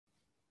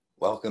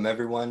Welcome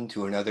everyone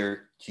to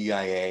another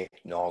GIA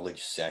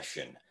Knowledge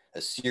Session,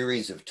 a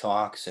series of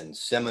talks and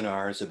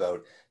seminars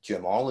about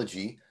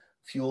gemology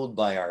fueled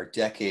by our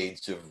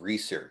decades of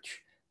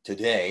research.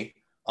 Today,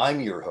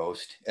 I'm your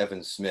host,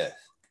 Evan Smith.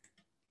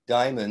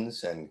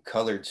 Diamonds and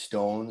colored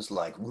stones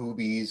like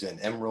rubies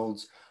and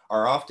emeralds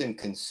are often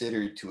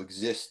considered to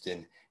exist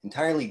in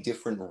entirely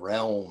different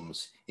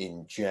realms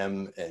in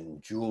gem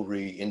and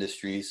jewelry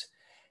industries.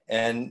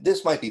 And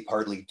this might be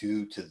partly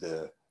due to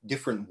the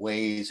different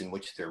ways in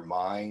which they're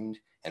mined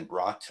and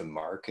brought to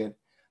market.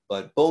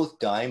 But both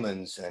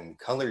diamonds and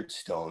colored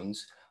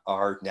stones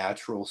are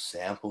natural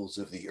samples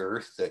of the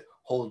earth that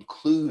hold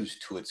clues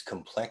to its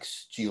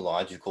complex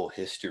geological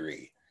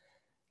history.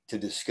 To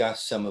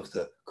discuss some of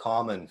the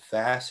common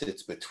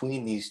facets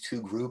between these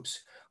two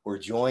groups, we're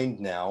joined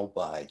now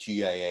by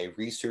GIA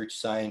Research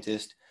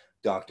Scientist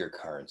Dr.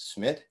 Karen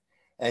Smit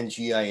and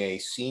GIA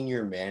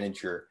Senior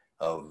Manager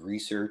of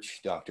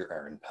Research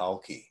Dr.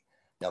 Palke.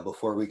 Now,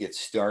 before we get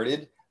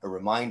started, a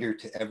reminder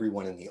to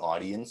everyone in the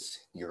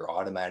audience, you're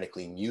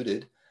automatically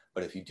muted,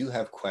 but if you do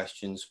have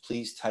questions,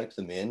 please type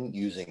them in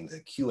using the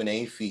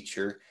Q&A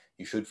feature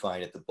you should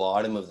find at the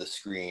bottom of the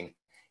screen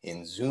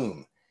in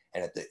Zoom.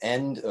 And at the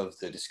end of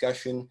the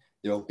discussion,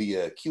 there will be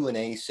a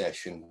Q&A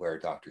session where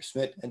Dr.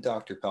 Smit and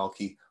Dr.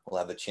 Palke will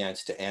have a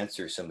chance to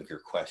answer some of your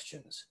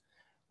questions.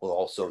 We'll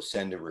also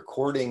send a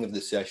recording of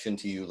the session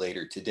to you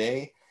later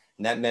today,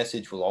 and that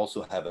message will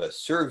also have a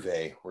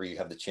survey where you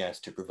have the chance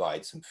to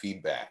provide some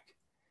feedback.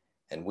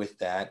 And with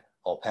that,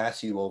 I'll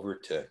pass you over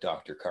to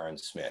Dr. Karen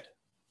Smit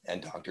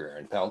and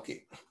Dr.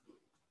 Palke.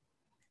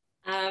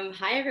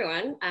 Hi,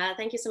 everyone.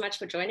 Thank you so much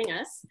for joining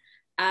us.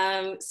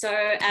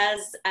 So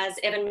as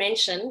Evan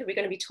mentioned, we're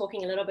going to be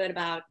talking a little bit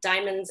about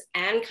diamonds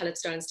and colored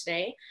stones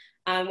today.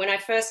 When I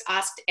first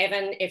asked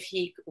Evan if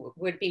he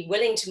would be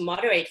willing to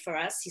moderate for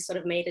us, he sort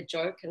of made a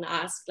joke and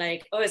asked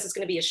like, oh, is this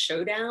going to be a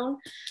showdown?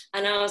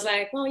 And I was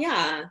like, well,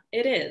 yeah,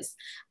 it is.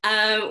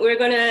 We're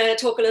going to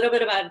talk a little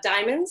bit about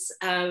diamonds,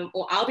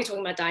 or I'll be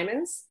talking about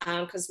diamonds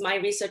because my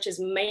research is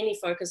mainly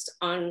focused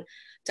on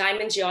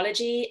diamond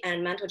geology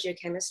and mantle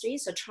geochemistry.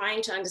 So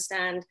trying to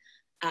understand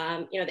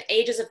the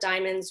ages of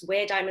diamonds,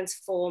 where diamonds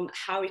form,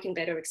 how we can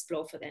better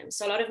explore for them.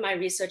 So a lot of my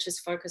research is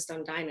focused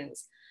on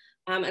diamonds.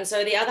 And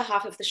so the other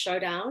half of the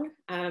showdown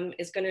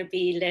is going to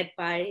be led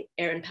by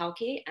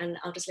Palke, and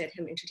I'll just let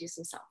him introduce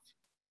himself.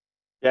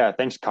 Yeah,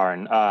 thanks,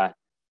 Karen.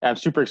 I'm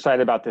super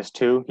excited about this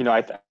too. You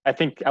know, I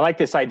think I like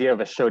this idea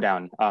of a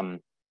showdown.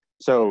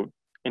 So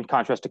in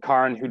contrast to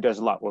Karen, who does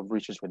a lot of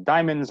research with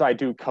diamonds, I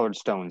do colored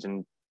stones,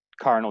 and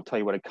Karen will tell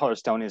you what a colored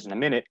stone is in a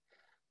minute.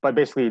 But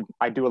basically,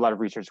 I do a lot of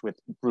research with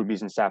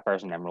rubies and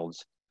sapphires and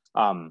emeralds.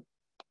 But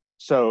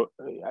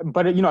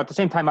you know, at the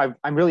same time,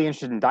 I'm really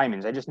interested in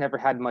diamonds. I just never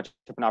had much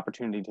of an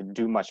opportunity to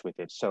do much with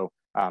it. So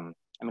I'm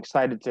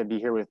excited to be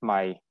here with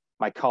my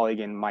colleague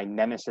and my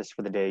nemesis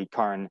for the day,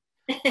 Karen.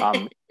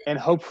 And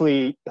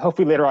hopefully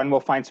later on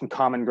we'll find some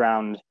common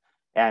ground,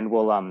 and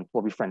we'll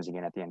be friends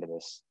again at the end of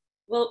this.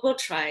 We'll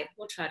try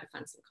to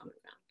find some common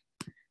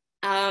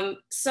ground.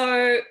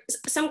 So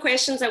some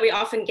questions that we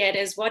often get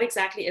is, what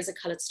exactly is a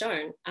colored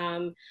stone?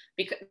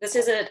 Because this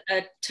is a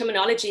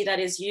terminology that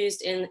is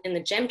used in the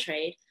gem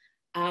trade,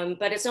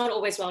 but it's not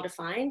always well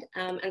defined.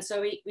 And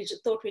so we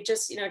thought we'd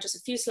just a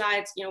few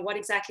slides, what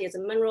exactly is a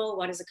mineral,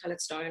 what is a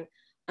colored stone?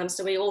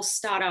 So we all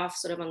start off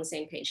sort of on the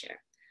same page here.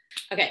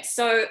 Okay,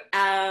 so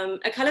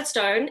a colored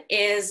stone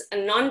is a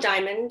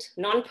non-diamond,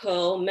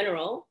 non-pearl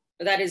mineral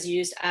that is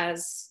used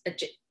as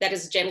that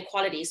is gem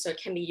quality, so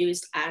it can be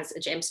used as a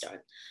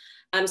gemstone.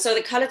 So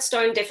the colored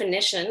stone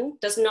definition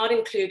does not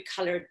include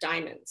colored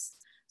diamonds.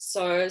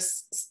 So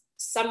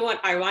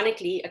somewhat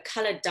ironically, a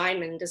colored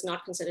diamond is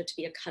not considered to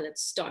be a colored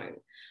stone.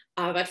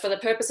 But for the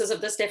purposes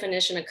of this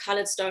definition, a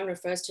colored stone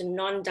refers to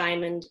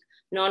non-diamond,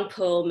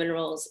 non-pearl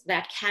minerals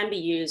that can be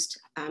used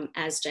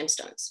as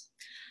gemstones.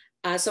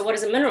 So what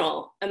is a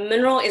mineral? A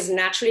mineral is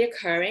naturally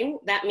occurring.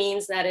 That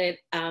means that it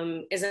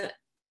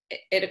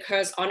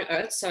occurs on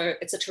Earth, so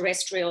it's a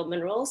terrestrial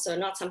mineral, so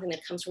not something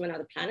that comes from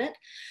another planet.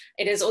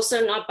 It is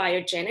also not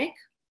biogenic.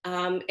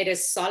 It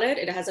is solid.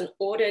 It has an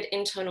ordered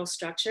internal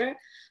structure,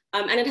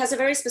 and it has a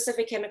very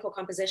specific chemical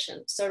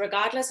composition. So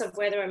regardless of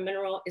whether a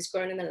mineral is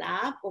grown in the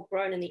lab or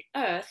grown in the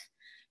earth,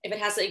 if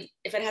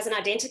it has an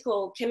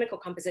identical chemical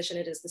composition,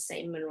 it is the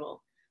same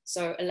mineral.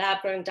 So a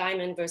lab-grown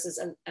diamond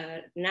versus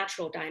a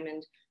natural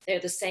diamond, they're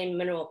the same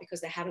mineral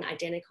because they have an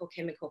identical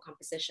chemical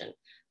composition.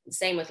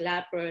 Same with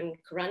lab-grown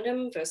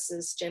corundum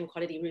versus gem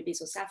quality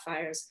rubies or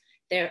sapphires.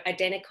 They're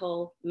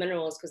identical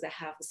minerals because they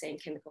have the same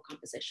chemical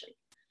composition.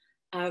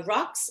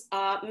 Rocks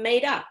are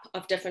made up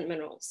of different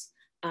minerals.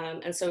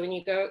 And so when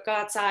you go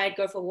outside,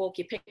 go for a walk,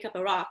 you pick up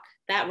a rock,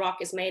 that rock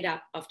is made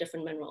up of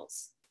different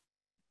minerals.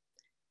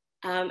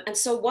 And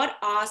so what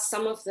are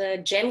some of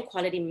the gem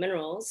quality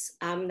minerals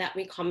that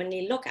we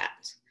commonly look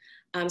at?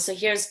 So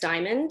here's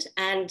diamond.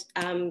 And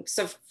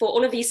so for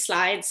all of these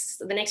slides,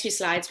 the next few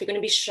slides, we're going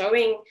to be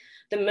showing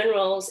the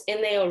minerals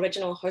in their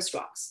original host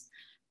rocks.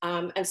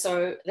 And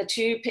so the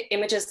two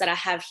images that I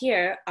have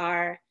here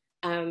are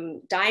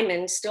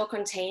diamond still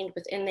contained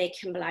within their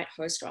kimberlite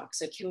host rock.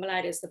 So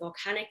kimberlite is the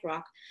volcanic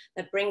rock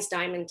that brings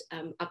diamond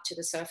up to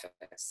the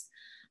surface.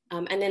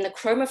 And then the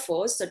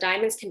chromophores, so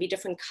diamonds can be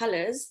different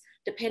colors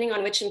depending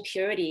on which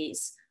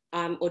impurities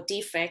or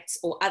defects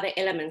or other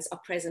elements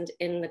are present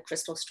in the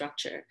crystal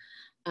structure.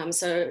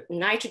 So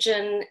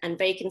nitrogen and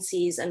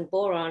vacancies and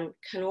boron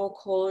can all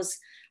cause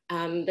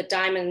the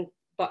diamond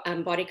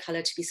body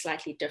color to be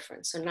slightly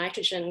different. So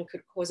nitrogen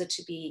could cause it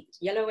to be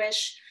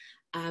yellowish,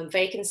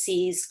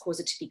 vacancies cause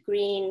it to be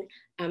green,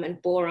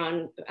 and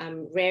boron,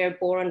 rare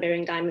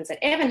boron-bearing diamonds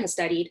that Evan has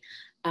studied,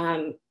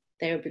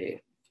 they're blue.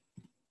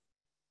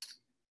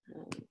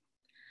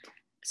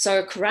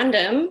 So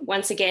corundum,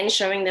 once again,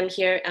 showing them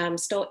here,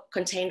 still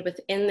contained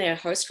within their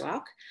host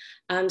rock.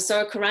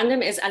 So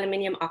corundum is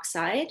aluminium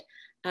oxide,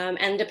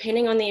 and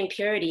depending on the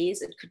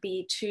impurities, it could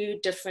be 2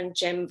 different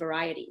gem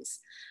varieties.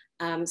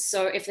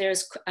 So if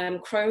there's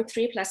chrome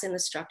 3+ in the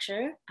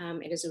structure,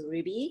 it is a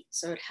ruby,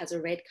 so it has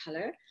a red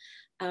color.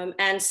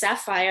 And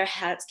sapphire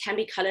can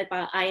be colored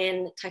by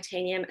iron,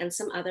 titanium, and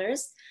some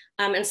others.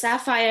 And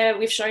sapphire,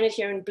 we've shown it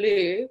here in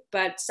blue,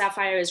 but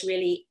sapphire is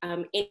really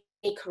any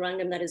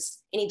corundum that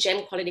is, any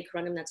gem quality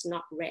corundum that's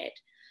not red.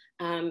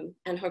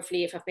 And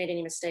hopefully if I've made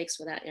any mistakes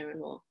with that, Erin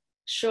will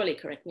surely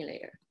correct me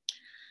later.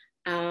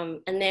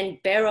 And then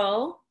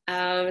beryl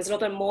is a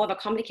little bit more of a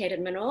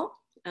complicated mineral.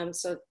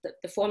 So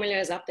the formula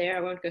is up there,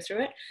 I won't go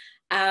through it.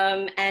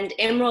 And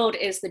emerald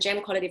is the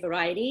gem quality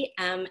variety,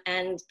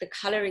 and the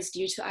color is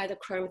due to either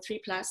chrome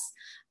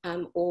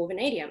 3+ or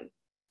vanadium.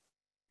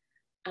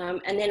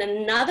 And then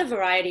another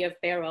variety of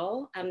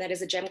beryl that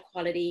is a gem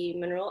quality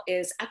mineral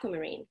is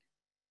aquamarine.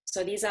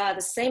 So these are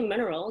the same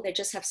mineral, they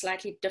just have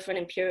slightly different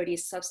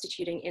impurities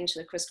substituting into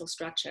the crystal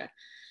structure.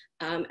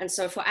 And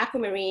so for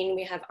aquamarine,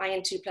 we have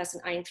iron 2+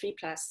 and iron 3+.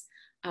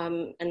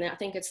 And I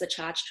think it's the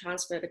charge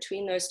transfer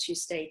between those 2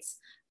 states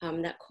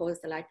that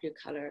cause the light blue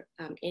color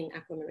in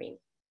aquamarine.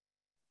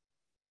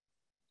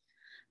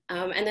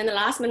 And then the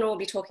last mineral we'll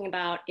be talking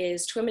about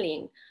is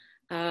tourmaline.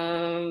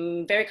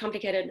 Very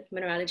complicated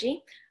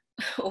mineralogy,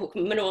 or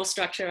mineral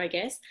structure, I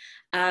guess.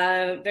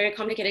 Very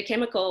complicated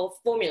chemical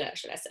formula,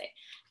 should I say.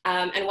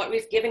 And what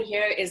we've given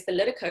here is the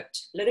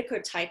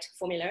lidocotite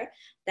formula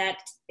that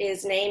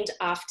is named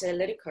after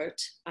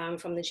lidocote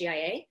from the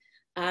GIA.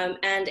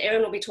 And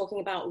Erin will be talking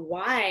about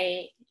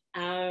why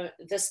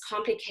this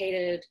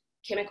complicated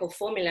chemical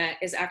formula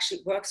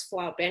actually works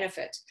for our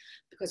benefit,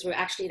 because we're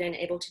actually then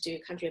able to do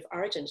country of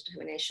origin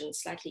determination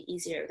slightly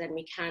easier than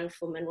we can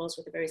for minerals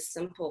with a very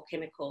simple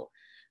chemical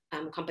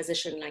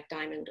composition like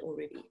diamond or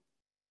ruby.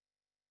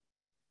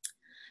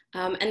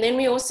 And then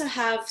we also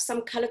have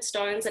some colored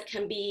stones that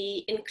can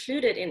be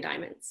included in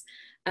diamonds.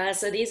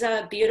 So these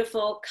are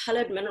beautiful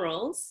colored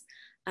minerals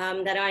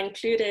that are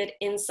included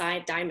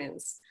inside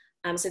diamonds.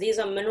 So these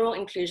are mineral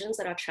inclusions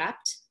that are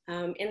trapped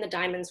in the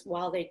diamonds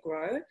while they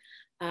grow.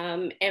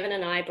 Evan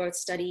and I both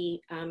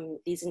study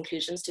these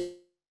inclusions to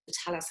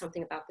tell us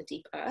something about the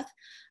deep earth.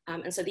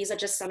 And so these are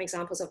just some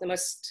examples of the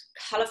most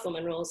colorful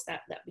minerals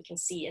that we can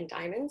see in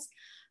diamonds.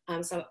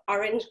 So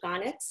orange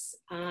garnets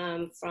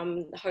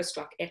from the host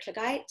rock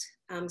eclogite,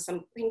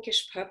 some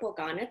pinkish purple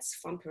garnets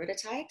from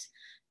peridotite,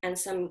 and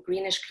some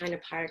greenish kind of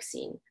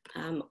pyroxene,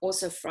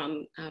 also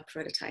from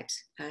peridotite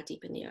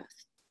deep in the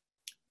earth.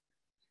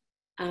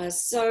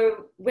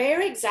 So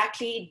where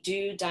exactly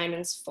do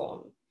diamonds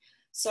form?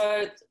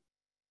 So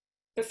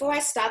before I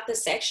start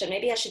this section,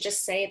 maybe I should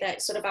just say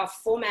that sort of our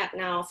format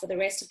now for the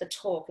rest of the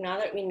talk, now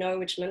that we know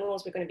which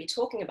minerals we're going to be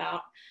talking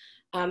about,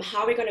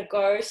 how we're going to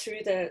go through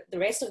the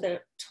rest of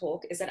the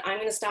talk is that I'm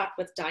going to start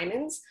with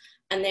diamonds,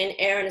 and then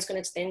Erin is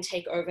going to then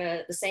take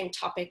over the same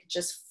topic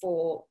just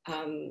for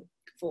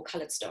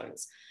colored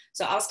stones.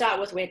 So I'll start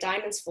with where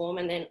diamonds form,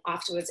 and then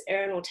afterwards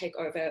Erin will take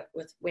over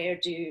with where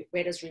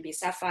does ruby,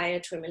 sapphire,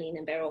 tourmaline,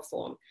 and beryl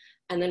form.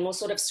 And then we'll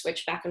sort of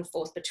switch back and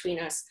forth between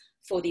us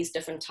for these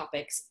different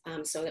topics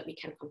so that we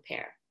can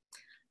compare.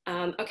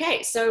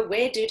 Okay, so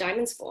where do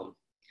diamonds form?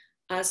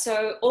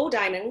 So all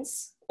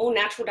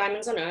natural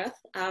diamonds on Earth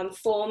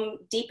form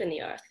deep in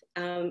the earth.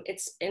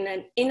 It's in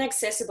an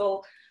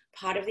inaccessible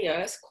part of the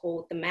earth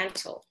called the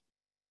mantle.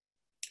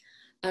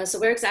 So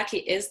where exactly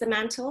is the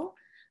mantle?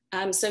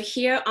 So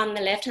here on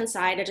the left-hand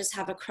side, I just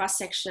have a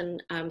cross-section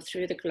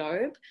through the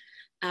globe.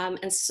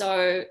 And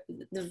so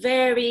the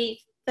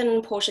very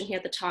thin portion here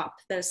at the top,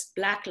 this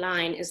black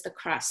line is the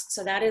crust.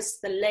 So that is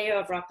the layer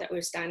of rock that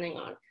we're standing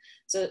on.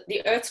 So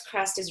the Earth's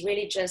crust is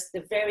really just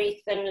the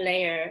very thin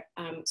layer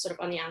sort of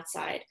on the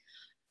outside.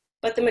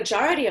 But the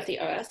majority of the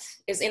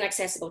Earth is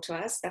inaccessible to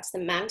us. That's the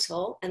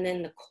mantle and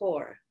then the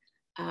core.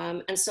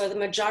 And so the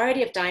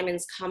majority of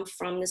diamonds come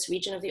from this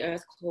region of the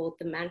Earth called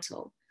the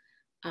mantle.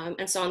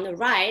 And so on the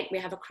right, we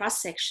have a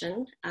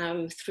cross-section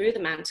through the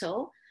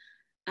mantle.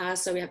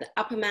 So we have the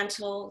upper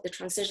mantle, the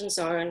transition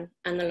zone,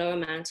 and the lower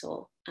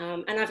mantle.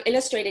 And I've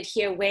illustrated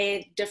here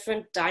where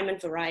different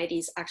diamond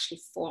varieties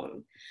actually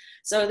form.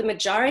 So the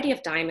majority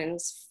of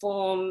diamonds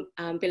form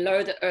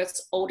below the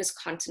Earth's oldest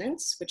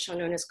continents, which are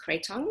known as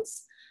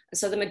cratons.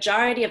 So the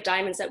majority of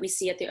diamonds that we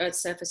see at the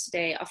Earth's surface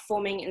today are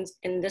forming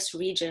in this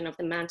region of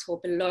the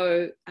mantle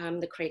below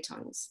the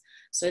cratons.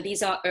 So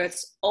these are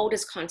Earth's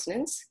oldest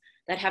continents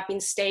that have been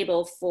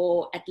stable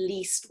for at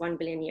least 1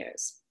 billion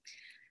years.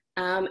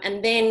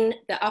 And then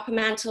the upper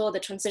mantle, the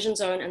transition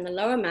zone, and the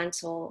lower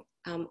mantle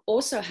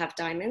also have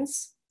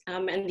diamonds.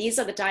 And these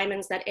are the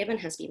diamonds that Evan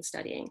has been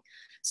studying.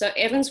 So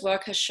Evan's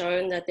work has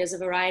shown that there's a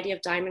variety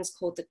of diamonds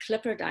called the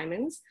clipper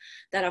diamonds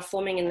that are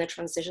forming in the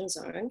transition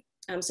zone.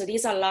 So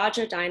these are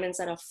larger diamonds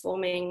that are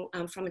forming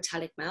from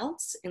metallic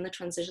melts in the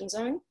transition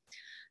zone.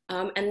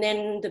 And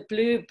then the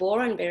blue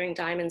boron-bearing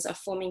diamonds are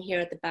forming here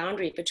at the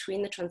boundary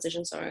between the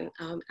transition zone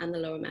and the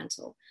lower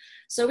mantle.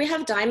 So we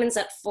have diamonds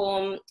that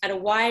form at a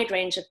wide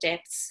range of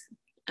depths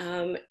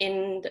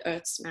in the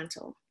Earth's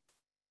mantle.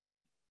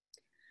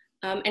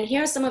 And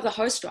here are some of the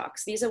host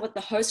rocks. These are what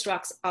the host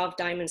rocks of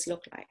diamonds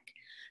look like.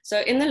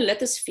 So in the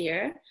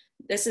lithosphere,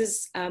 this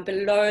is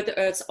below the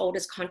Earth's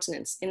oldest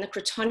continents. In the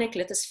cratonic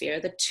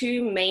lithosphere, the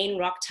two main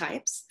rock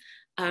types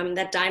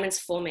that diamonds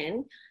form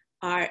in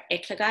are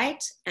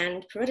eclogite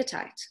and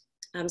peridotite.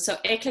 So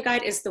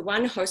eclogite is the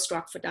one host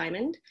rock for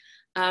diamond,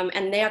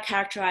 and they are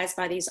characterized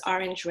by these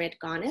orange-red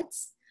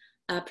garnets.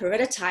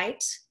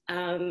 Peridotite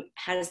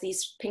has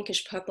these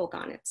pinkish-purple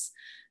garnets.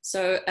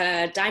 So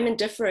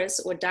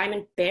diamondiferous or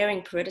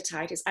diamond-bearing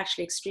peridotite is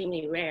actually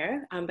extremely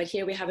rare, but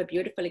here we have a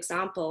beautiful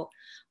example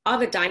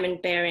of a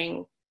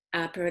diamond-bearing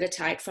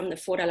peridotite from the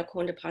Fort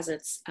Alacorn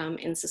deposits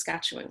in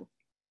Saskatchewan.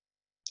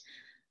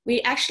 We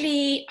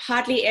actually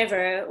hardly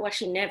ever, or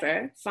actually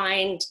never,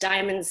 find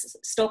diamonds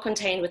still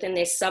contained within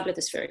their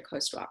sublithospheric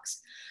host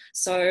rocks.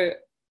 So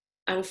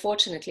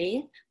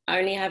unfortunately, I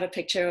only have a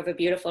picture of a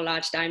beautiful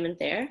large diamond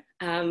there,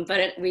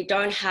 but we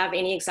don't have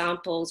any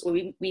examples, or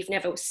we've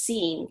never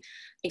seen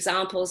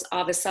examples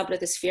of a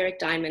sublithospheric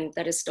diamond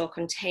that is still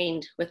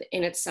contained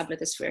within its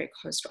sublithospheric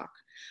host rock.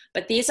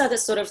 But these are the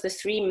sort of the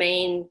three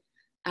main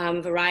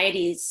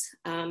varieties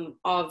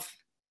of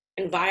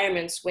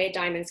environments where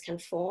diamonds can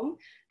form.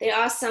 There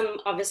are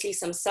obviously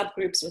some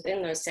subgroups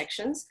within those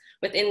sections,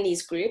 within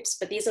these groups,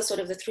 but these are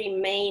sort of the three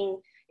main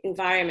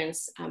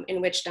environments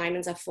in which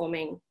diamonds are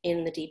forming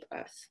in the deep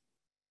earth.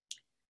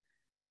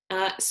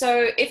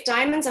 So if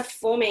diamonds are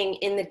forming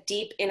in the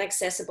deep,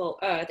 inaccessible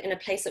earth, in a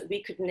place that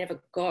we could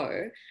never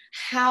go,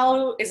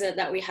 how is it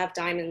that we have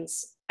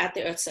diamonds at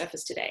the Earth's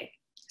surface today?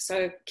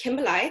 So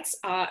kimberlites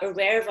are a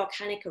rare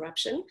volcanic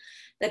eruption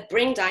that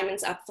bring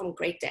diamonds up from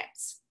great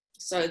depths.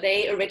 So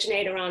they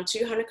originate around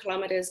 200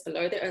 kilometers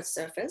below the Earth's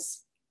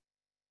surface.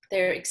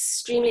 They're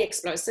extremely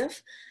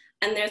explosive,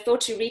 and they're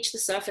thought to reach the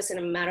surface in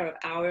a matter of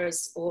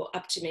hours or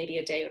up to maybe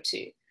a day or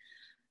two.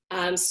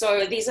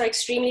 So these are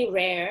extremely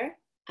rare.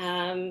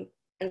 And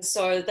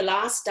so the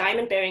last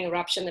diamond-bearing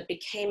eruption that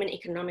became an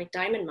economic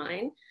diamond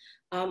mine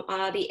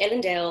are the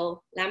Ellendale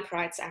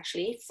lamprites,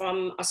 actually,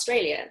 from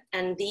Australia.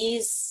 And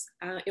these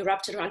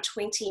erupted around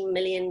 20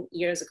 million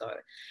years ago.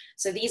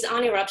 So these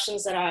aren't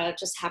eruptions that are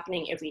just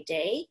happening every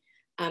day.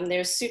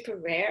 They're super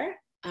rare.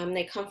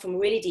 They come from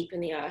really deep in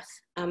the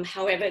earth.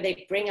 However,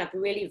 they bring up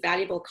really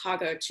valuable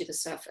cargo to the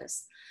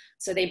surface.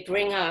 So they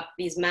bring up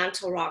these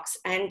mantle rocks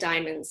and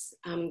diamonds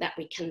that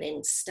we can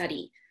then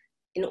study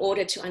in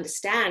order to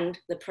understand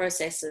the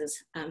processes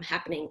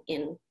happening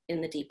in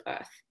the deep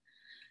earth.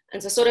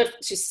 And so sort of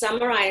to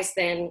summarize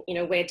then,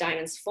 where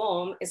diamonds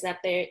form is that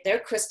they're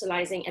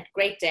crystallizing at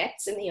great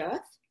depths in the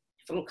earth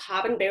from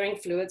carbon-bearing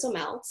fluids or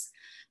melts.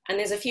 And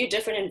there's a few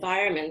different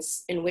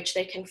environments in which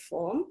they can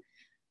form,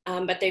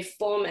 but they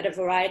form at a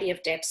variety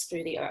of depths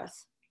through the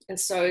earth. And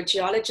so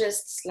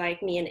geologists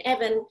like me and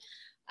Evan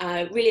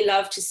really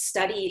love to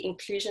study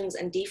inclusions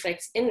and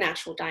defects in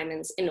natural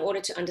diamonds in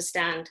order to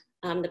understand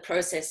the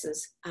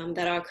processes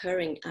that are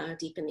occurring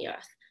deep in the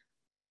earth.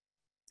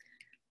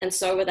 And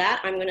so with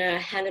that, I'm going to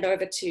hand it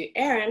over to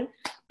Aaron,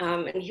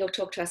 and he'll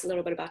talk to us a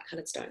little bit about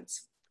colored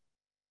stones.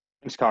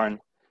 Thanks,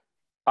 Karen.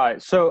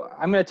 So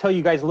I'm going to tell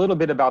you guys a little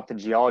bit about the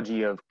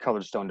geology of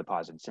colored stone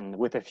deposits, and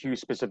with a few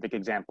specific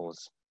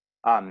examples.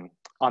 On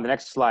the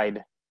next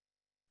slide,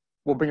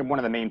 we'll bring up one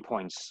of the main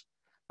points.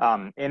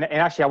 And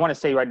actually, I want to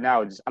say right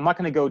now, I'm not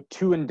going to go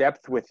too in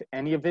depth with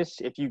any of this.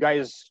 If you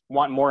guys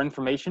want more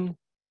information,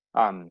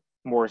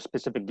 more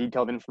specific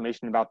detailed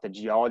information about the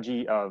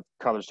geology of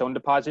colored stone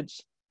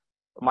deposits,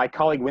 my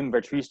colleague Wim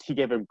Bertriest, he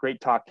gave a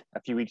great talk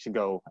a few weeks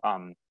ago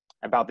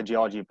about the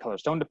geology of colored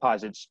stone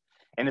deposits,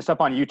 and it's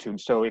up on YouTube.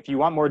 So if you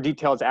want more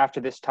details after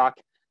this talk,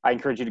 I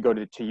encourage you to go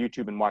to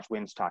YouTube and watch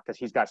Wim's talk, because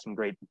he's got some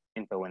great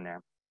info in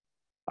there.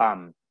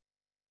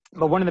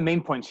 But one of the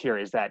main points here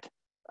is that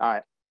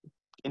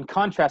in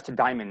contrast to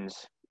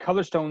diamonds,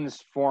 colored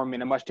stones form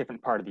in a much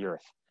different part of the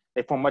earth.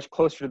 They form much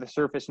closer to the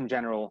surface in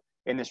general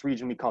in this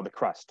region we call the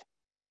crust.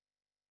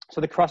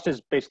 So the crust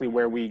is basically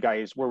where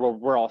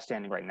we're all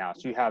standing right now.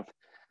 So you have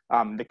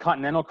the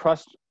continental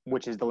crust,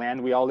 which is the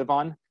land we all live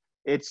on.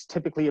 It's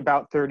typically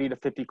about 30 to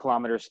 50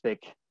 kilometers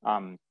thick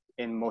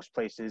in most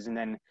places. And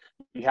then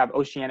you have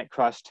oceanic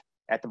crust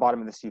at the bottom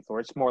of the seafloor.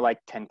 It's more like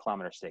 10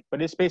 kilometers thick,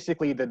 but it's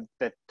basically the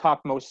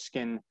topmost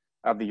skin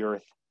of the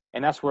earth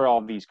And that's where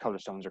all these color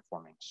stones are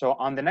forming. So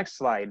on the next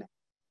slide,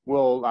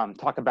 we'll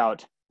talk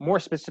about more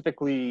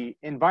specifically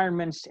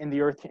environments in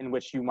the earth in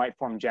which you might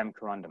form gem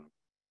corundum.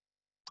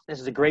 This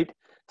is a great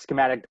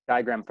schematic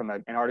diagram from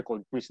an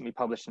article recently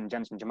published in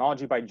Gems and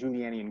Gemology by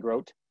Giuliani and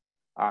Grote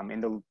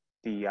in the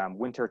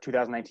winter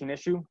 2019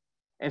 issue.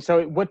 And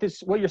so what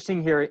you're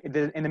seeing here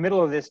in the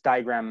middle of this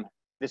diagram,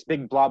 this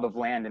big blob of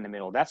land in the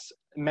middle, that's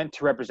meant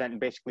to represent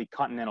basically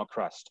continental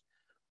crust.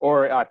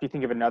 Or if you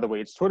think of it another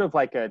way, it's sort of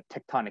like a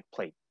tectonic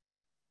plate.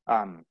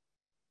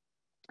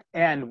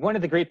 And one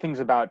of the great things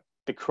about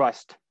the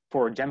crust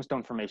for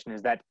gemstone formation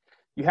is that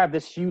you have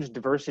this huge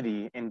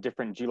diversity in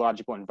different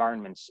geological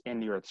environments in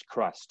the Earth's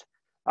crust.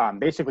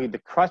 Basically, the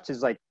crust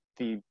is like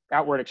the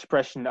outward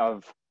expression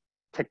of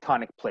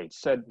tectonic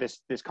plates. So this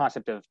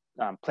concept of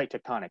plate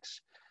tectonics.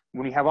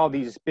 When you have all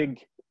these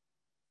big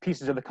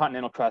pieces of the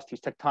continental crust,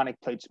 these tectonic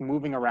plates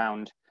moving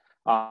around,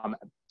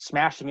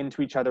 smashing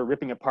into each other,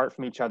 ripping apart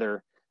from each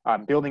other,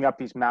 building up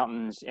these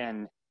mountains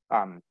and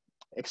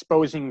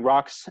exposing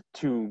rocks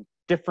to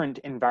different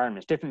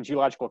environments, different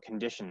geological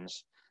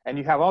conditions. And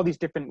you have all these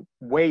different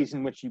ways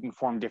in which you can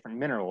form different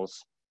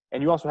minerals.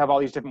 And you also have all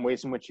these different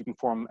ways in which you can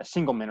form a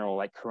single mineral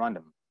like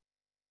corundum.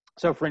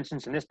 So for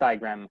instance, in this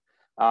diagram,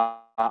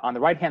 on the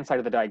right-hand side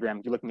of the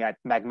diagram, you're looking at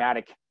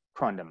magmatic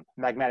corundum,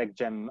 magmatic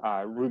gem,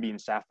 ruby and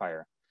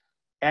sapphire.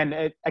 And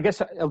I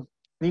guess I'll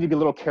need to be a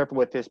little careful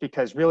with this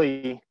because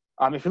really,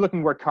 if you're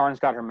looking where Karen's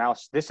got her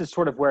mouse, this is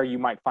sort of where you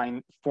might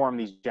form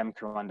these gem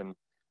corundum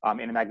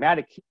in a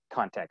magmatic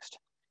context.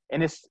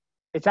 And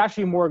it's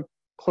actually more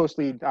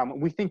closely,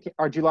 we think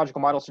our geological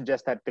model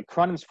suggests that the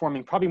corundum's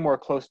forming probably more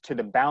close to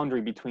the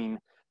boundary between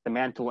the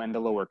mantle and the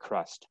lower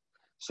crust.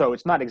 So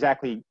it's not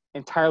exactly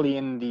entirely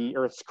in the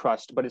Earth's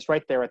crust, but it's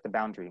right there at the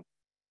boundary.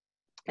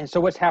 And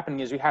so what's happening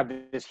is you have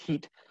this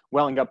heat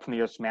welling up from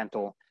the Earth's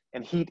mantle,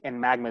 and heat and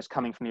magmas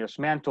coming from the Earth's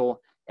mantle,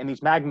 and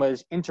these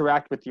magmas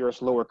interact with the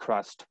Earth's lower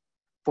crust,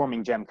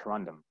 forming gem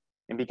corundum.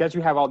 And because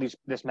you have all this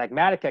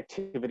magmatic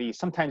activity,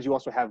 sometimes you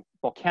also have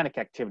volcanic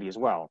activity as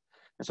well.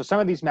 And so some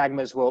of these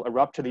magmas will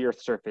erupt to the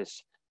Earth's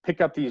surface,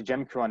 pick up these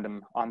gem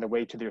corundum on the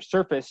way to their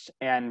surface,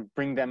 and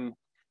bring them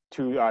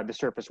to the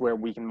surface where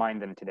we can mine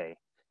them today.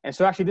 And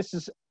so actually this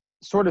is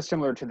sort of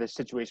similar to the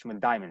situation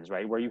with diamonds,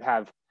 right? Where you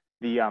have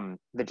the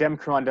gem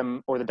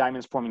corundum or the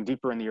diamonds forming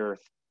deeper in the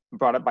Earth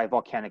brought up by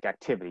volcanic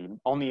activity.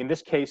 Only in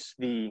this case,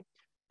 the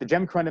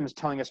gem corundum is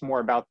telling us more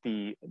about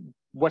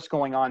what's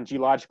going on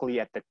geologically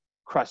at the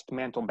crust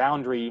mantle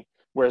boundary,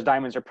 whereas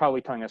diamonds are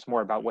probably telling us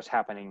more about what's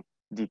happening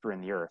deeper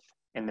in the Earth,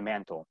 in the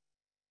mantle.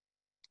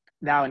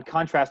 Now, in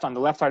contrast, on the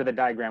left side of the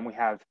diagram, we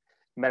have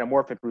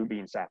metamorphic ruby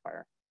and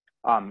sapphire.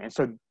 And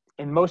so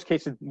in most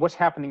cases, what's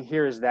happening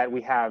here is that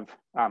we have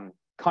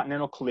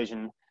continental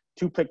collision,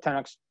 two plate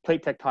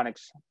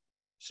tectonics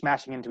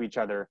smashing into each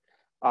other,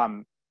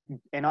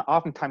 and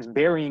oftentimes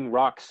burying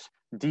rocks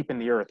deep in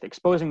the Earth,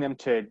 exposing them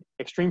to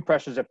extreme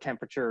pressures of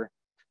temperature,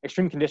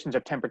 extreme conditions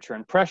of temperature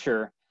and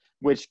pressure,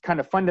 which kind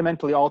of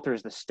fundamentally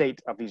alters the state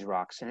of these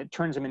rocks, and it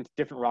turns them into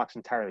different rocks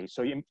entirely.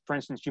 So for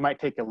instance, you might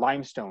take a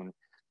limestone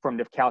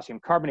formed of calcium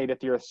carbonate at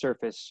the Earth's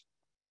surface,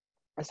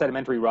 a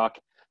sedimentary rock.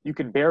 You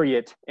could bury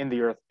it in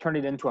the Earth, turn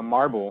it into a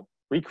marble,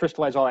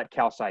 recrystallize all that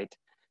calcite,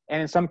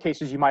 and in some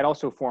cases, you might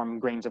also form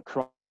grains of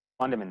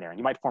corundum in there.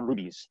 You might form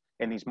rubies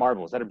in these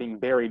marbles that are being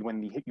buried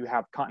when you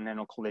have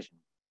continental collision.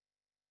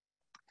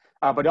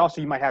 But also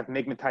you might have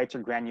migmatites or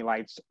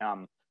granulites,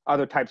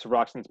 other types of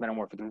rocks in these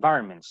metamorphic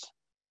environments.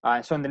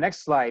 So in the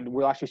next slide,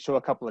 we'll actually show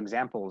a couple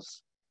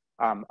examples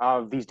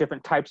of these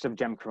different types of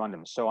gem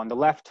corundum. So on the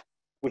left,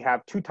 we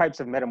have two types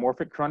of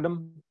metamorphic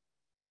corundum.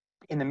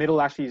 In the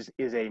middle actually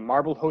is a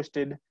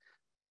marble-hosted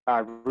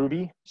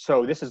ruby.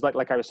 So this is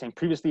like I was saying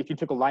previously, if you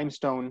took a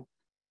limestone,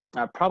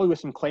 probably with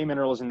some clay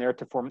minerals in there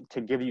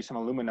to give you some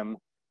aluminum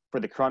for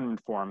the corundum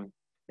form,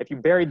 if you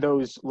buried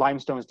those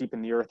limestones deep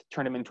in the Earth,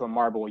 turn them into a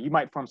marble, you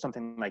might form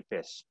something like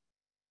this.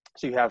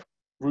 So you have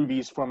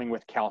rubies forming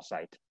with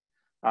calcite.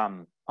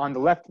 On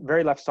the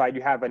very left side,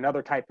 you have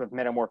another type of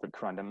metamorphic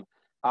corundum.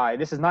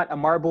 This is not a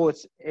marble.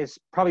 It's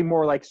probably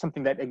more like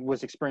something that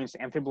was experienced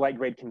in amphibolite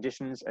grade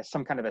conditions as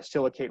some kind of a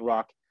silicate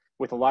rock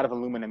with a lot of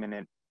aluminum in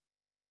it.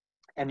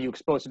 And you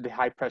expose it to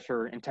high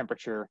pressure and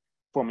temperature,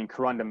 forming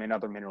corundum and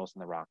other minerals in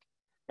the rock.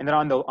 And then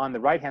on the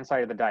right-hand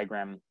side of the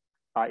diagram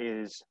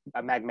is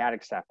a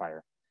magmatic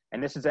sapphire.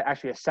 And this is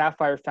actually a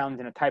sapphire found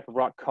in a type of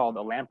rock called a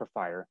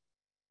lamprifier,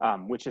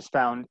 which is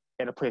found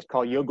at a place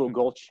called Yogo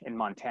Gulch in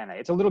Montana.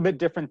 It's a little bit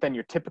different than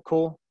your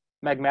typical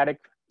magmatic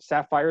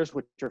sapphires,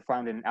 which are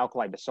found in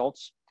alkali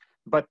basalts.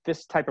 But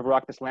this type of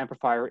rock, this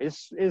lamprifier,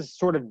 is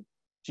sort of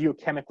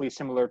geochemically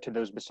similar to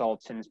those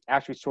basalts, and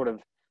actually sort of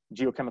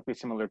geochemically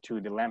similar to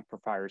the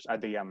lamprifiers,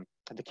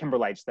 the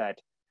kimberlites that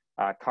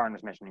Karen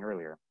was mentioning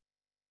earlier.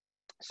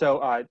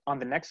 So on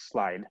the next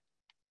slide,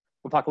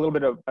 we'll talk a little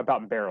bit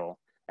about beryl.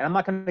 And I'm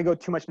not going to go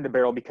too much into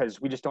beryl because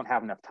we just don't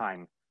have enough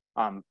time.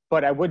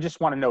 But I would just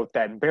want to note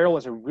that beryl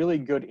is a really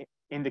good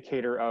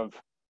indicator of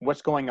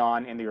what's going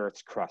on in the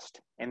Earth's crust.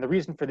 And the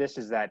reason for this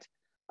is that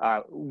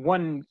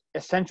one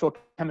essential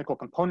chemical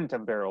component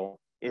of beryl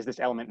is this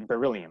element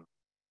beryllium.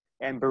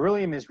 And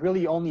beryllium is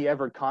really only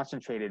ever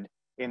concentrated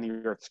in the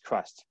Earth's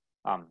crust.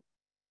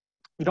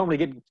 You don't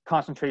really get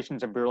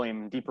concentrations of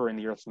beryllium deeper in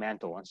the Earth's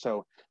mantle. And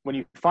so when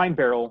you find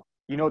beryl,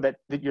 you know that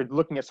you're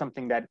looking at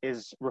something that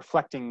is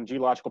reflecting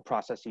geological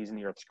processes in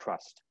the Earth's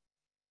crust.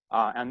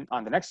 And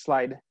on the next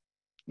slide,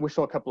 we'll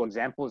show a couple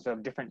examples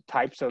of different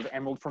types of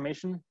emerald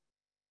formation.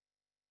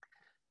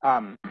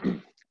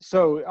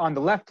 So on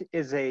the left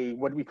is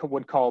what we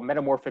would call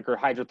metamorphic or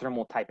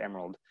hydrothermal type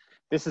emerald.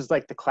 This is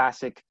like the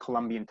classic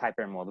Columbian type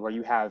emerald, where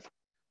you have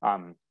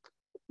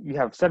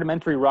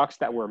sedimentary rocks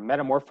that were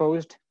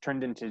metamorphosed,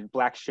 turned into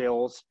black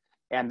shales,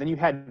 and then you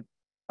had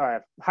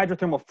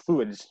hydrothermal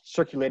fluids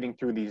circulating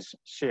through these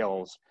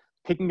shales,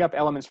 picking up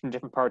elements from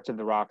different parts of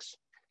the rocks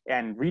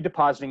and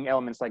redepositing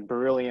elements like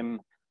beryllium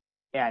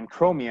and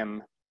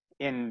chromium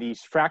in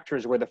these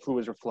fractures where the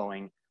fluids are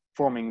flowing,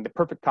 forming the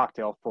perfect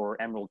cocktail for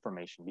emerald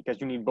formation,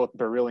 because you need both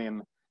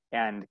beryllium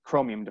and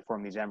chromium to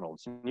form these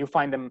emeralds. And you'll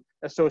find them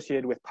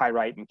associated with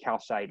pyrite and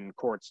calcite and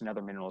quartz and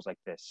other minerals like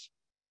this.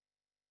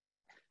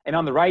 And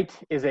on the right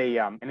is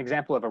an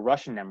example of a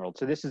Russian emerald.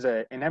 So this is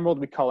an emerald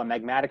we call a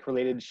magmatic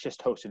related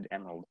schist-hosted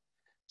emerald.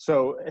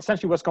 So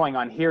essentially what's going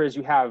on here is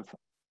you have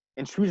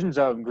intrusions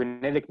of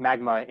granitic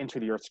magma into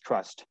the Earth's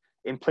crust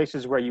in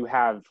places where you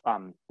have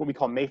what we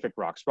call mafic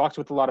rocks, rocks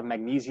with a lot of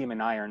magnesium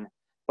and iron,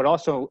 but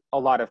also a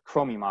lot of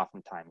chromium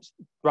oftentimes,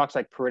 rocks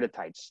like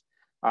peridotite.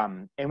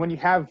 And when you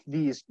have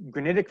these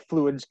granitic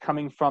fluids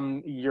coming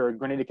from your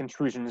granitic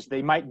intrusions,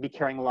 they might be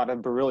carrying a lot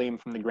of beryllium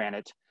from the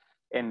granite.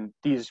 And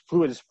these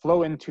fluids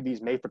flow into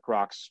these mafic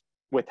rocks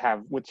which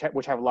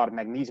have a lot of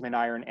magnesium and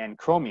iron and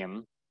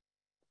chromium.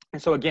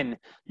 And so again,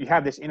 you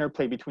have this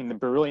interplay between the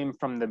beryllium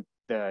from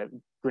the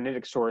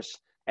granitic source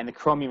and the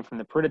chromium from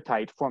the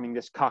peridotite, forming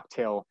this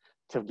cocktail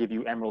to give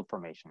you emerald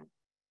formation.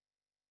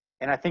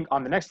 And I think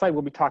on the next slide,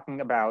 we'll be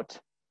talking about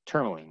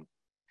tourmaline.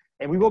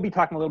 And we will be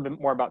talking a little bit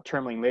more about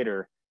tourmaline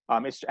later.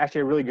 It's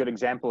actually a really good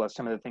example of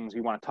some of the things we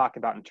want to talk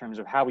about in terms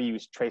of how we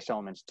use trace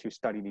elements to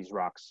study these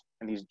rocks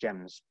and these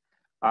gems.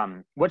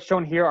 What's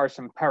shown here are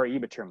some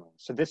Paraiba tourmalines.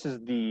 So this is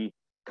the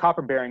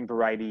copper-bearing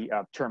variety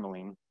of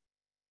tourmaline.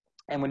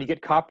 And when you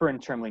get copper in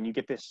tourmaline, you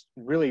get this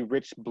really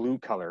rich blue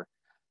color.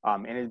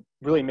 And it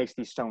really makes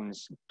these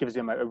stones, gives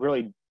them a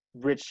really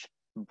rich,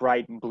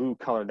 bright blue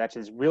color that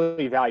is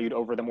really valued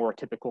over the more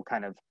typical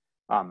kind of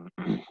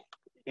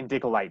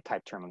indicolite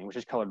type tourmaline, which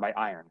is colored by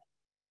iron.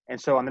 And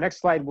so on the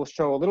next slide, we'll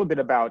show a little bit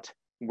about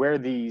where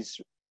these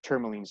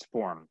tourmalines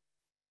form.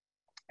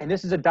 And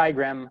this is a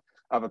diagram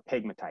of a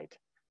pegmatite.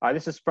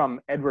 This is from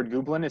Edward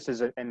Gublin. This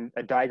is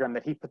a diagram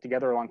that he put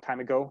together a long time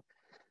ago.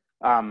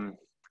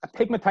 A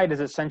pegmatite is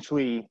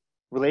essentially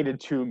related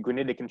to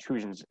granitic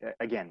intrusions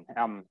again.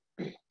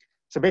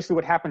 So basically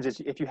what happens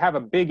is if you have a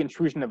big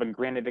intrusion of a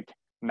granitic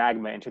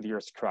magma into the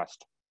Earth's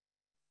crust,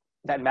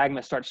 that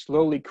magma starts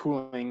slowly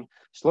cooling,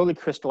 slowly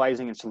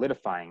crystallizing and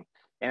solidifying.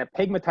 And a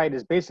pegmatite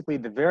is basically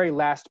the very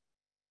last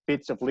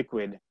bits of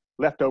liquid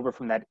left over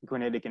from that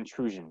granitic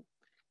intrusion.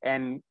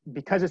 And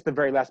because it's the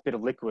very last bit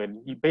of liquid,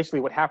 basically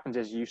what happens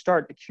is you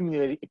start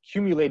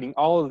accumulating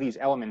all of these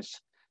elements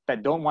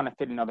that don't want to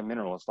fit in other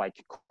minerals like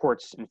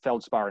quartz and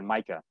feldspar and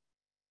mica.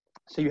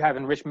 So you have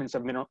enrichments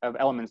of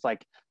elements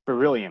like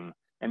beryllium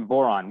and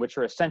boron, which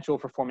are essential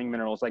for forming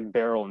minerals like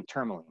beryl and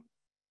tourmaline.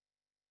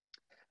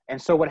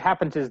 And so what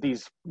happens is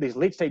these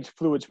late stage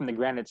fluids from the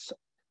granites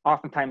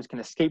oftentimes can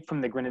escape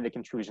from the granitic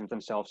intrusions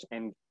themselves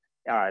and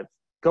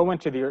go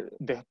into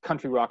the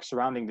country rocks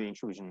surrounding the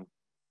intrusion.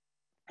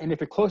 And if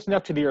you're close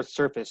enough to the Earth's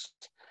surface,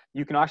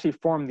 you can actually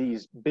form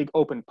these big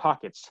open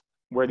pockets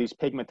where these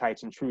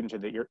pegmatites intrude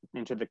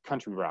into the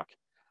country rock.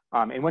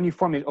 And when you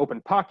form these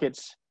open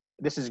pockets,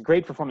 this is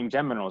great for forming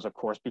gem minerals, of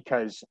course,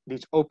 because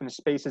these open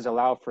spaces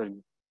allow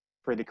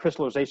for the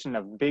crystallization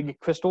of big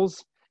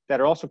crystals that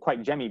are also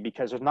quite gemmy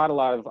because there's not a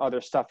lot of other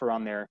stuff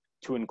around there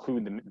to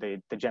include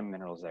the gem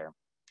minerals there.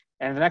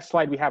 And in the next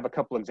slide, we have a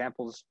couple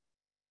examples.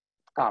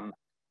 On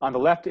the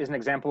left is an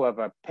example of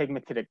a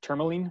pegmatitic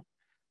tourmaline,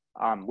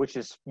 which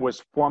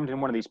was formed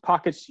in one of these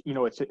pockets. You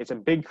know, it's a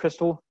big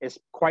crystal. It's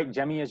quite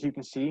gemmy, as you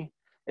can see.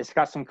 It's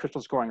got some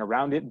crystals growing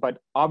around it, but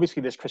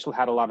obviously this crystal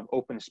had a lot of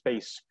open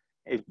space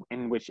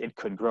in which it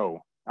could grow,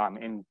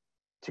 and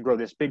to grow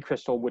this big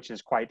crystal, which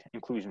is quite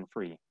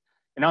inclusion-free.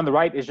 And on the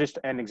right is just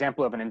an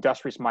example of an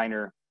industrious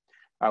miner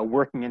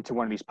working into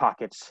one of these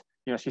pockets.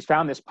 You know, she's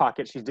found this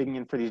pocket. She's digging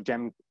in for these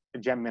gem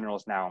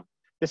minerals now.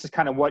 This is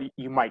kind of what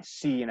you might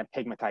see in a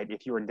pegmatite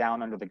if you were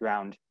down under the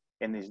ground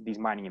in these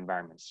mining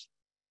environments.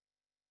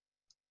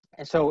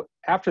 And so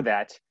after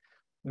that,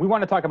 we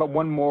want to talk about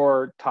one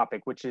more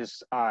topic, which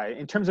is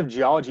in terms of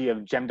geology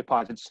of gem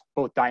deposits,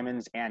 both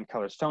diamonds and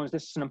colored stones,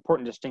 this is an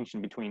important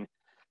distinction between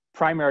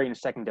primary and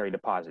secondary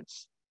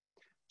deposits.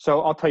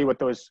 So I'll tell you what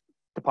those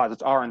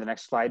deposits are on the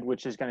next slide,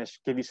 which is going to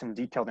give you some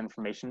detailed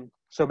information.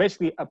 So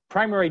basically, a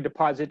primary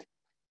deposit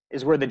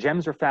is where the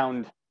gems are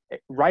found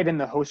right in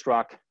the host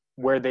rock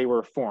where they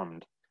were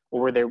formed,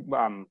 or where they're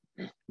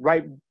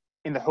right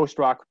in the host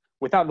rock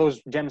without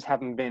those gems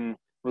having been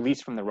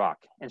released from the rock.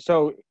 And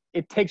so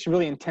it takes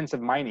really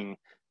intensive mining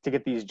to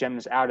get these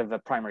gems out of a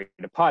primary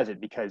deposit,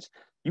 because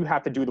you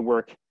have to do the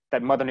work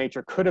that Mother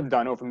Nature could have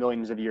done over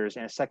millions of years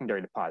in a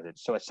secondary deposit.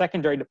 So a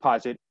secondary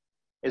deposit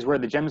is where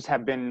the gems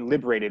have been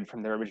liberated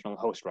from their original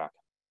host rock.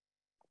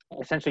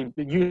 Essentially,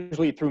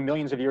 usually through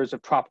millions of years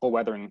of tropical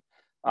weathering,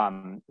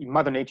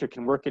 Mother Nature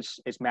can work its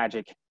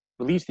magic,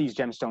 release these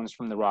gemstones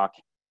from the rock,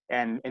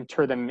 and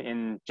inter them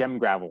in gem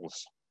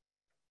gravels.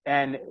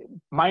 And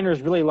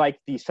miners really like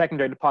the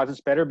secondary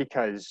deposits better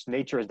because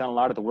nature has done a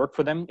lot of the work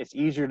for them. It's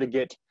easier to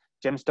get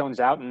gemstones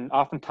out, and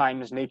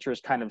oftentimes nature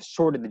has kind of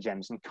sorted the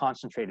gems and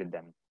concentrated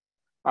them.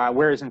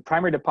 Whereas in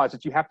primary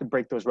deposits, you have to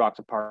break those rocks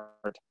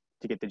apart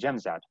to get the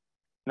gems out.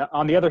 Now,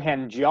 on the other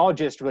hand,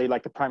 geologists really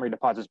like the primary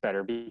deposits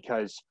better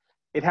because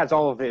it has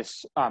all of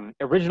this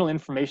original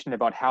information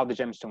about how the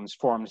gemstones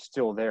formed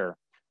still there,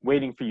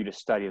 waiting for you to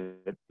study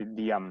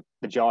the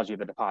geology of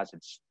the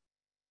deposits.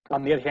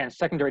 On the other hand,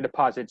 secondary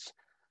deposits,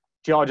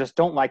 geologists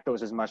don't like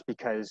those as much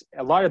because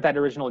a lot of that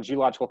original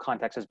geological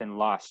context has been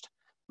lost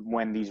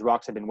when these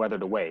rocks have been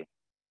weathered away.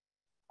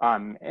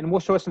 And we'll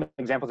show some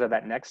examples of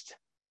that next.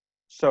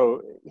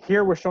 So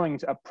here we're showing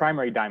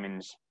primary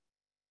diamonds.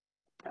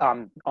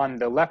 On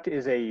the left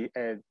is a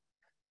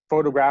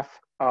photograph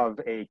of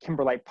a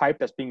kimberlite pipe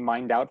that's being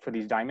mined out for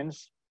these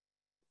diamonds.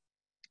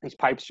 These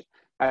pipes,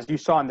 as you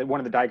saw in one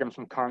of the diagrams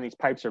from Karin, these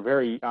pipes are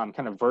very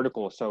kind of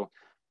vertical. So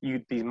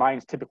these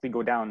mines typically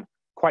go down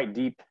quite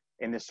deep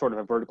in this sort of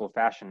a vertical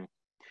fashion.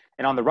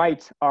 And on the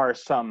right are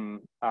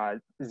some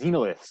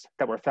xenoliths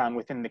that were found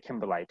within the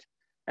kimberlite.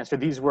 And so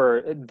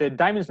the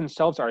diamonds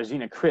themselves are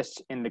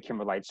xenocrysts in the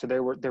kimberlite. So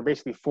they're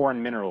basically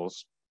foreign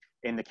minerals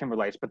in the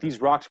kimberlites. But these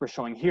rocks we're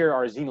showing here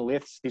are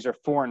xenoliths. These are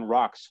foreign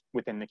rocks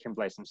within the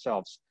kimberlites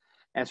themselves.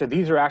 And so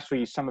these are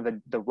actually some of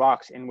the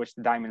rocks in which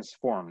the diamonds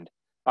formed.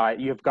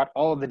 You've got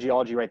all of the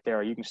geology right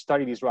there. You can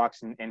study these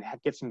rocks and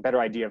get some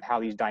better idea of how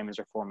these diamonds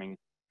are forming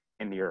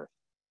in the earth.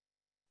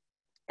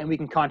 And we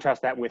can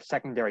contrast that with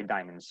secondary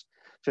diamonds.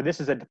 So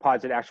this is a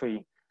deposit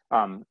actually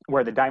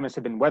where the diamonds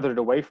have been weathered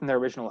away from their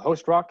original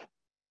host rock.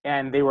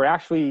 And they were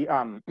actually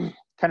kind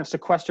of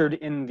sequestered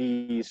in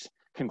these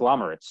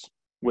conglomerates,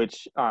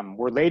 which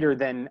were later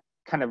then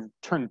kind of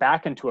turned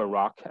back into a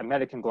rock, a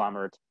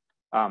metaconglomerate.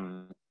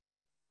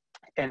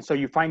 And so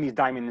you find these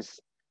diamonds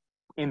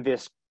in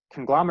this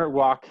conglomerate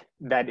rock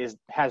that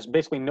has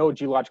basically no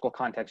geological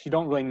context. You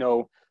don't really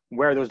know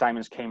where those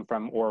diamonds came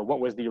from or what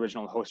was the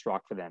original host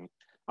rock for them.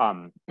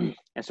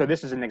 And so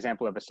this is an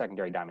example of a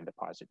secondary diamond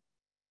deposit.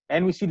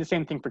 And we see the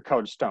same thing for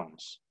colored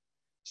stones.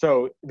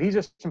 So these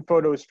are some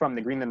photos from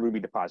the Greenland ruby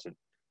deposit,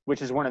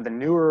 which is one of the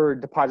newer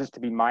deposits to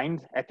be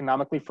mined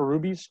economically for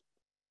rubies.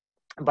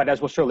 But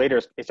as we'll show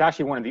later, it's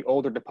actually one of the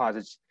older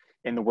deposits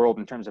in the world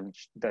in terms of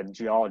the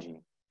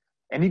geology.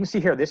 And you can see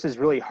here, this is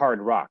really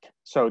hard rock.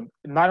 So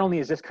not only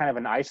is this kind of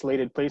an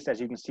isolated place, as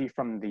you can see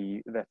from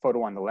the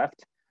photo on the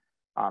left,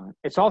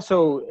 it's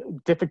also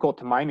difficult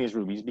to mine these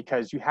rubies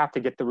because you have to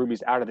get the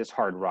rubies out of this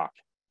hard rock.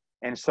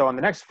 And so on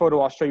the next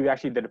photo, I'll show you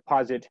actually the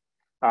deposit.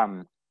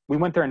 We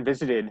went there and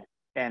visited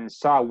and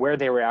saw where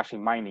they were actually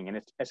mining.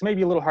 And it's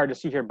maybe a little hard to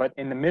see here, but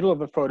in the middle of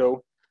the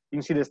photo, you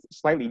can see this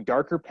slightly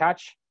darker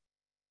patch,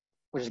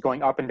 which is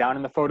going up and down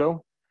in the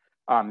photo.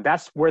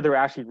 That's where they're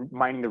actually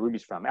mining the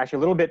rubies from. Actually, a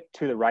little bit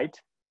to the right.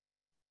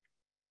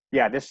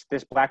 Yeah, this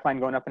black line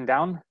going up and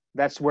down,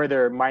 that's where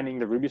they're mining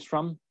the rubies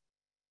from.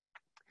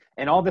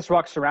 And all this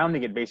rock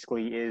surrounding it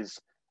basically is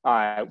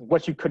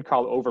what you could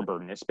call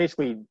overburden. It's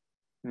basically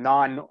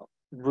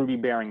non-ruby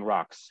bearing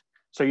rocks.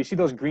 So you see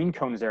those green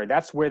cones there,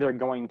 that's where they're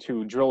going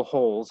to drill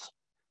holes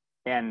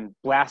and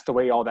blast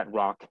away all that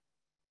rock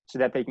so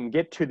that they can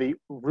get to the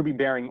ruby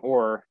bearing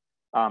ore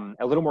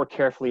a little more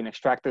carefully and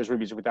extract those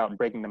rubies without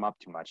breaking them up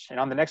too much. And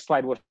on the next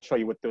slide, we'll show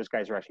you what those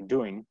guys are actually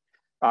doing.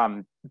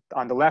 On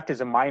the left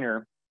is a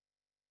miner.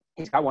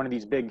 He's got one of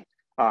these big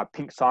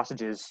pink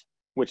sausages,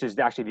 which is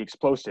actually the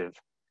explosive.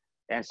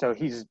 And so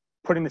he's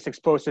putting this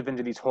explosive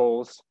into these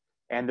holes,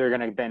 and they're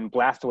going to then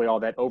blast away all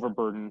that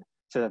overburden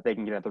so that they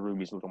can get at the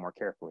rubies a little more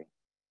carefully.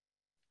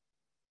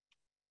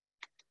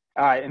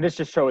 And this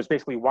just shows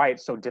basically why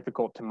it's so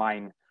difficult to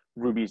mine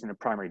rubies in a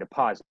primary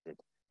deposit.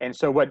 And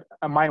so what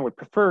a miner would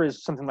prefer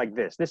is something like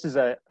this. This is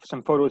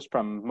some photos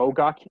from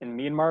Mogok in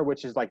Myanmar,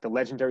 which is like the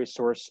legendary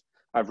source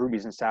of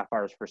rubies and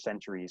sapphires for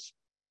centuries.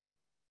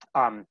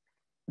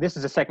 This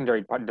is a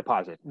secondary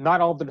deposit. Not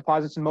all of the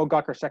deposits in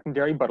Mogok are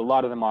secondary, but a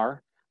lot of them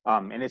are.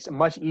 And it's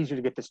much easier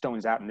to get the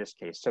stones out in this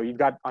case. So you've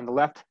got on the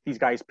left, these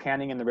guys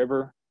panning in the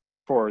river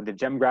for the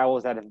gem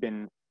gravels that have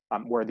been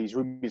where these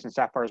rubies and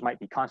sapphires might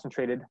be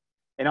concentrated.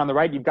 And on the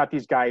right, you've got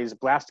these guys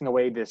blasting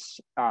away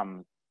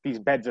these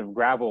beds of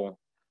gravel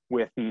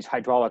with these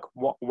hydraulic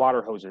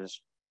water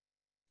hoses.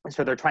 And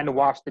so they're trying to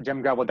wash the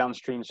gem gravel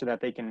downstream so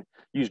that they can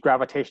use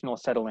gravitational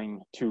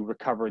settling to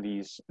recover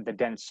the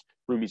dense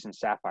rubies and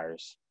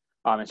sapphires.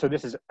 And so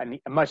this is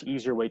a much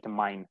easier way to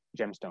mine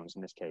gemstones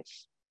in this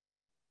case.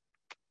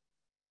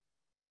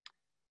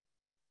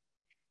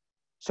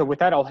 So with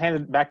that, I'll hand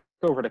it back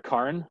over to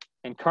Karin.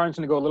 And Karin's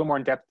going to go a little more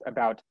in depth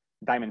about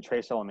diamond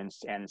trace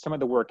elements and some of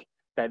the work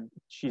that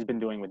she's been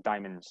doing with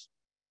diamonds.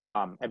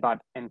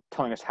 and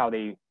telling us how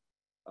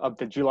of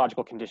the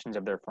geological conditions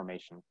of their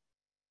formation.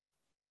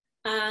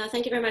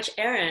 Thank you very much,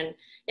 Aaron.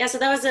 Yeah, so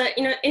that was a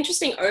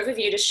interesting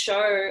overview to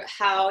show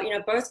how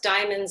both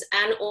diamonds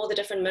and all the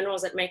different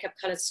minerals that make up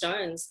colored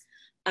stones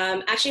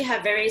actually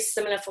have very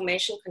similar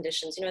formation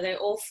conditions. They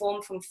all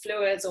form from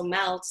fluids or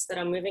melts that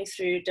are moving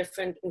through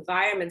different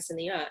environments in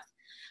the earth.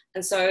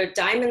 And so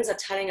diamonds are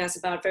telling us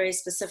about very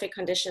specific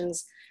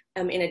conditions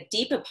in a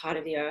deeper part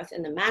of the earth,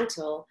 in the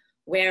mantle,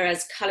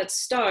 whereas colored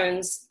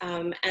stones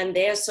and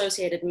their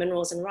associated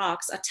minerals and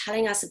rocks are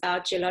telling us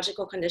about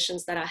geological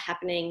conditions that are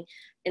happening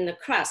in the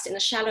crust, in the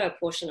shallower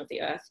portion of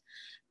the earth.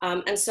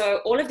 And so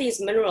all of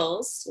these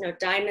minerals,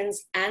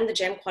 diamonds and the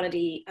gem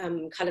quality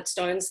colored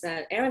stones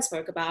that Aaron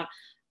spoke about,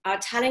 are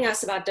telling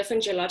us about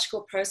different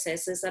geological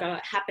processes that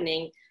are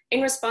happening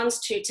in response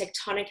to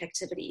tectonic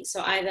activity.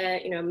 So either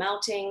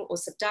melting or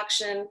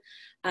subduction,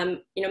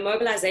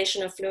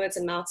 mobilization of fluids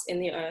and melts in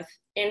the earth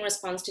in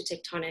response to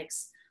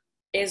tectonics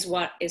is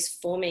what is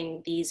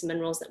forming these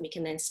minerals that we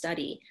can then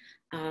study.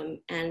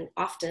 And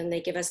often they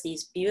give us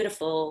these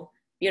beautiful,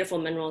 beautiful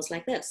minerals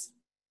like this.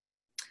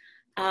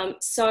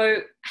 So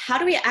how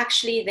do we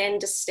actually then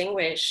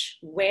distinguish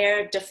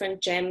where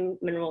different gem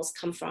minerals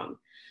come from?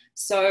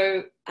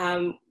 So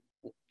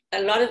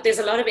there's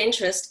a lot of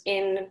interest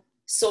in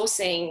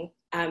sourcing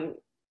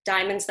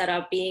diamonds that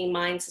are being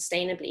mined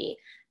sustainably.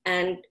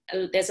 And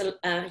there's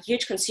a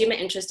huge consumer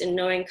interest in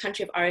knowing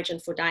country of origin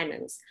for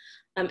diamonds.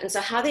 And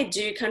so how they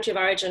do country of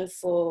origin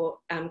for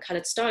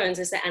colored stones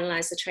is they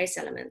analyze the trace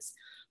elements.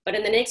 But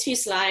in the next few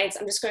slides,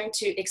 I'm just going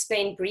to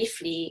explain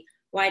briefly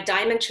why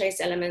diamond trace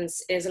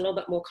elements is a little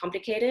bit more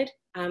complicated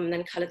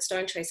than colored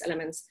stone trace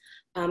elements.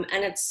 And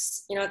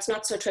it's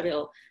not so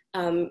trivial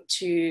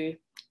to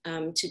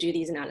do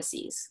these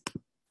analyses.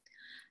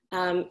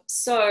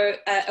 So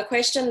a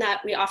question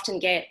that we often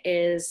get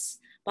is,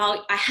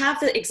 well, I have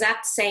the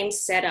exact same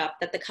setup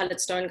that the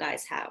colored stone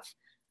guys have.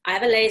 I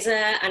have a laser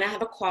and I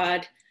have a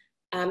quad.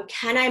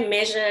 Can I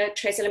measure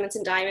trace elements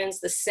in diamonds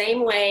the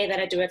same way that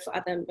I do it for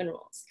other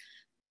minerals?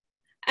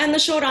 And the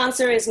short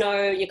answer is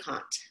no, you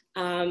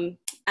can't.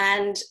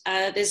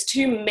 There's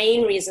two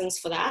main reasons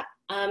for that.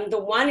 The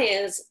one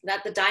is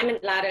that the diamond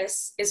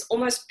lattice is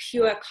almost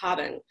pure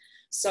carbon.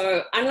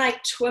 So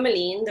unlike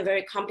tourmaline, the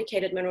very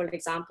complicated mineral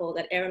example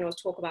that Aaron will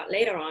talk about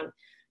later on,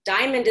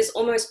 diamond is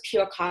almost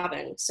pure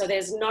carbon. So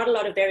there's not a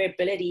lot of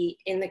variability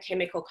in the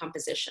chemical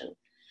composition.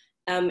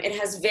 It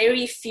has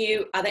very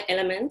few other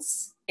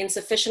elements in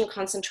sufficient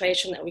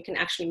concentration that we can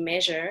actually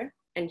measure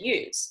and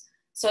use.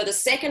 So the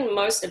second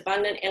most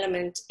abundant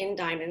element in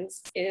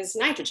diamonds is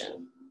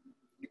nitrogen.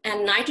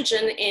 And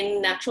nitrogen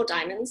in natural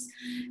diamonds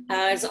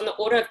is on the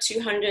order of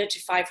 200 to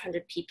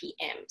 500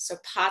 ppm, so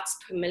parts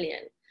per million.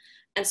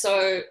 And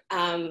so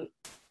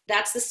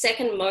that's the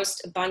second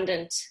most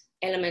abundant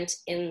element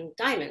in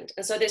diamond.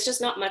 And so there's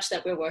just not much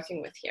that we're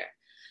working with here.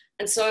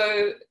 And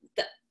so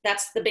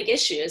that's the big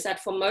issue, is that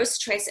for most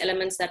trace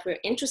elements that we're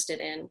interested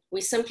in, we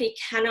simply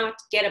cannot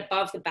get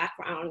above the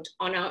background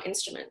on our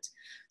instrument.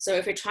 So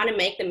if we're trying to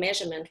make the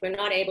measurement, we're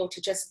not able to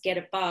just get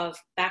above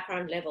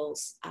background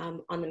levels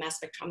on the mass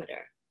spectrometer.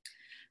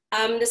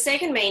 The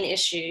second main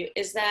issue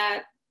is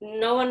that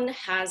no one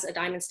has a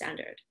diamond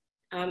standard.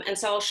 And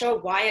so I'll show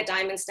why a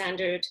diamond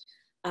standard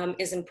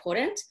is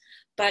important,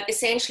 but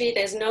essentially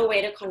there's no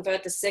way to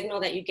convert the signal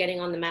that you're getting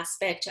on the mass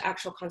spec to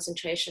actual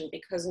concentration,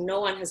 because no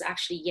one has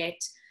actually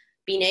yet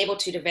been able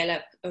to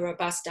develop a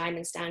robust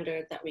diamond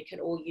standard that we could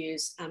all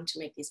use to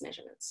make these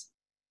measurements.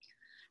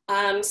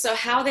 So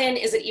how then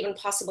is it even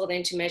possible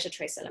then to measure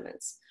trace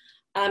elements?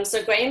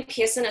 So Graham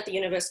Pearson at the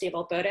University of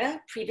Alberta,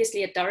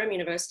 previously at Durham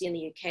University in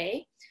the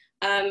UK,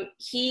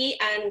 he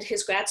and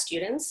his grad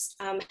students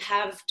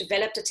have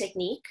developed a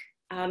technique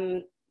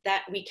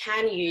that we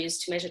can use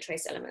to measure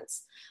trace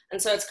elements.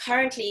 And so it's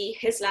currently,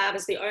 his lab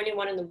is the only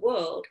one in the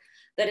world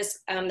that is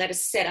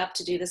set up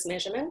to do this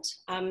measurement.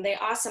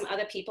 There are some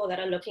other people that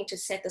are looking to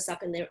set this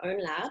up in their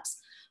own labs,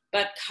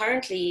 but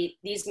currently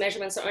these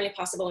measurements are only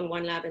possible in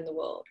one lab in the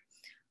world.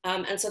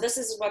 And so this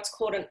is what's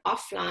called an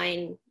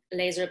offline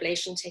laser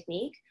ablation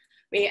technique,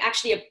 where you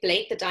actually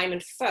ablate the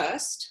diamond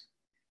first,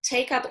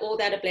 take up all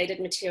that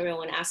ablated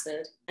material and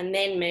acid, and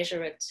then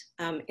measure it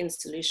in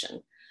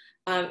solution.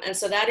 And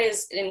so that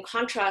is in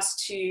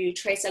contrast to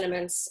trace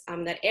elements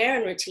that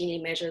Aaron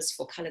routinely measures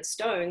for colored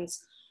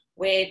stones,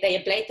 where they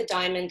ablate the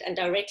diamond and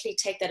directly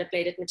take that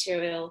ablated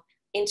material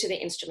into the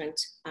instrument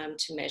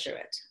to measure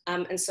it.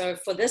 And so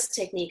for this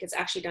technique, it's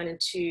actually done in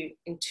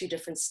two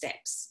different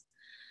steps.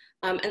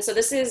 And so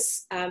this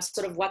is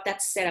sort of what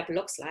that setup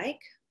looks like.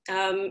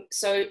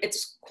 So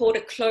it's called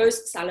a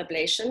closed cell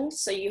ablation.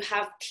 So you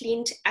have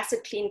acid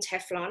clean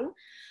Teflon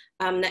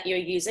that you're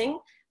using,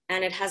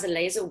 and it has a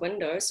laser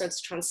window, so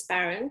it's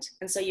transparent.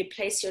 And so you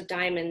place your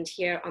diamond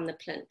here on the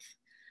plinth.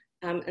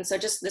 And so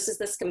this is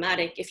the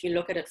schematic if you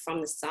look at it from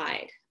the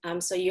side.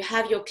 So you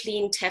have your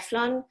clean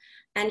Teflon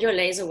and your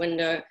laser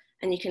window,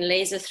 and you can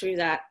laser through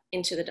that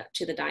to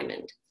the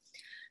diamond.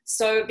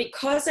 So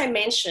because I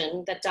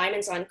mentioned that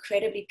diamonds are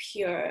incredibly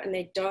pure and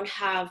they don't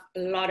have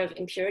a lot of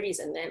impurities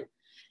in them,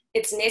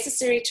 it's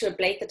necessary to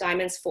ablate the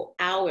diamonds for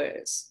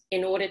hours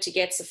in order to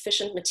get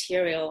sufficient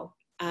material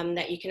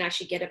that you can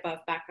actually get above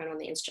background on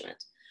the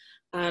instrument.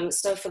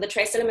 So for the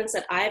trace elements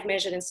that I have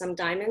measured in some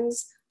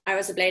diamonds, I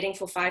was ablating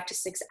for 5 to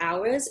 6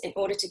 hours in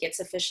order to get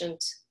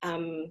sufficient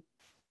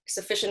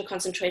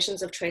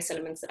concentrations of trace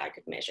elements that I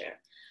could measure.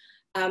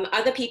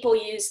 Other people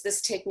use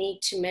this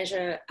technique to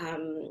measure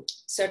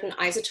certain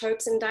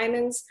isotopes in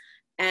diamonds.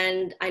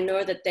 And I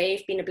know that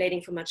they've been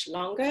ablating for much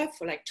longer,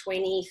 for like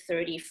 20,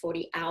 30,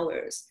 40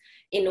 hours,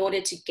 in order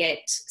to get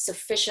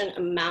sufficient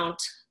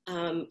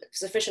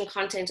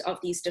content of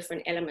these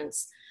different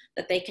elements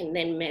that they can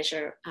then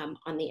measure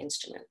on the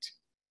instrument.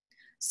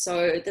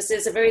 So this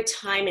is a very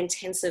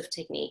time-intensive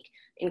technique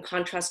in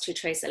contrast to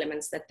trace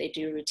elements that they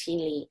do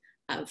routinely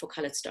for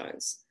colored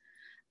stones.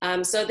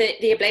 So the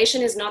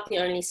ablation is not the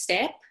only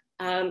step.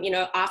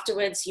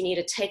 Afterwards you need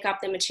to take up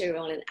the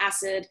material in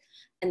acid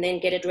and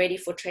then get it ready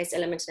for trace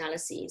element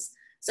analyses.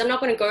 So I'm not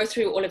going to go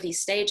through all of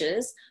these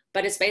stages,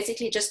 but it's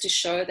basically just to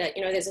show that,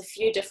 there's a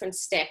few different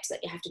steps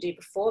that you have to do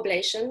before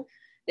ablation.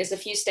 There's a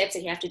few steps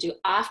that you have to do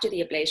after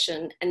the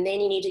ablation, and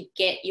then you need to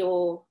get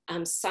your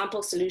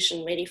sample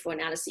solution ready for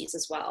analyses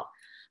as well.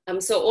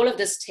 So all of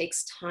this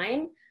takes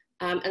time.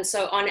 And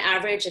so on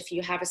average, if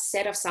you have a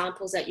set of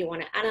samples that you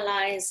want to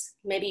analyze,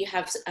 maybe you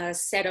have a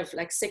set of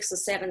like 6 or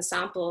 7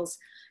 samples,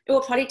 it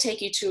will probably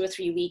take you 2 or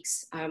 3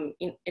 weeks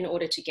in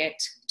order to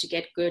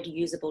get good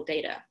usable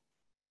data.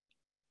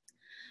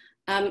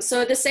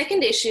 So the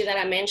second issue that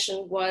I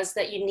mentioned was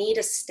that you need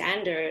a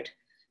standard,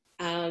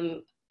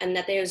 and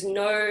that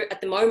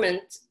at the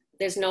moment,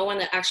 there's no one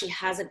that actually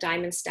has a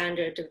diamond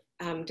standard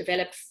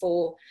developed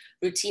for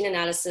routine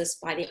analysis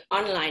by the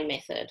online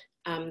method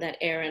that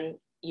Aaron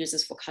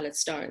uses for colored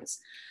stones.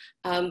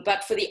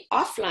 But for the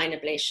offline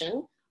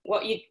ablation,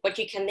 what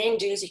you can then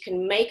do is you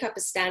can make up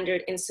a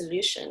standard in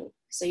solution.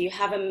 So you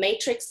have a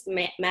matrix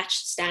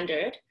matched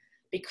standard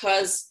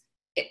because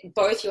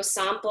both your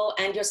sample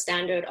and your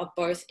standard are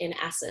both in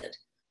acid.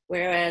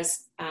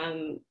 Whereas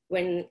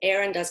when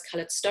Aaron does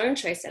colored stone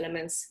trace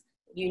elements,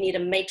 you need a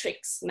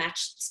matrix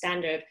matched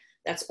standard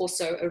that's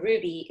also a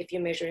ruby if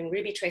you're measuring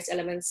ruby trace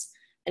elements,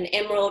 an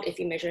emerald if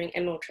you're measuring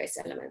emerald trace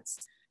elements.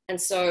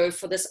 And so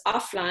for this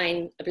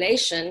offline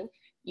ablation,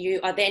 you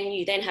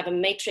then have a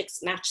matrix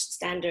matched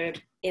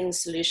standard in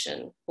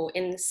solution or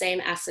in the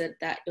same acid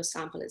that your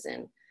sample is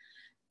in.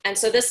 And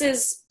so this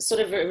is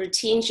sort of a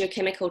routine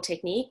geochemical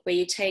technique where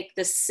you take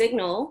the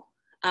signal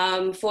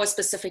for a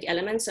specific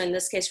element. So in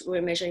this case,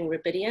 we're measuring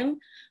rubidium,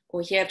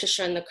 or here I've just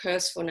shown the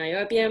curves for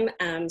niobium,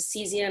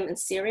 cesium, and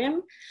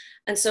cerium.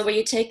 And so where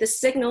you take the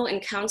signal in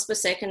counts per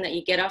second that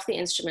you get off the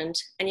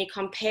instrument and you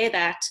compare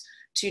that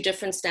to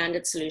different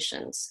standard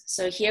solutions.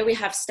 So here we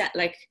have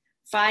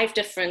 5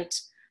 different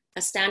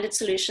standard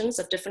solutions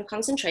of different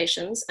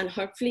concentrations, and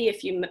hopefully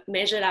if you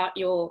measured out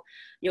your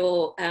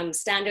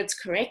standards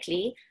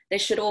correctly, they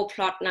should all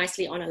plot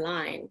nicely on a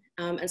line.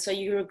 And so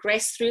you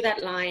regress through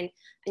that line,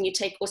 and you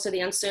take also the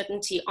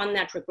uncertainty on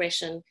that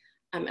regression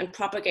and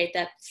propagate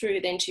that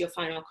through then to your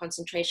final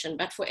concentration.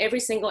 But for every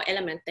single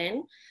element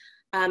then,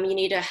 you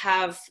need to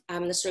have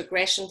this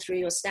regression through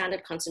your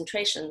standard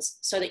concentrations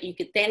so that you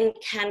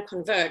can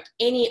convert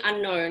any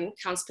unknown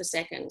counts per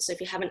second. So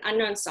if you have an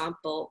unknown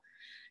sample,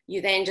 you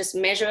then just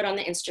measure it on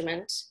the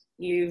instrument,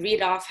 you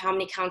read off how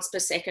many counts per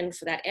second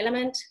for that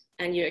element,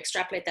 and you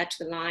extrapolate that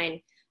to the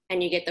line,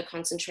 and you get the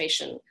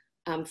concentration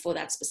for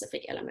that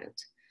specific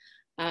element.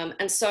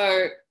 And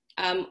so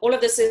all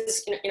of this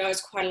is,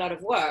 is quite a lot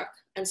of work.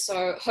 And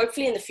so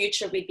hopefully in the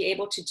future, we'd be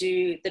able to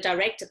do the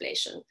direct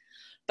ablation.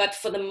 But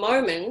for the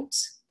moment,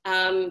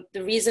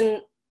 the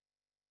reason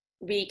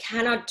we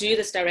cannot do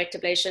this direct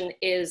ablation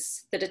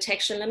is the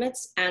detection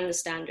limits and the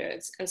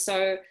standards. And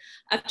so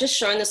I've just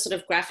shown this sort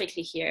of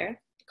graphically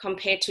here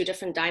compared to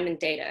different diamond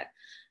data.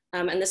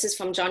 And this is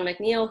from John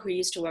McNeil, who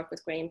used to work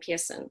with Graham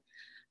Pearson.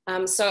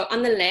 So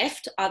on the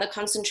left are the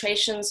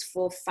concentrations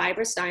for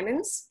fibrous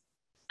diamonds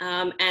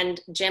and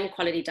gem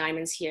quality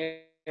diamonds here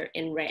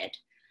in red.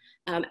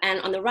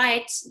 And on the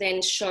right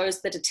then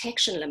shows the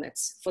detection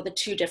limits for the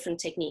 2 different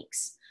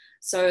techniques.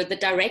 So the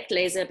direct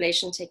laser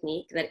ablation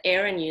technique that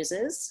Aaron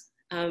uses,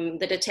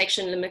 the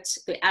detection limit,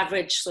 the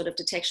average sort of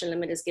detection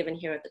limit is given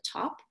here at the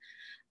top.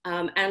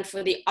 And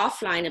for the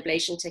offline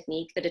ablation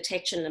technique, the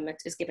detection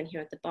limit is given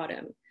here at the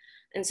bottom.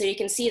 And so you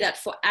can see that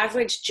for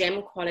average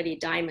gem quality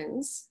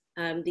diamonds,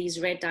 these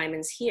red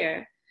diamonds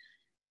here,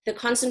 the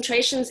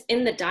concentrations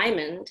in the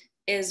diamond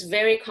is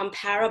very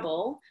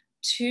comparable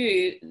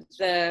to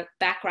the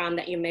background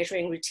that you're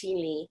measuring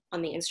routinely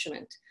on the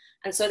instrument.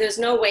 And so there's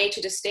no way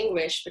to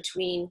distinguish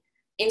between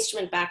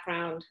instrument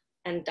background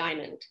and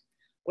diamond.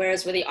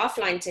 Whereas with the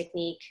offline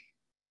technique,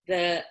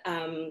 the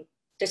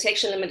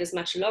detection limit is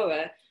much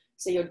lower.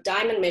 So your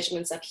diamond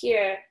measurement's up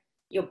here,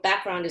 your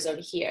background is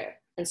over here.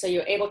 And so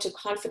you're able to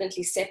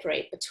confidently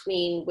separate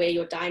between where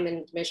your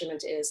diamond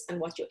measurement is and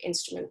what your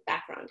instrument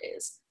background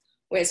is.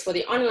 Whereas for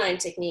the online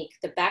technique,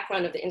 the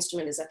background of the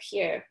instrument is up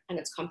here, and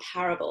it's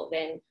comparable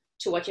then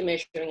to what you're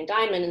measuring in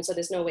diamond. And so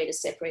there's no way to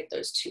separate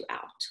those 2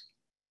 out.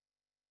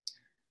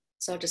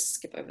 So I'll just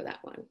skip over that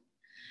one.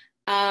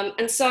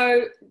 And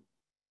so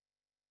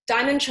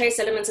diamond trace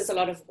elements is a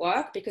lot of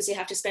work because you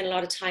have to spend a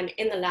lot of time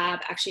in the lab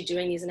actually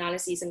doing these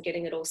analyses and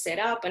getting it all set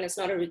up, and it's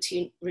not a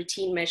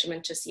routine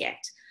measurement just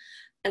yet.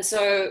 And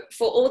so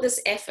for all this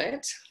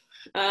effort,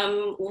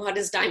 what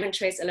has diamond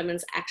trace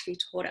elements actually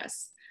taught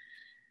us?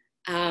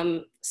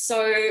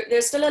 So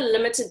there's still a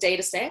limited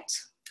data set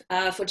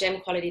for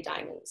gem quality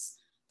diamonds.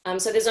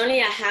 So there's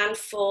only a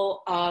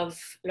handful of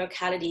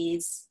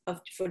localities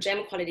for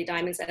gem quality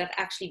diamonds that have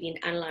actually been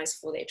analyzed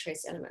for their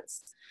trace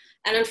elements.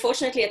 And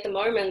unfortunately, at the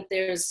moment,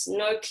 there's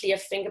no clear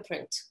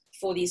fingerprint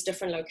for these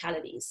different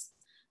localities.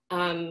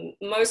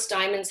 Most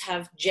diamonds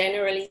have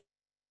generally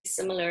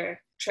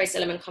similar trace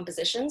element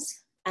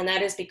compositions, and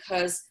that is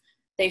because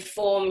they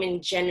form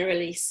in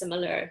generally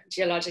similar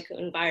geological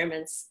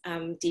environments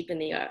deep in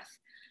the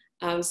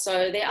earth.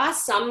 So there are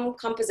some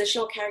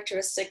compositional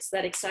characteristics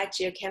that excite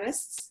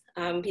geochemists,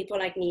 people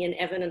like me and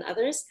Evan and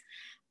others,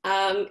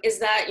 is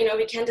that, you know,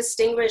 we can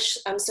distinguish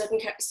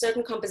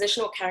certain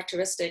compositional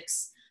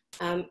characteristics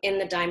in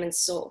the diamond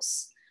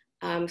source.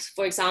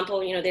 For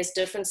example, you know, there's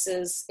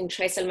differences in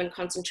trace element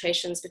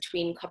concentrations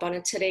between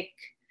carbonatitic,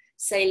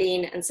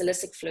 saline, and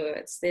silicic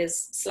fluids. There's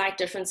slight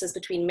differences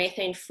between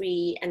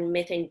methane-free and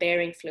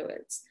methane-bearing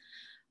fluids.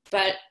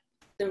 But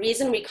the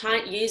reason we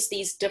can't use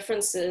these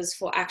differences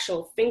for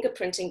actual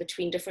fingerprinting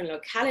between different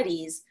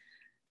localities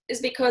is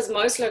because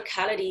most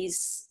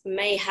localities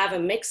may have a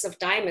mix of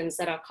diamonds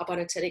that are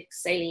carbonatitic,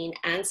 saline,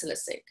 and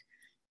silicic.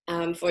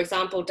 For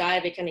example,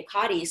 Diavik and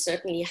Ikadi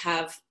certainly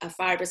have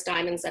fibrous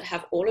diamonds that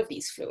have all of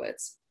these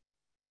fluids.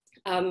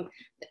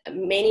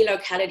 Many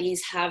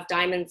localities have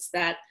diamonds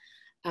that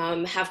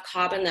have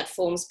carbon that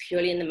forms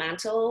purely in the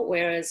mantle,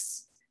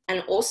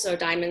 and also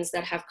diamonds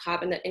that have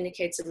carbon that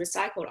indicates a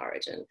recycled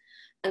origin.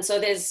 And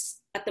so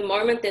at the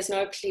moment, there's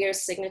no clear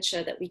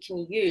signature that we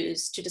can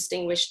use to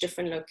distinguish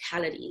different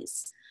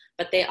localities.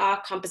 But there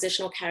are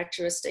compositional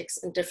characteristics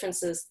and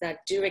differences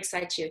that do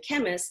excite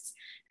geochemists,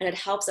 and it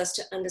helps us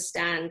to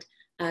understand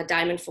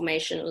diamond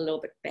formation a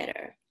little bit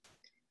better.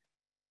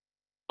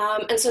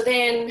 And so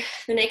then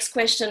the next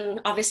question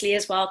obviously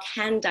as well,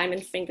 can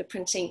diamond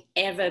fingerprinting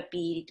ever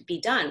be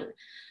done?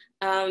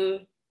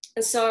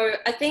 And so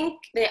I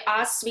think there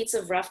are suites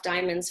of rough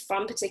diamonds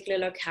from particular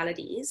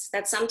localities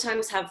that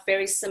sometimes have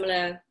very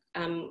similar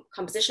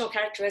compositional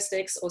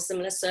characteristics or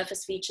similar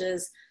surface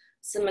features,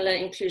 similar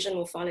inclusion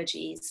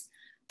morphologies.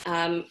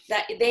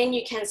 That then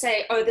you can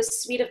say, oh,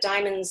 this suite of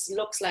diamonds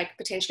looks like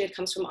potentially it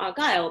comes from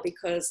Argyle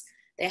because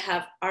they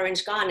have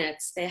orange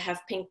garnets, they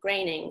have pink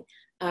graining,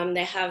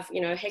 they have, you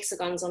know,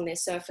 hexagons on their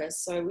surface.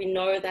 So we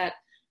know that,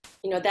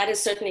 you know, that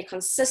is certainly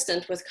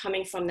consistent with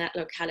coming from that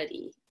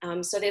locality.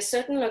 So there's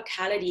certain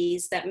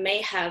localities that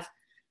may have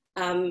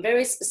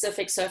very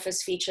specific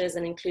surface features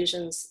and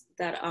inclusions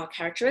that are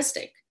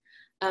characteristic.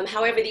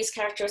 However, these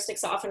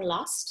characteristics are often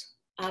lost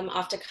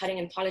after cutting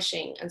and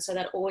polishing. And so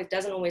that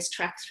doesn't always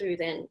track through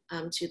then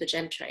to the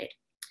gem trade.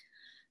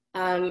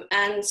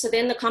 And so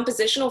then the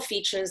compositional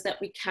features that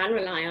we can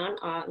rely on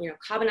are, you know,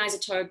 carbon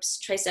isotopes,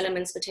 trace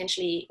elements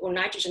potentially, or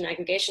nitrogen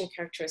aggregation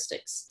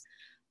characteristics.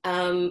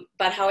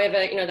 But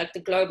however, you know, like the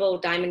global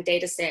diamond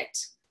data set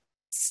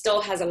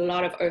still has a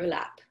lot of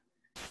overlap.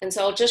 And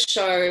so I'll just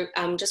show,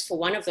 just for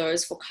one of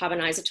those, for carbon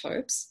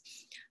isotopes,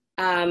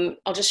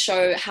 I'll just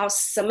show how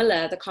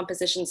similar the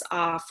compositions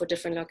are for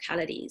different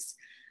localities.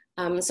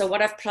 So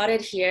what I've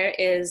plotted here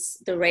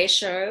is the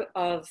ratio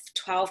of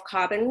 12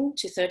 carbon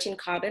to 13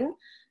 carbon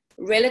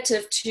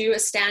relative to a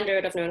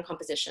standard of known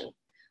composition.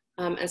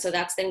 And so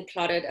that's then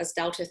plotted as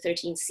delta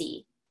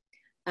 13C.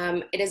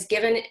 It is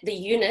given, the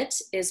unit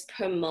is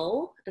per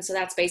mole, and so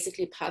that's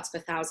basically parts per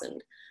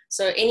thousand.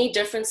 So any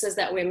differences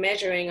that we're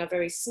measuring are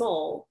very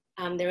small.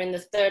 They're in the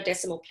third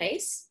decimal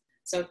place,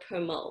 so per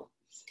mole.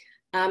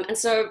 And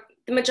so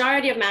the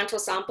majority of mantle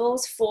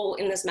samples fall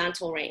in this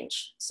mantle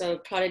range, so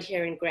plotted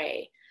here in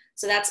gray.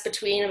 So that's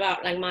between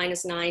about like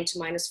 -9 to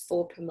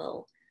 -4 per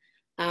mole.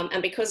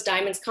 And because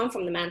diamonds come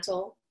from the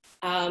mantle,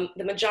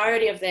 the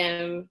majority of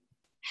them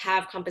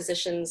have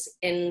compositions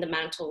in the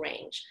mantle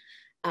range.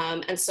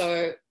 And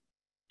so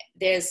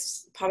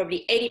there's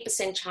probably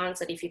 80% chance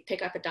that if you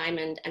pick up a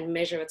diamond and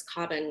measure its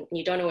carbon and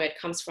you don't know where it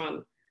comes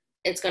from,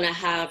 it's going to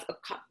have a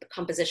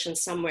composition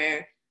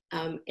somewhere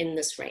in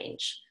this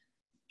range.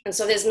 And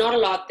so there's not a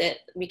lot that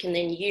we can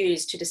then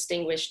use to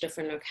distinguish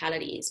different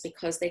localities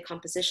because their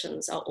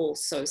compositions are all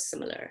so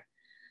similar.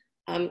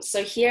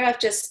 So here I've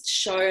just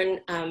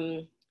shown,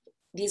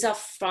 these are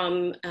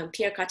from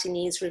Pierre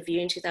Cartigny's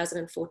review in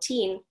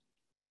 2014,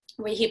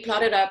 where he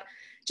plotted up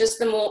just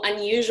the more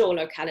unusual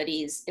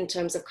localities in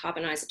terms of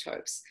carbon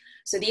isotopes.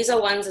 So these are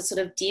ones that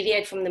sort of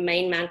deviate from the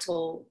main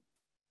mantle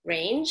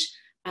range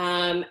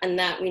and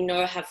that we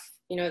know have,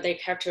 you know, they're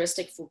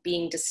characteristic for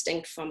being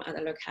distinct from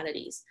other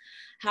localities.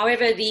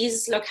 However,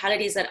 these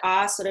localities that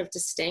are sort of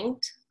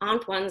distinct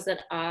aren't ones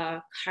that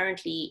are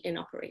currently in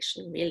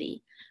operation,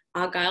 really.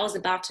 Argyle's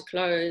about to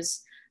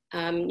close.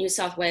 New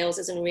South Wales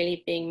isn't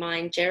really being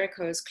mined.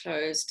 Jericho is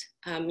closed.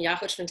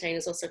 Jaargoudsfontein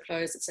is also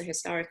closed. It's a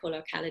historical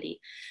locality.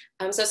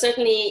 So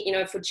certainly,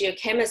 for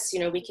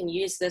geochemists, we can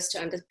use this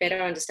to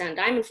better understand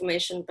diamond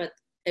formation, but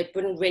it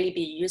wouldn't really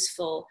be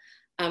useful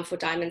for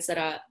diamonds that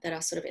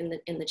are sort of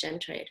in the gem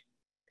trade.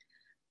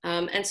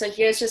 And so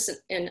here's just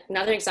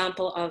another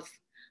example of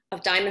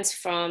diamonds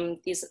from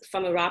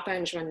Arapa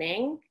and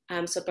Jwaneng,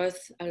 so both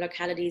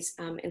localities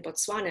in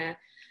Botswana.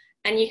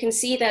 And you can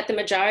see that the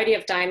majority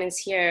of diamonds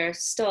here,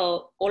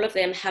 still, all of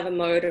them have a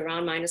mode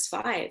around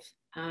 -5.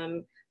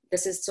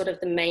 This is sort of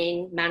the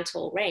main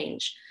mantle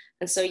range.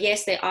 And so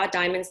yes, there are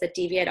diamonds that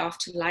deviate off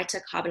to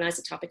lighter carbon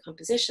isotopic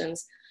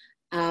compositions,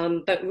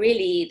 but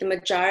really the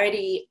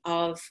majority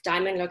of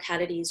diamond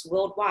localities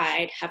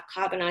worldwide have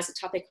carbon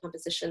isotopic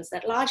compositions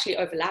that largely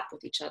overlap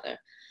with each other.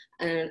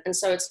 And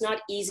so it's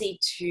not easy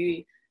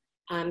to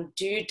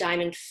do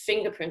diamond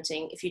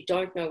fingerprinting if you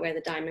don't know where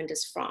the diamond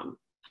is from.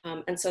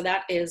 And so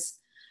that is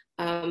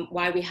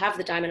why we have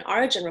the Diamond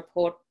Origin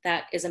Report,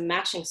 that is a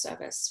matching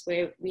service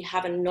where we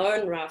have a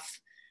known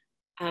rough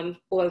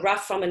or a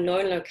rough from a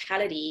known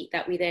locality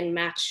that we then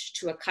match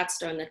to a cut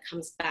stone that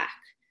comes back.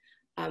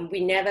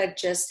 We never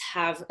just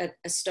have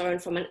a stone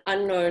from an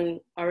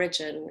unknown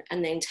origin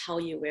and then tell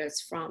you where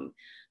it's from,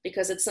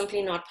 because it's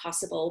simply not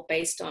possible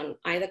based on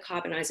either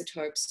carbon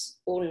isotopes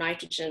or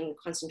nitrogen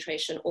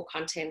concentration or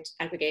content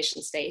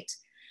aggregation state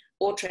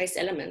or trace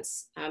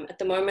elements. At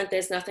the moment,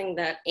 there's nothing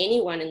that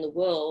anyone in the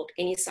world,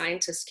 any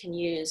scientist can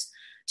use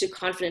to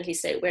confidently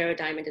say where a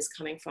diamond is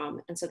coming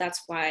from. And so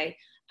that's why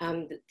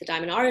the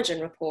Diamond Origin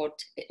Report,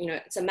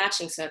 it's a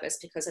matching service,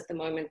 because at the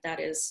moment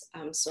that is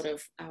sort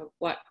of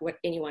what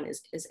anyone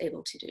is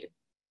able to do.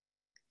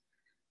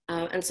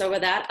 And so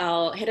with that,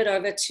 I'll head it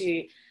over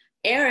to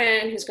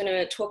Aaron, who's going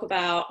to talk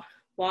about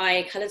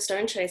why colored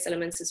stone trace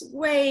elements is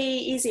way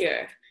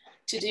easier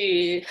to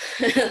do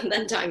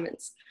than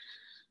diamonds.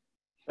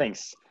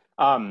 Thanks.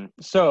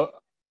 So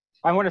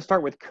I want to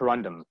start with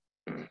corundum.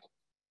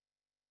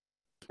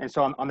 And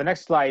so on the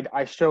next slide,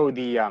 I show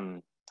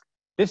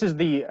this is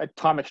the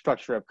atomic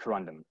structure of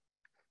corundum.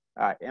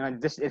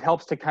 And it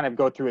helps to kind of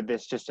go through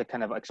this just to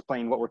kind of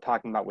explain what we're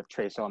talking about with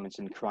trace elements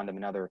in corundum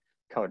and other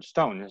colored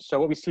stones. So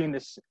what we see in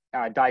this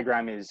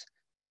diagram is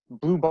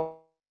blue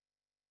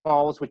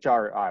balls, which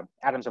are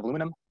atoms of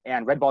aluminum,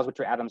 and red balls, which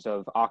are atoms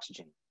of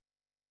oxygen.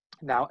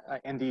 Now,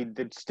 and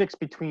the sticks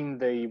between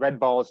the red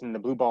balls and the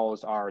blue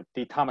balls are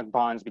the atomic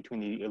bonds between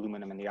the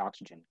aluminum and the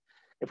oxygen.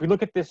 If we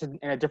look at this in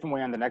a different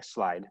way on the next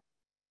slide,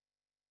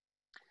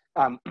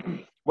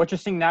 what you're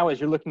seeing now is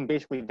you're looking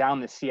basically down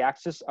the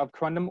C-axis of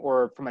corundum,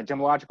 or from a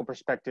gemological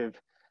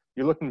perspective,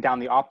 you're looking down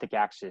the optic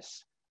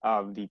axis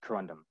of the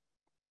corundum.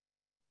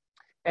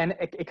 And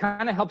it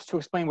kind of helps to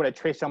explain what a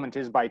trace element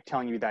is by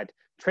telling you that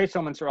trace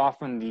elements are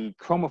often the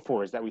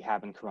chromophores that we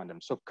have in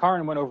corundum. So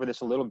Karin went over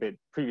this a little bit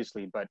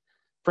previously, but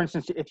for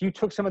instance, if you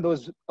took some of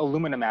those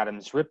aluminum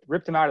atoms,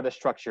 ripped them out of the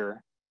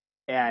structure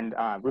and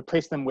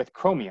replaced them with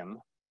chromium,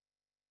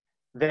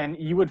 then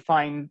you would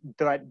find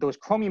that those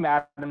chromium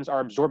atoms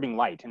are absorbing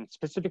light, and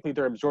specifically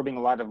they're absorbing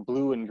a lot of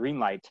blue and green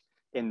light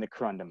in the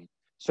corundum.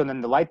 So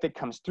then the light that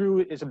comes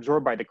through is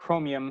absorbed by the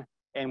chromium,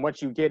 and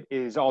what you get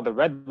is all the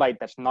red light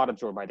that's not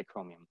absorbed by the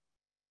chromium.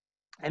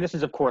 And this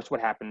is, of course, what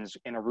happens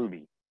in a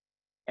ruby.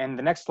 And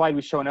the next slide,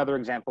 we show another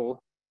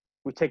example.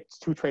 We take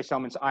two trace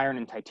elements, iron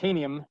and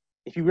titanium.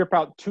 If you rip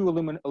out two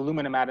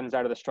aluminum atoms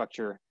out of the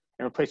structure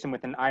and replace them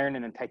with an iron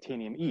and a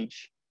titanium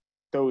each,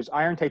 those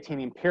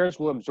iron-titanium pairs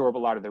will absorb a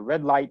lot of the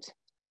red light.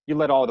 You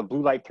let all the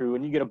blue light through,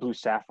 and you get a blue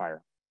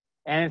sapphire.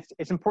 And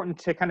it's important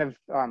to kind of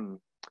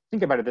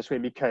think about it this way,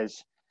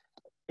 because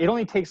it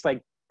only takes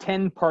like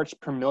 10 parts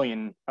per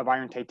million of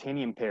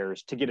iron-titanium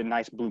pairs to get a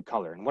nice blue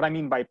color. And what I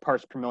mean by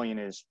parts per million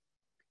is,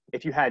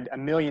 if you had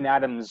 1 million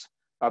atoms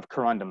of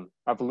corundum,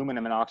 of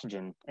aluminum and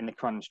oxygen in the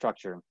corundum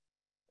structure,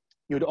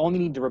 you would only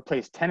need to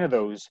replace 10 of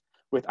those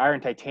with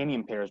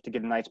iron-titanium pairs to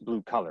get a nice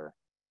blue color.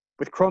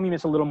 With chromium,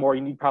 it's a little more.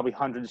 You need probably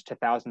hundreds to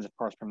thousands of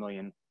parts per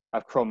million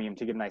of chromium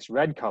to get a nice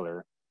red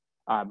color.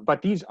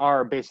 But these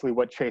are basically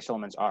what trace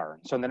elements are.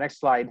 So in the next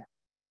slide,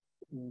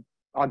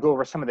 I'll go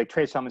over some of the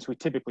trace elements we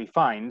typically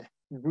find.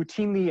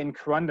 Routinely in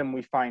corundum,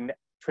 we find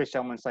trace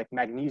elements like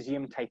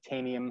magnesium,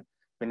 titanium,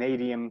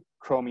 vanadium,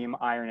 chromium,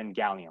 iron, and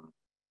gallium.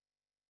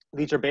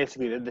 These are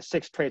basically the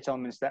 6 trace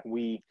elements that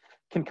we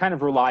can kind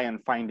of rely on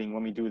finding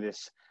when we do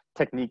this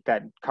technique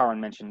that Karin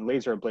mentioned,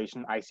 laser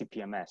ablation,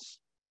 ICP-MS.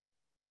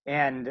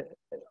 And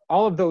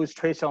all of those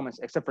trace elements,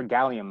 except for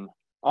gallium,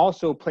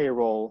 also play a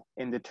role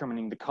in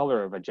determining the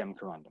color of a gem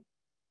corundum.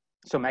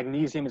 So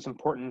magnesium is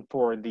important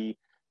for the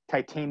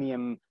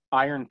titanium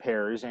iron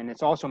pairs, and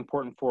it's also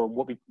important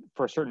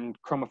for certain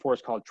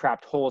chromophores called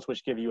trapped holes,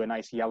 which give you a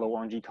nice yellow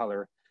orangey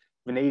color.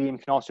 Vanadium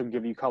can also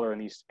give you color in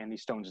these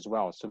stones as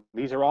well. So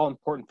these are all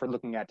important for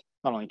looking at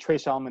not only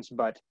trace elements,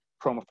 but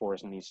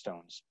chromophores in these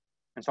stones.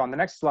 And so on the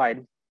next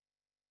slide,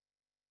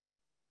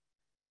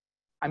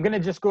 I'm going to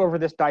just go over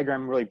this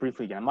diagram really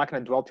briefly again. I'm not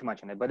going to dwell too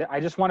much on it, but I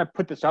just want to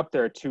put this up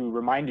there to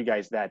remind you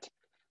guys that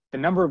the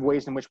number of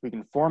ways in which we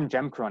can form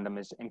gem corundum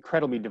is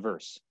incredibly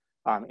diverse.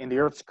 In the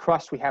Earth's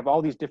crust, we have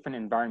all these different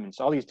environments,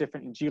 all these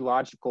different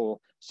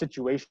geological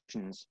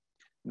situations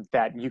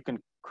that you can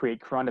create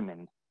corundum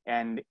in.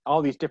 And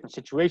all these different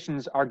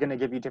situations are going to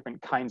give you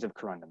different kinds of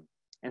corundum.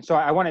 And so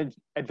I want to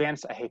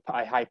advance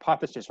a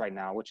hypothesis right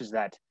now, which is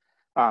that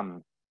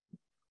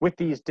with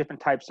these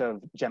different types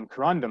of gem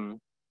corundum,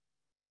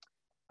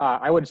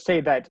 I would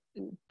say that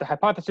the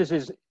hypothesis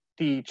is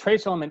the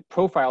trace element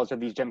profiles of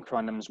these gem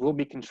corundums will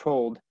be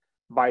controlled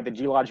by the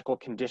geological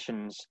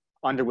conditions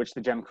under which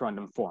the gem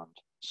corundum formed.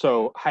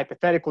 So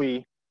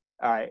hypothetically,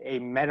 a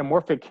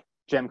metamorphic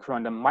gem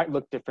corundum might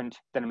look different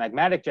than a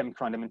magmatic gem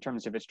corundum in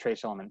terms of its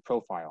trace element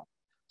profile.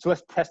 So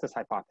let's test this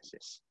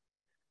hypothesis.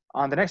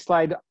 On the next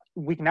slide,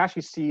 we can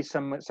actually see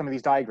some of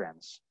these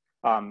diagrams.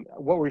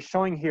 What we're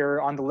showing here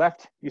on the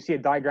left, you see a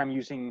diagram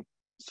using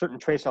certain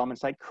trace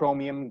elements like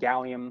chromium,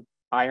 gallium,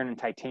 iron, and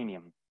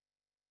titanium.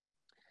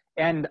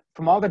 And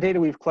from all the data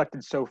we've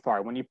collected so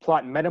far, when you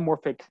plot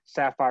metamorphic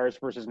sapphires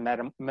versus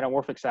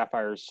metamorphic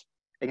sapphires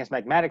against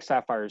magmatic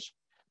sapphires,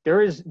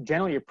 there is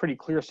generally a pretty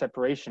clear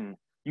separation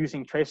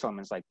using trace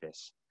elements like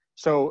this.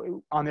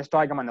 So on this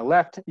diagram on the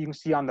left, you can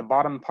see on the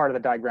bottom part of the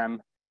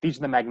diagram, these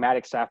are the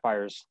magmatic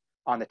sapphires.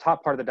 On the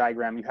top part of the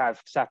diagram, you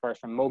have sapphires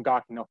from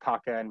Mogok,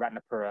 Nilkaka, and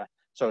Ratnapura,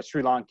 so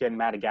Sri Lanka and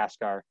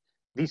Madagascar.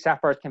 These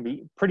sapphires can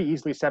be pretty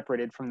easily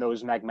separated from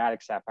those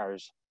magmatic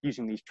sapphires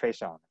using these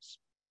trace elements.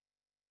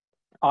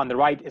 On the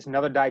right is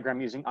another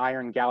diagram using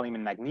iron, gallium,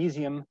 and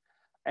magnesium.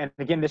 And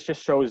again, this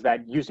just shows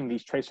that using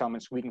these trace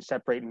elements, we can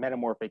separate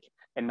metamorphic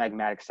and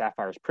magmatic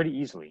sapphires pretty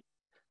easily.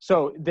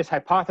 So this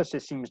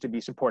hypothesis seems to be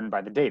supported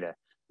by the data.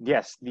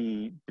 Yes,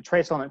 the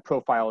trace element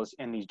profiles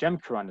in these gem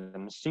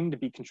corundums seem to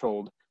be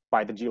controlled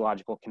by the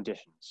geological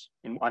conditions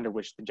under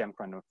which the gem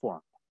corundum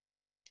formed.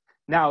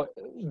 Now,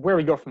 where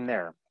we go from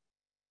there,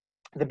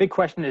 the big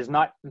question is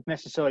not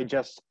necessarily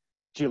just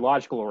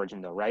geological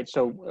origin though, right?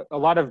 So a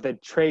lot of the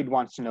trade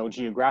wants to know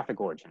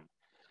geographic origin.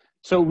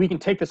 So we can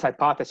take this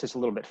hypothesis a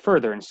little bit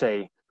further and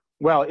say,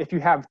 well, if you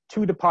have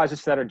two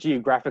deposits that are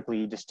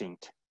geographically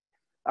distinct,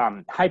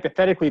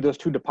 hypothetically, those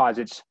two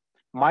deposits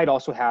might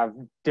also have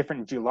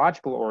different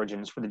geological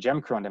origins for the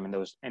gem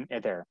corundum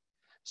in there.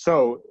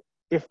 So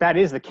if that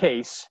is the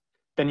case,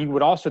 then you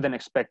would also then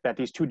expect that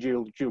these two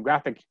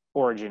geographic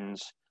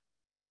origins,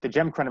 the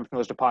gem corundum from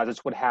those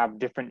deposits, would have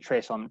different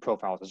trace element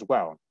profiles as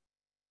well.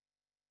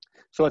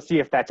 So let's see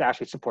if that's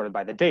actually supported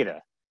by the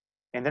data.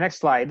 In the next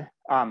slide,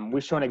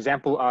 we show an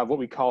example of what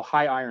we call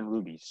high iron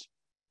rubies.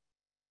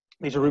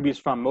 These are rubies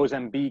from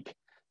Mozambique,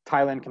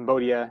 Thailand,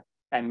 Cambodia,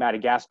 and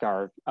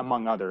Madagascar,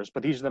 among others.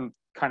 But these are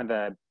kind of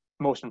the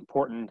most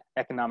important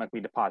economically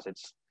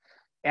deposits.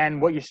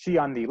 And what you see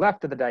on the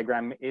left of the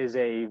diagram is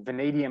a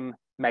vanadium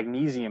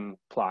magnesium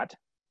plot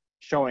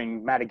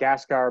showing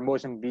Madagascar,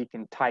 Mozambique,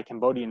 and Thai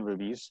Cambodian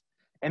rubies.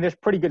 And there's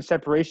pretty good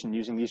separation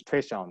using these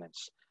trace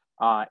elements.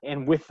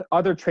 And with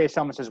other trace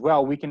elements as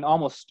well, we can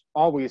almost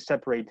always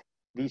separate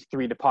these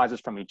three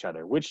deposits from each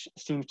other, which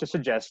seems to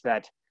suggest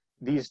that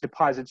these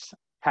deposits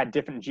had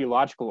different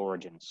geological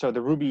origins. So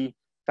the ruby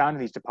found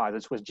in these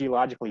deposits was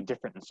geologically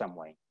different in some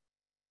way.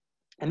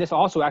 And this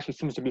also actually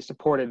seems to be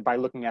supported by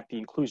looking at the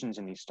inclusions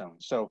in these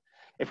stones. So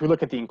if we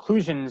look at the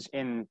inclusions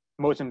in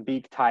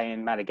Mozambique, Thai,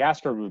 and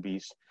Madagascar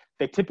rubies,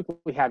 they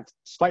typically have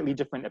slightly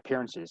different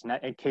appearances. And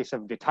in case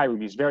of the Thai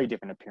rubies, very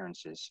different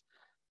appearances,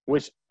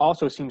 which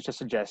also seems to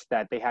suggest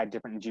that they had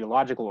different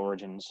geological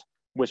origins,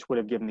 which would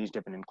have given these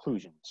different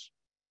inclusions.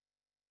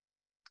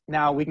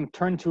 Now we can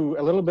turn to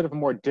a little bit of a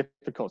more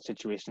difficult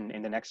situation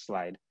in the next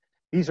slide.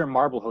 These are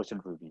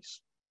marble-hosted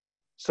rubies.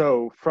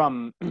 So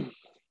from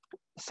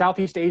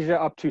Southeast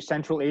Asia up to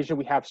Central Asia,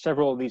 we have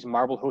several of these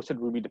marble-hosted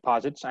ruby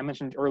deposits. I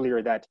mentioned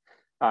earlier that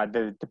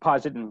the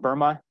deposit in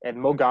Burma at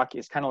Mogok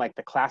is kind of like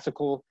the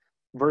classical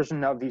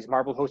version of these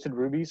marble-hosted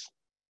rubies.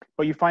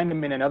 But you find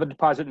them in another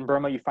deposit in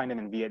Burma, you find them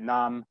in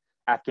Vietnam,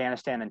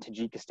 Afghanistan, and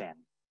Tajikistan.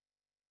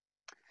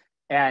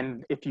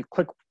 And if you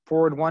click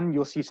forward one,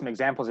 you'll see some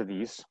examples of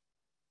these.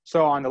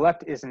 So on the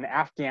left is an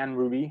Afghan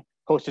ruby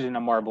hosted in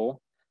a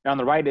marble, and on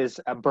the right is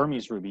a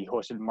Burmese ruby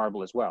hosted in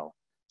marble as well.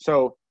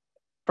 So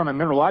from a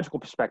mineralogical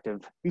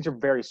perspective, these are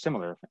very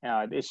similar.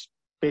 It's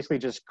basically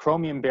just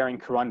chromium-bearing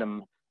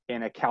corundum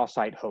in a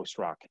calcite host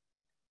rock.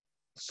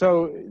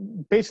 So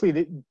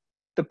basically,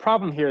 the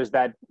problem here is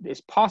that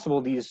it's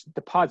possible these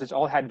deposits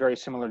all had very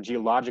similar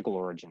geological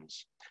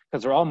origins,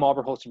 because they're all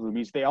marble-hosted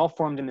rubies. They all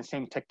formed in the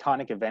same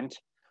tectonic event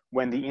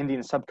when the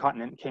Indian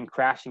subcontinent came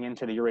crashing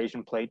into the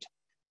Eurasian plate,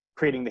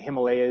 creating the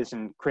Himalayas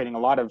and creating a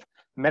lot of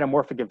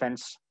metamorphic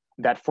events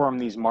that form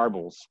these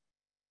marbles.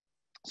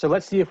 So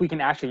let's see if we can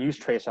actually use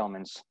trace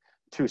elements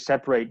to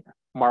separate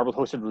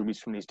marble-hosted rubies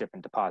from these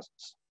different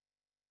deposits.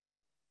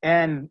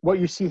 And what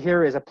you see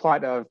here is a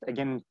plot of,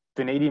 again,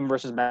 vanadium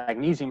versus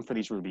magnesium for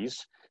these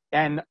rubies.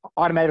 And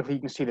automatically you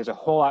can see there's a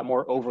whole lot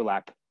more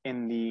overlap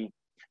in the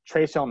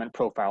trace element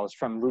profiles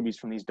from rubies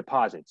from these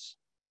deposits.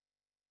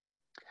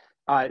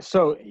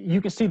 So you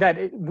can see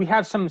that we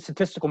have some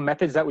statistical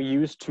methods that we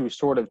use to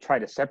sort of try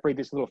to separate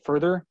this a little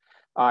further.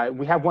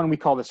 We have one we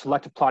call the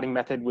selective plotting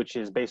method, which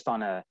is based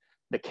on a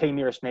the K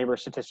nearest neighbor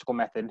statistical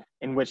method,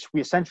 in which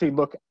we essentially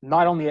look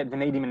not only at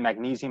vanadium and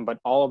magnesium, but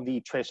all of the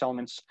trace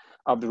elements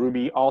of the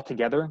ruby all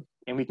together.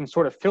 And we can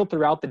sort of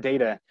filter out the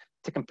data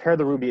to compare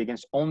the ruby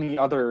against only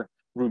other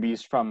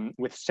rubies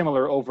with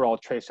similar overall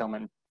trace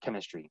element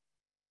chemistry.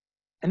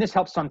 And this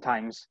helps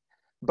sometimes,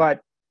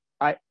 but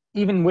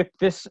even with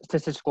this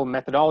statistical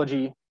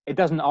methodology, it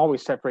doesn't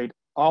always separate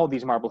all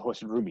these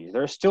marble-hosted rubies.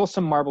 There are still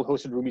some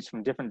marble-hosted rubies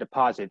from different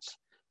deposits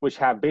which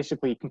have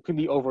basically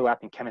completely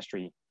overlapping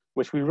chemistry,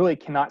 which we really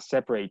cannot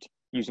separate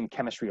using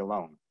chemistry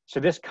alone. So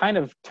this kind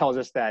of tells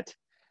us that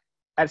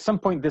at some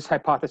point this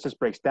hypothesis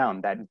breaks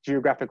down, that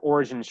geographic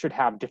origins should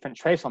have different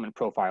trace element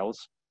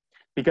profiles,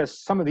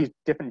 because some of these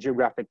different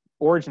geographic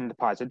origin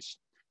deposits,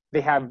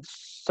 they have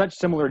such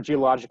similar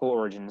geological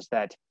origins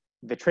that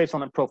the trace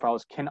element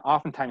profiles can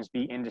oftentimes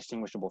be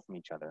indistinguishable from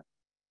each other.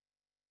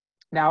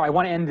 Now, I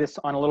want to end this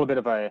on a little bit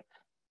of a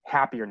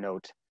happier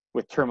note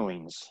with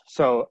tourmalines.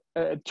 So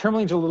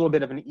tourmaline's a little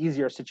bit of an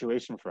easier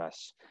situation for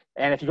us.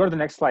 And if you go to the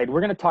next slide,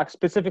 we're going to talk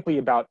specifically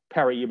about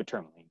Paraiba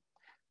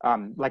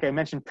tourmaline. Like I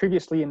mentioned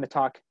previously in the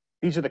talk,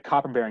 these are the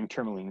copper-bearing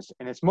tourmalines,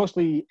 and it's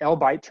mostly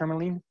L-bite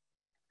tourmaline,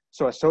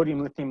 so a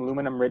sodium, lithium,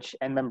 aluminum-rich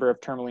end member of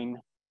tourmaline.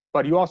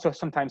 But you also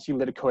sometimes see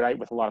lidocodite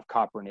with a lot of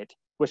copper in it,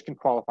 which can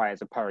qualify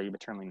as a Paraiba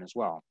tourmaline as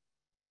well.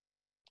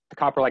 The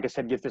copper, like I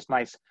said, gives this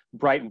nice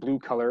bright blue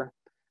color.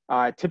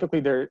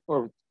 Typically,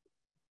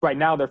 right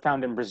now they're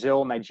found in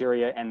Brazil,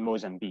 Nigeria, and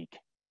Mozambique.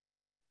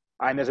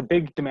 And there's a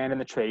big demand in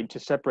the trade to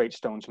separate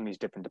stones from these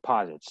different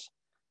deposits.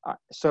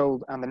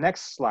 So on the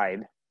next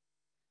slide,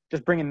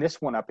 just bringing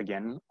this one up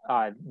again,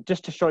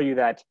 just to show you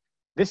that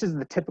this is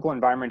the typical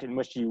environment in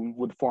which you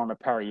would form a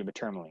Paraiba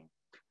tourmaline,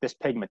 this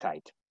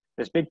pegmatite.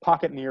 This big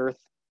pocket in the earth,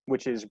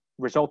 which is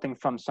resulting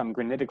from some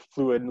granitic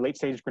fluid,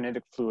 late-stage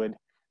granitic fluid,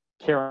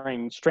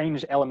 carrying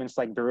strange elements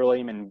like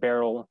beryllium and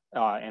beryl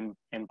and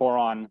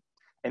boron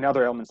and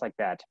other elements like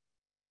that.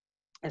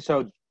 And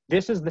so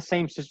this is the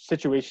same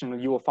situation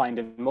you will find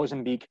in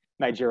Mozambique,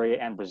 Nigeria,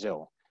 and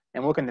Brazil.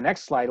 And look in the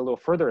next slide a little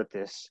further at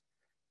this.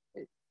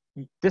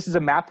 This is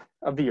a map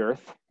of the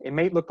earth. It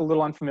may look a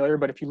little unfamiliar,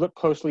 but if you look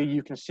closely,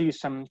 you can see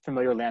some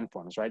familiar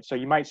landforms, right? So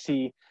you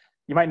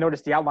might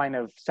notice the outline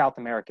of South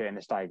America in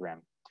this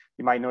diagram.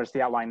 You might notice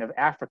the outline of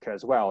Africa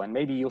as well. And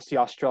maybe you'll see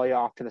Australia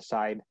off to the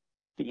side,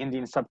 the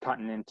Indian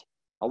subcontinent,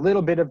 a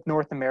little bit of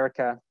North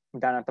America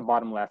down at the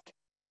bottom left.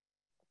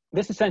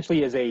 This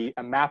essentially is a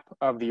map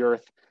of the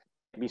earth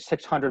maybe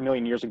 600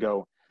 million years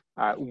ago,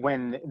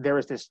 when there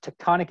was this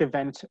tectonic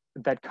event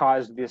that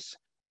caused this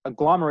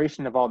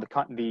agglomeration of all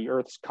the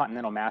Earth's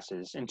continental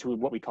masses into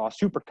what we call a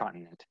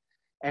supercontinent.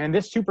 And in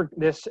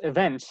this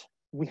event,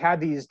 we had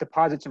these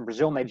deposits in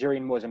Brazil, Nigeria,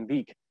 and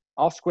Mozambique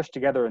all squished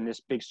together in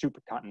this big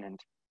supercontinent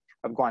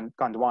of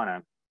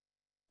Gondwana.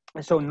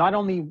 And so not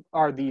only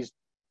are these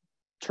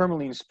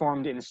tourmalines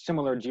formed in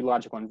similar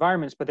geological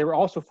environments, but they were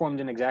also formed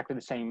in exactly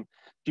the same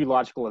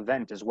geological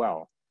event as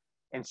well.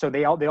 And so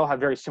they all have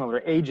very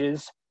similar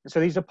ages. And so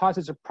these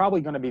deposits are probably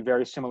going to be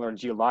very similar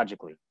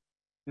geologically.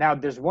 Now,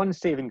 there's one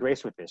saving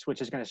grace with this, which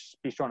is going to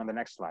be shown on the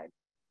next slide.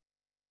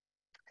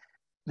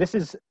 This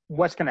is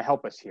what's going to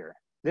help us here.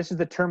 This is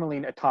the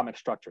tourmaline atomic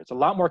structure. It's a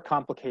lot more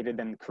complicated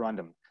than the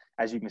corundum,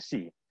 as you can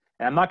see.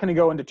 And I'm not going to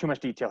go into too much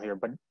detail here,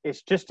 but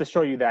it's just to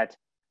show you that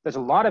there's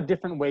a lot of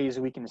different ways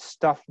we can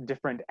stuff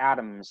different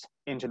atoms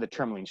into the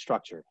tourmaline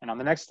structure. And on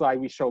the next slide,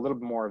 we show a little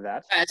bit more of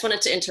that. I just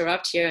wanted to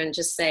interrupt here and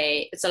just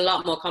say it's a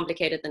lot more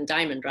complicated than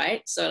diamond,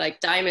 right? So like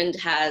diamond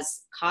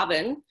has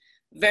carbon,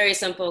 very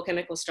simple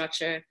chemical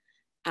structure.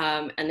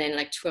 And then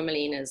like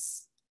tourmaline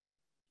is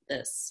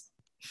this.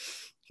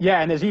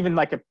 Yeah, and there's even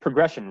like a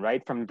progression,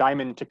 right? From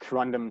diamond to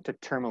corundum to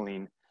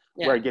tourmaline,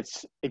 where it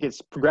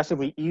gets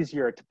progressively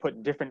easier to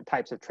put different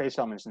types of trace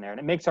elements in there. And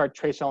it makes our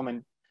trace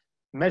element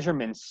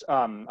measurements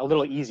a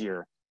little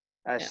easier.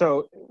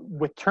 So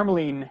with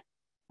tourmaline,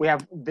 we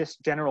have this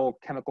general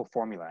chemical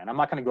formula, and I'm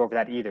not going to go over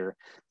that either.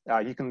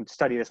 You can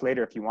study this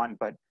later if you want,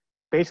 but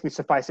basically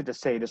suffice it to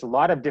say, there's a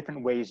lot of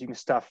different ways you can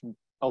stuff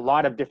a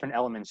lot of different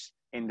elements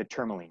in the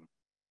tourmaline.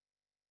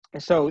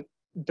 And so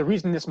the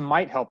reason this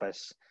might help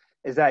us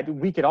is that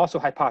we could also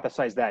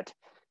hypothesize that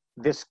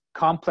this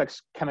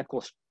complex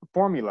chemical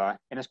formula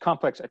and its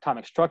complex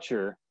atomic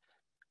structure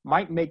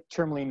might make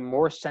tourmaline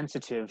more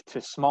sensitive to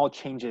small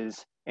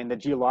changes in the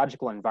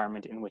geological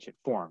environment in which it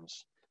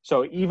forms.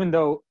 So even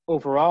though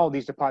overall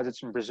these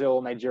deposits in Brazil,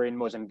 Nigeria, and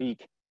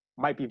Mozambique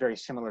might be very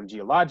similar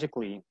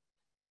geologically,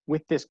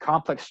 with this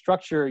complex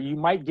structure, you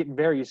might get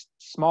very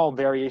small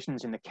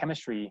variations in the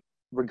chemistry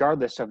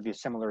regardless of the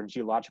similar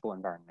geological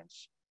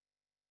environments.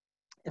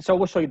 And so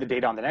we'll show you the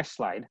data on the next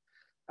slide.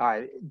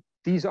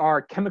 These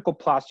are chemical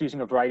plots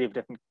using a variety of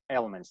different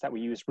elements that we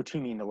use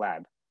routinely in the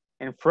lab.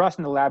 And for us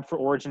in the lab for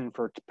origin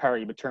for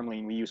Paraiba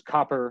tourmaline, we use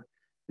copper,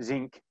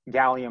 zinc,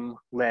 gallium,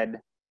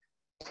 lead,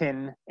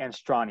 tin, and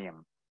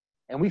strontium.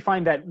 And we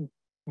find that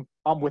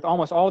with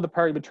almost all the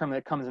Paraiba tourmaline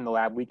that comes in the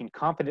lab, we can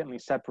confidently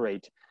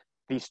separate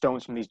these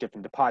stones from these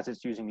different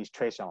deposits using these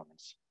trace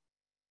elements.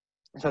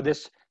 So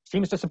this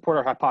seems to support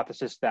our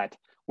hypothesis that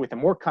with a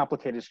more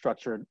complicated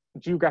structure,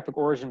 geographic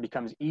origin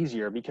becomes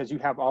easier because you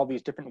have all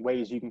these different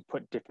ways you can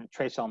put different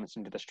trace elements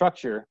into the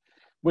structure,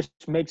 which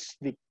makes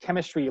the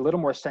chemistry a little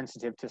more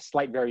sensitive to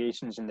slight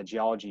variations in the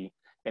geology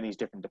in these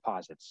different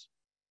deposits.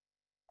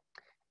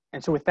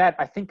 And so with that,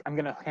 I think I'm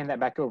gonna hand that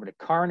back over to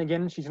Karen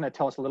again. She's gonna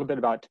tell us a little bit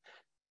about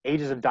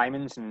ages of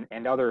diamonds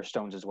and other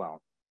stones as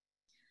well.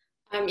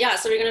 Yeah,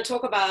 so we're going to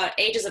talk about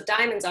ages of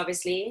diamonds,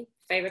 obviously,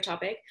 favorite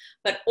topic,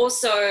 but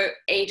also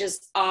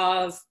ages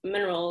of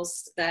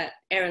minerals that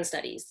Erin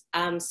studies.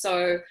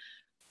 So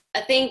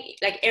I think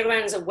like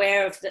everyone's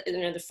aware of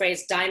the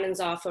phrase diamonds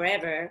are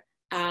forever,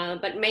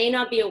 but may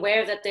not be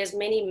aware that there's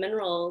many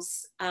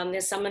minerals.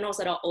 There's some minerals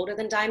that are older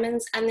than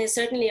diamonds, and there's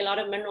certainly a lot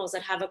of minerals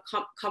that have a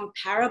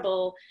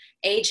comparable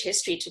age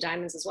history to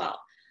diamonds as well.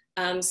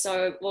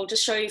 So we'll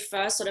just show you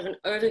first sort of an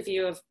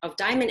overview of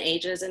diamond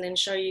ages, and then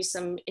show you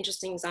some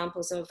interesting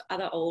examples of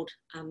other old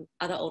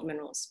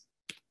minerals.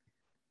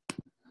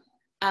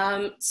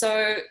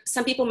 So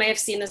some people may have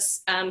seen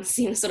this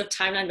sort of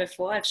timeline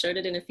before. I've showed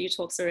it in a few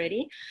talks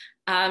already.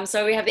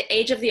 So we have the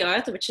age of the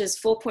Earth, which is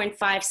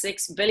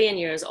 4.56 billion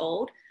years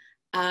old.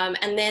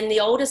 And then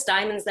the oldest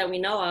diamonds that we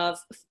know of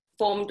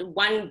formed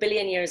 1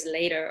 billion years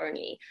later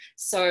only.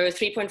 So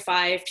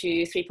 3.5 to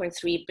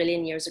 3.3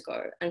 billion years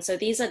ago. And so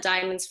these are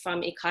diamonds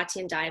from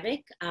Ekati and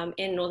Diavik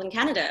in northern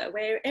Canada,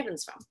 where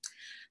Evan's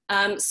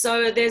from.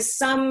 So there's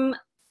some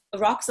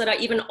rocks that are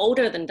even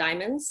older than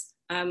diamonds,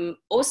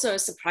 also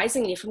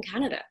surprisingly from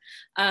Canada.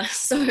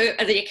 So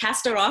the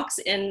Acasta rocks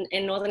in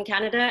northern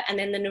Canada, and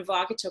then the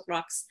Nouveau-Architok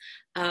rocks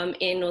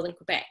in northern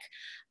Quebec.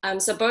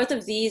 So both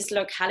of these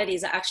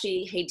localities are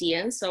actually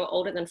Hadean, so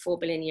older than 4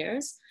 billion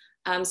years.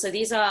 So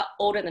these are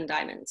older than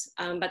diamonds,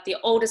 but the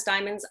oldest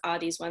diamonds are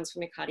these ones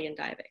from Ekati and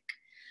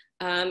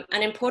Diavik.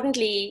 And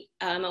importantly,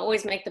 I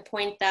always make the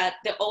point that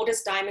the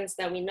oldest diamonds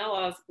that we know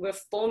of were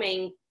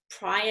forming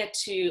prior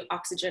to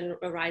oxygen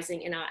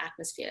arising in our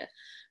atmosphere.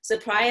 So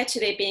prior to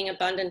there being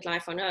abundant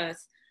life on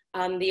Earth,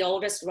 the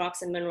oldest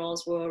rocks and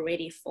minerals were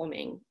already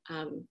forming,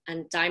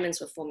 and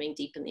diamonds were forming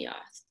deep in the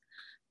Earth.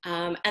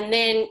 And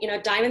then,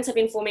 diamonds have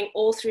been forming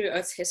all through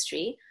Earth's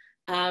history.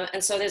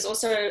 And so there's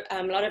also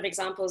a lot of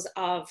examples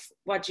of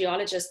what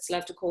geologists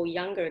love to call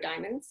younger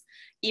diamonds,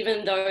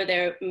 even though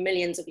they're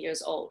millions of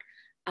years old.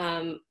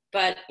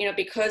 But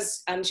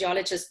because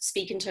geologists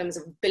speak in terms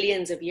of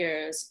billions of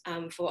years,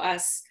 for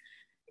us,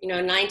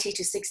 90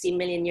 to 60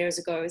 million years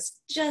ago is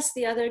just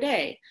the other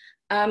day.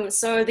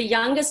 So the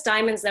youngest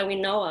diamonds that we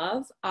know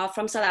of are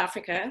from South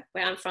Africa,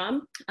 where I'm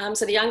from.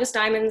 So the youngest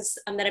diamonds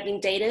that have been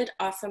dated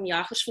are from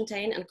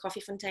Jagersfontein and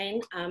Koffiefontein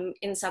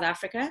in South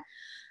Africa.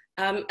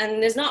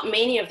 And there's not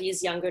many of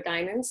these younger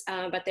diamonds,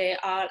 but there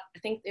are, I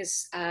think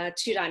there's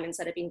 2 diamonds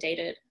that have been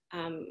dated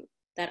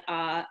that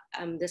are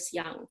this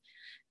young.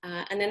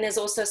 And then there's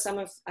also some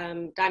of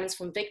diamonds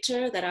from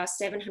Victor that are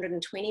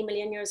 720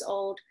 million years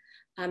old,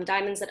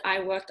 diamonds that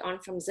I worked on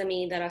from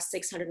Zimi that are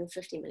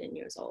 650 million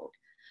years old.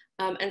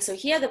 And so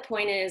here the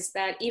point is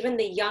that even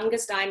the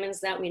youngest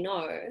diamonds that we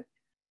know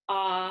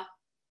are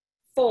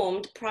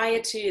formed prior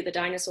to the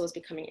dinosaurs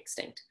becoming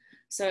extinct.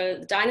 So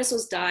the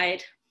dinosaurs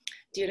died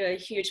due to a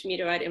huge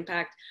meteorite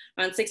impact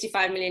around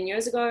 65 million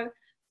years ago.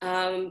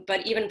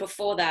 But even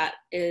before that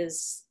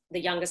is the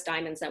youngest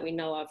diamonds that we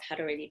know of had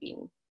already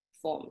been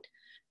formed.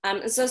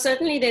 And so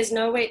certainly there's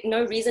no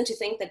reason to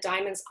think that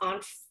diamonds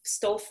aren't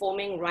still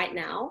forming right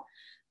now.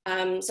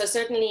 So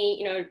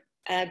certainly,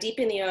 deep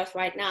in the Earth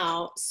right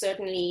now,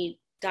 certainly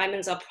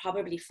diamonds are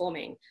probably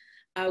forming.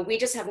 We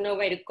just have no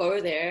way to go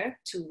there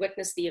to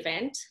witness the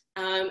event.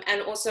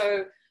 And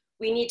also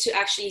we need to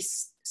actually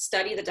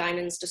study the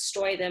diamonds,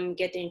 destroy them,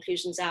 get the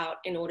inclusions out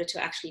in order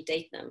to actually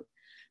date them.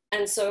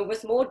 And so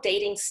with more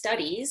dating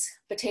studies,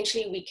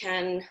 potentially we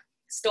can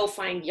still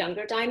find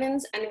younger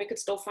diamonds, and we could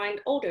still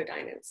find older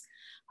diamonds.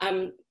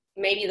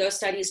 Maybe those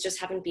studies just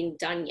haven't been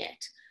done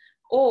yet.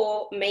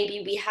 Or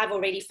maybe we have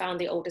already found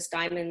the oldest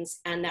diamonds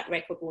and that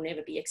record will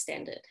never be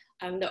extended.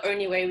 The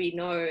only way we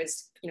know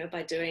is,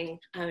 by doing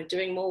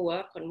more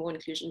work on more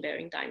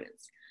inclusion-bearing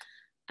diamonds.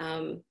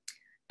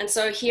 And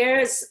so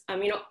here's,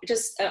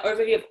 just an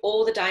overview of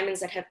all the diamonds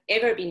that have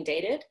ever been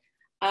dated.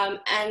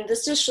 And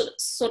this just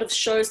sort of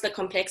shows the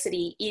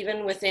complexity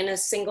even within a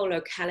single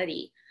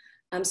locality.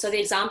 So the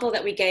example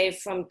that we gave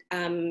from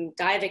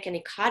Diavik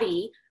and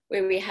Ekati,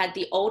 where we had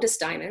the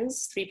oldest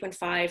diamonds, 3.5,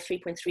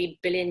 3.3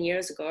 billion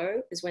years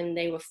ago is when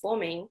they were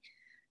forming.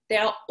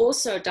 There are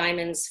also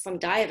diamonds from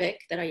Diavik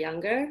that are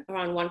younger,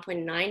 around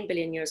 1.9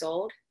 billion years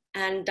old,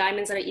 and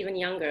diamonds that are even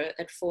younger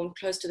that formed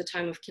close to the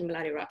time of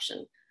kimberlite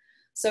eruption.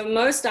 So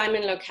most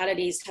diamond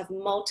localities have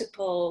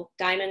multiple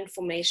diamond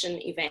formation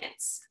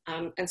events.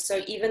 And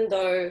so even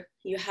though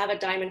you have a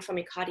diamond from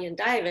Ekati and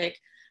Diavik,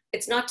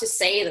 it's not to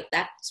say that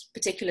that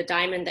particular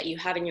diamond that you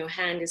have in your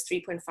hand is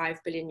 3.5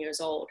 billion years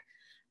old.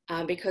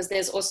 Because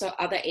there's also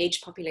other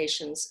age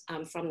populations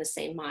from the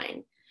same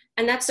mine.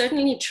 And that's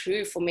certainly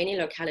true for many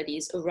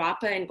localities.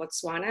 Urapa in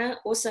Botswana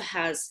also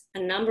has a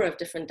number of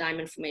different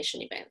diamond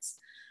formation events.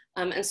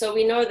 And so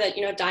we know that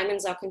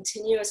diamonds are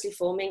continuously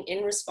forming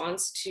in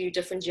response to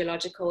different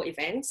geological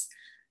events.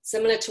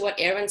 similar to what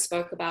Aaron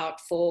spoke about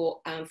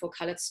for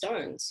colored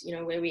stones, you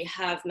know, where we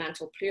have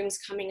mantle plumes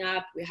coming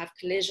up, we have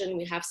collision,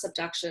 we have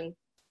subduction.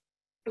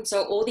 And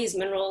so all these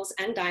minerals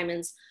and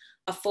diamonds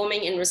are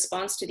forming in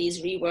response to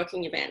these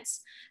reworking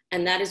events.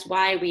 And that is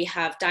why we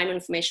have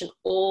diamond formation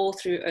all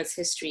through Earth's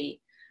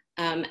history.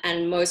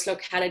 And most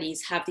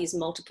localities have these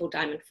multiple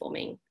diamond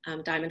forming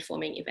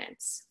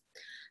events.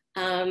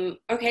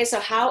 Okay, so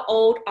how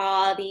old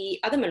are the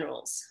other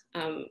minerals?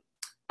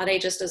 Are they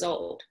just as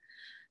old?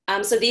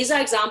 So these are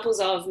examples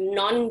of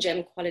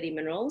non-gem quality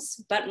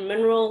minerals, but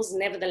minerals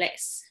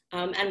nevertheless,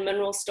 and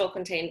minerals still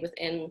contained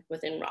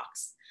within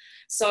rocks.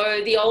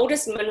 So the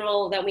oldest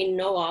mineral that we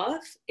know of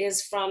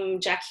is from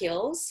Jack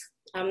Hills.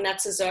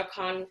 That's a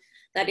zircon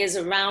that is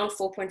around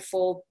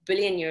 4.4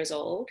 billion years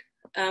old.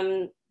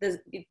 The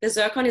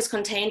zircon is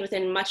contained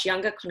within much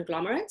younger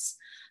conglomerates,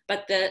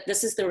 but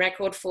this is the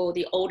record for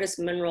the oldest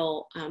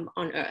mineral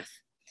on Earth.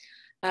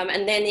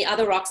 And then the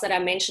other rocks that I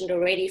mentioned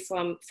already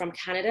from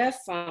Canada,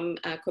 from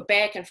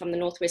Quebec and from the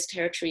Northwest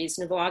Territories,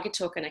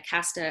 Nouveau-Aghitouk and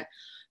Acasta,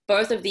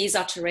 both of these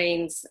are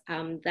terrains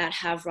that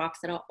have rocks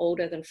that are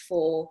older than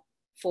 4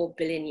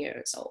 billion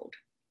years old.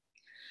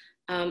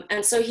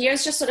 And so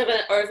here's just sort of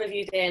an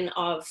overview then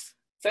of,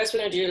 first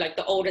we're gonna do like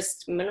the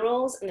oldest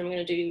minerals, and then we're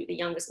gonna do the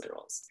youngest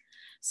minerals.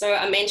 So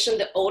I mentioned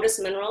the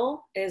oldest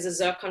mineral is a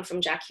zircon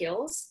from Jack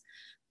Hills.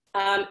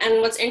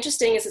 And what's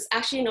interesting is it's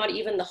actually not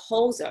even the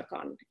whole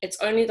zircon, it's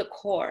only the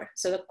core.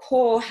 So the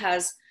core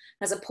has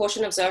a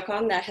portion of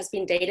zircon that has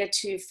been dated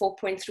to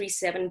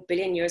 4.37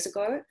 billion years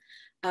ago,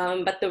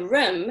 but the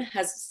rim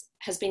has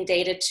been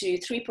dated to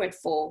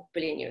 3.4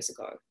 billion years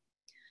ago.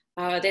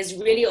 There's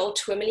really old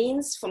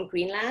tourmalines from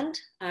Greenland,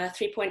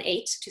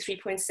 3.8 to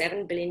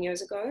 3.7 billion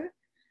years ago.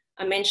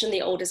 I mentioned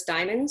the oldest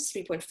diamonds,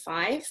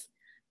 3.5.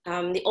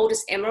 The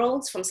oldest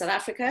emeralds from South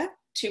Africa,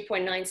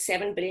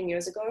 2.97 billion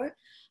years ago.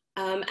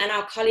 And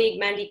our colleague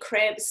Mandy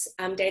Krebs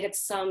dated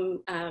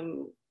some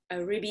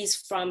rubies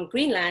from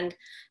Greenland,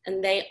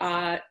 and they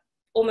are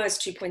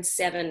almost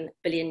 2.7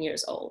 billion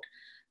years old.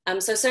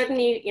 So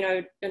certainly, you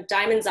know,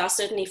 diamonds are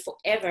certainly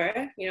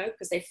forever, you know,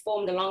 because they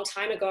formed a long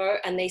time ago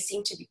and they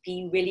seem to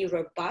be really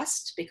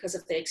robust because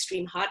of their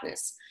extreme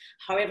hardness.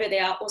 However,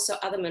 there are also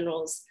other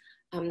minerals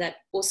that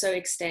also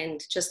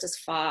extend just as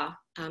far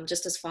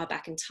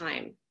back in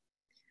time.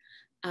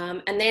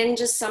 And then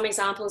just some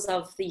examples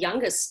of the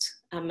youngest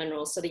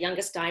minerals. So the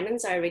youngest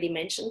diamonds I already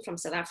mentioned from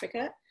South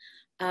Africa.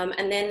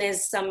 And then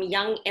there's some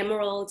young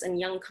emeralds and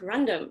young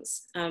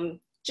corundums,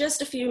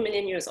 just a few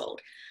million years old,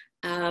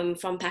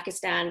 from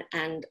Pakistan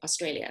and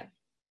Australia.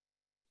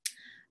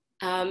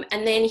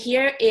 And then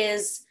here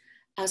is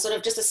sort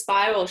of just a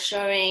spiral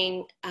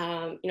showing,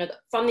 you know,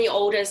 from the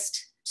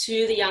oldest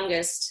to the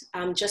youngest,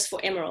 just for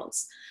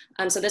emeralds.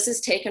 So this is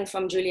taken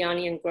from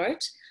Giuliani and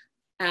Grote.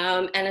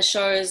 And it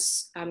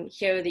shows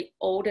here the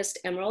oldest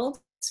emeralds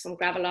from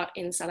Gravelotte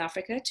in South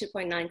Africa,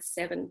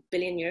 2.97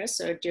 billion years,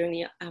 so during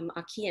the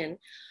Archean.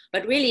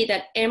 But really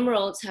that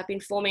emeralds have been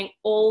forming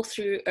all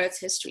through Earth's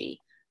history,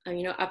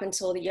 you know, up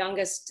until the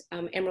youngest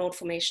emerald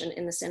formation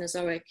in the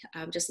Cenozoic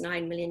just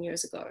 9 million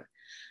years ago.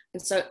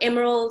 And so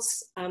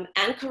emeralds and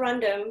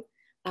corundum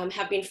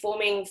have been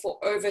forming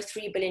for over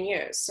 3 billion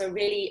years. So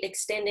really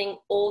extending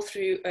all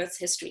through Earth's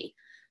history.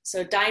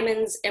 So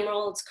diamonds,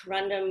 emeralds,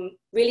 corundum,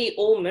 really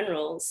all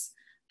minerals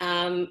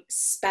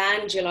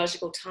span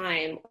geological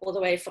time all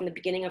the way from the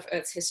beginning of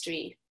Earth's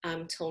history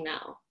till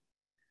now.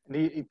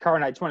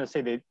 Karen, I just want to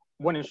say that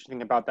one interesting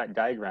thing about that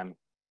diagram,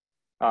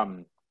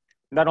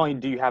 not only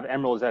do you have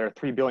emeralds that are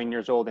 3 billion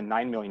years old and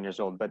 9 million years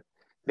old, but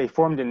they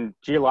formed in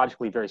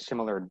geologically very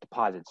similar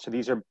deposits. So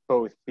these are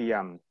both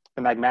the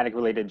magmatic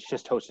related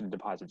schist hosted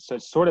deposits. So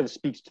it sort of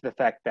speaks to the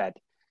fact that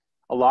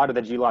a lot of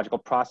the geological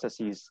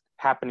processes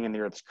happening in the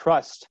Earth's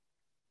crust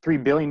 3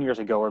 billion years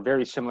ago are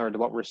very similar to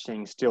what we're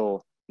seeing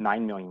still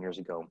 9 million years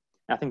ago.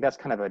 And I think that's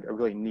kind of a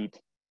really neat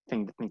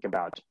thing to think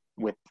about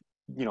with,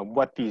 you know,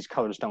 what these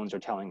colored stones are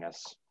telling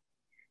us.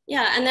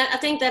 Yeah, and I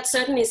think that's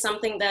certainly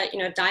something that, you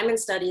know, diamond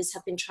studies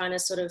have been trying to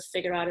sort of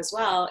figure out as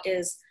well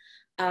is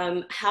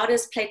how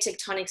does plate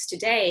tectonics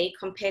today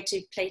compare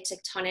to plate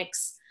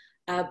tectonics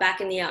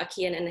back in the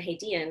Archean and the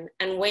Hadean?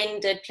 And when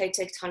did plate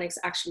tectonics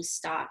actually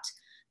start?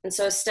 And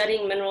so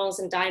studying minerals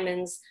and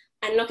diamonds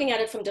and looking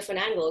at it from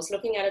different angles,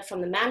 looking at it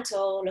from the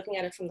mantle, looking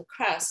at it from the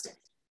crust,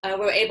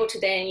 we're able to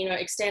then, you know,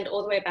 extend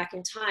all the way back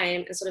in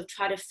time and sort of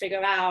try to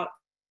figure out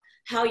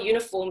how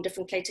uniform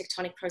different plate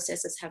tectonic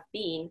processes have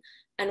been.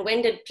 And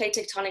when did plate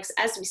tectonics,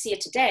 as we see it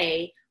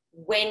today,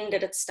 when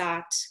did it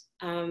start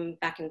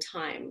back in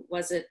time?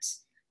 Was it,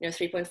 you know,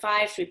 3.5,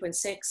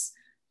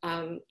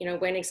 3.6? You know,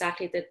 when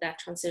exactly did that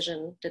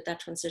transition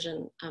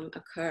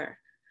occur?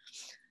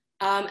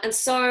 And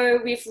so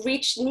we've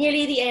reached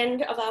nearly the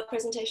end of our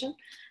presentation.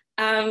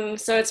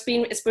 So it's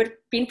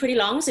been pretty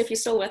long. So if you're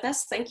still with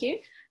us, thank you.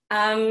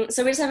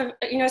 So we just have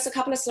it's a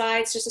couple of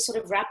slides just to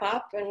sort of wrap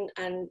up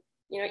and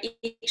you know,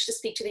 each to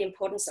speak to the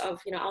importance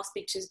of, you know, I'll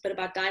speak to a bit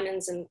about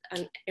diamonds and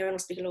Aaron will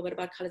speak a little bit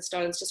about colored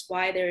stones, just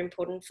why they're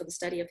important for the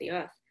study of the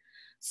Earth.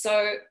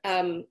 So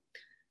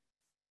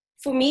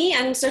For me,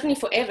 and certainly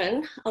for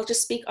Evan, I'll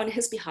just speak on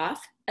his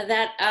behalf,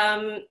 that,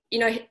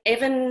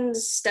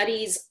 Evan's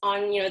studies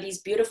on,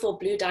 these beautiful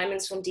blue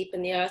diamonds from deep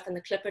in the earth and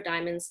the clipper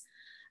diamonds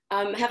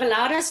have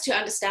allowed us to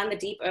understand the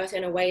deep earth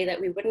in a way that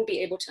we wouldn't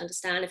be able to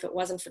understand if it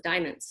wasn't for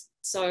diamonds.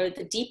 So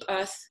the deep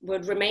earth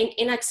would remain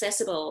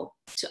inaccessible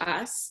to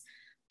us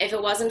if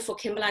it wasn't for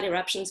kimberlite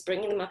eruptions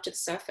bringing them up to the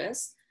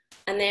surface,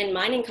 and then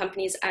mining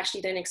companies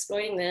actually then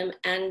exploiting them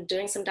and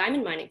doing some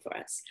diamond mining for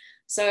us.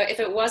 So if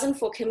it wasn't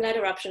for kimberlite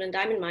eruption and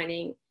diamond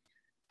mining,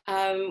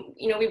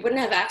 we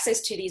wouldn't have access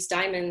to these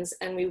diamonds,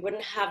 and we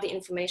wouldn't have the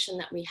information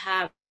that we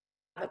have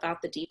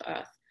about the deep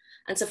earth.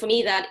 And so for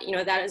me, that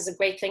is a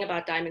great thing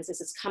about diamonds,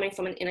 is it's coming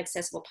from an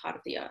inaccessible part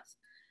of the earth.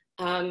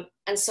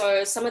 And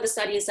so some of the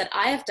studies that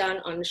I have done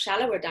on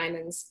shallower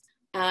diamonds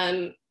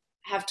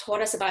have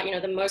taught us about,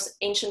 the most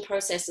ancient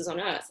processes on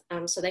earth.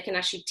 So they can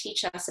actually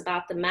teach us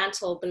about the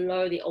mantle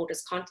below the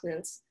oldest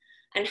continents,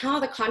 and how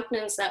the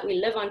continents that we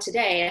live on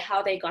today,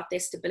 how they got their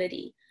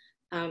stability.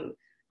 And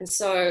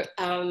so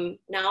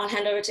now I'll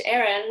hand over to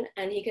Aaron,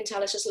 and he can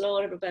tell us just a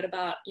little bit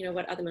about,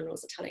 what other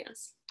minerals are telling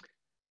us.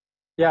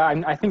 Yeah,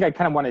 I think I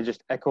kind of want to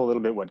just echo a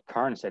little bit what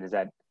Karen said, is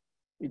that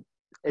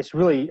it's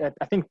really,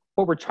 I think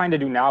what we're trying to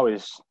do now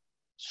is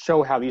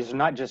show how these are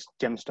not just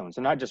gemstones.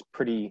 They're not just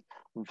pretty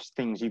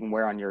things you can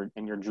wear on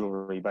in your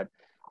jewelry, but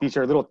these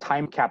are little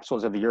time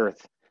capsules of the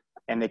earth,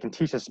 and they can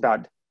teach us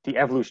about the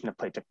evolution of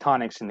plate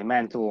tectonics and the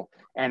mantle.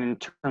 And in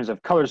terms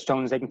of color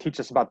stones, they can teach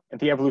us about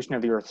the evolution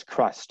of the earth's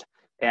crust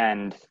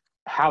and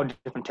how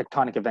different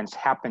tectonic events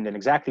happened and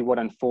exactly what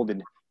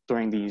unfolded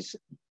during these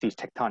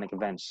tectonic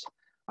events.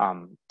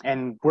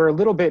 And we're a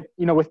little bit,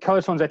 with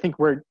color stones, I think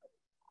we're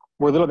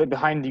a little bit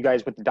behind you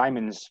guys with the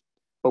diamonds,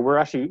 but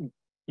you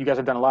guys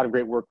have done a lot of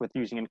great work with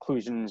using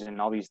inclusions and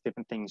all these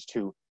different things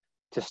to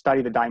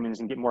study the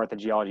diamonds and get more at the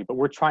geology. But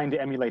we're trying to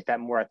emulate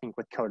that more, I think,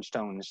 with colored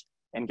stones,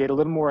 and get a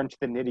little more into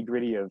the nitty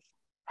gritty of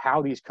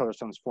how these color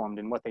stones formed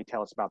and what they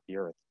tell us about the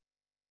earth.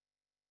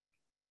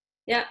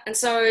 Yeah, and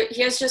so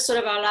here's just sort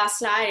of our last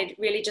slide,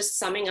 really just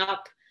summing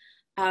up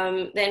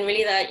then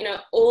really that,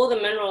 all the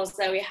minerals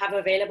that we have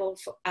available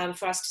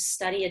for us to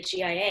study at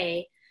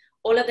GIA,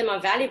 all of them are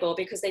valuable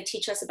because they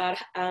teach us about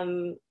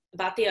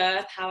the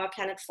earth, how our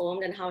planet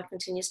formed, and how it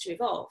continues to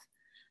evolve.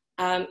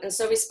 And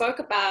so we spoke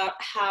about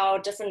how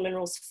different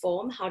minerals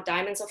form, how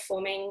diamonds are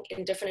forming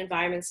in different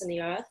environments in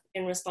the earth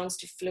in response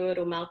to fluid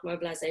or melt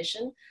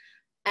mobilization.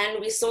 And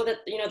we saw that,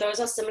 those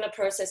are similar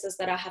processes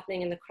that are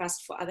happening in the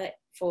crust for other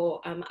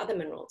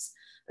minerals.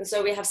 And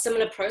so we have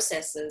similar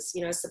processes,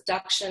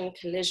 subduction,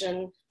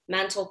 collision,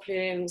 mantle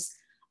plumes,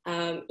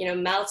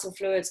 melts and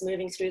fluids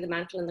moving through the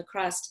mantle and the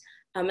crust.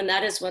 And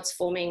that is what's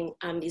forming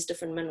these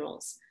different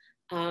minerals.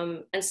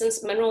 And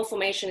since mineral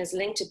formation is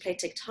linked to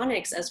plate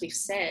tectonics, as we've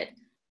said,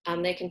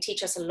 they can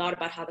teach us a lot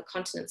about how the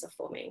continents are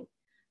forming.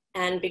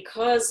 And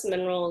because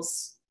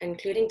minerals,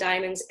 including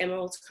diamonds,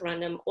 emeralds,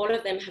 corundum, all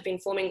of them have been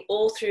forming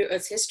all through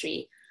Earth's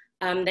history,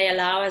 they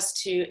allow us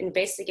to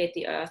investigate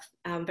the Earth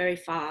very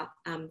far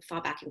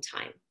back in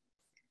time.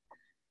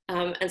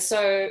 And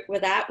so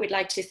with that, we'd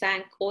like to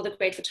thank all the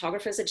great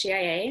photographers at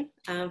GIA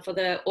for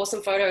the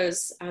awesome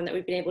photos that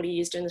we've been able to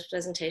use during this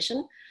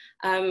presentation.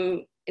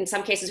 In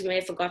some cases, we may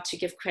have forgot to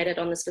give credit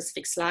on the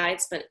specific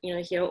slides, but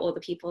here are all the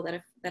people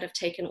that have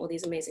taken all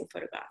these amazing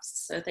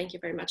photographs. So thank you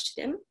very much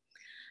to them.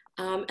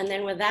 And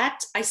then with that,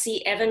 I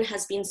see Evan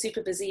has been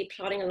super busy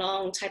plodding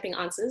along, typing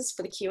answers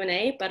for the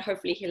Q&A, but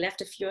hopefully he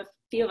left a few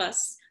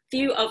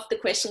of the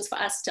questions for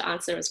us to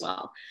answer as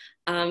well.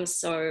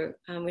 So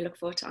we look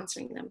forward to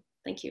answering them.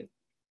 Thank you.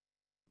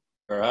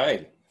 All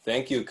right.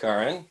 Thank you,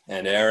 Karen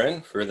and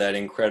Aaron, for that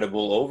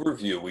incredible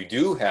overview. We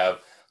do have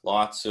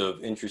lots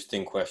of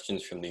interesting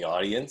questions from the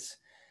audience.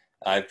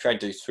 I've tried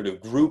to sort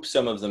of group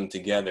some of them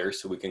together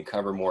so we can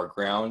cover more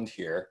ground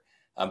here.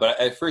 But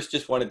I first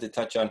just wanted to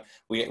touch on,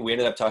 we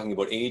ended up talking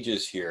about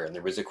ages here, and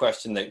there was a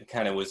question that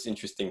kind of was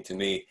interesting to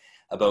me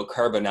about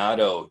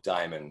carbonado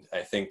diamond.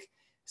 I think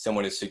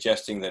someone is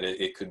suggesting that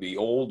it could be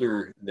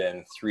older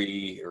than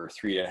 3 or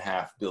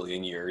 3.5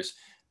 billion years,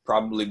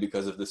 probably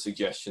because of the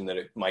suggestion that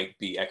it might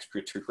be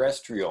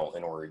extraterrestrial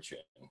in origin.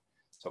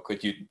 So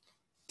could you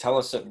tell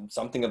us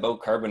something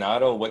about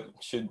carbonado? What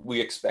should we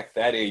expect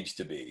that age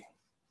to be?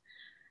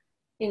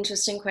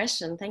 Interesting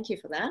question. Thank you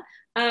for that.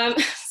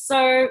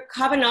 So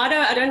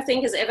carbonado, I don't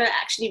think has ever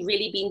actually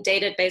really been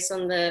dated based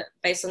on the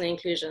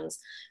inclusions.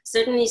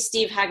 Certainly,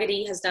 Steve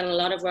Haggerty has done a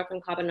lot of work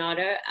on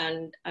carbonado,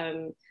 and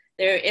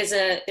there is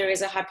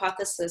a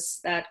hypothesis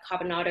that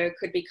carbonado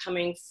could be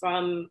coming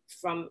from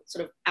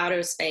sort of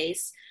outer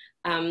space,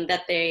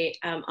 that they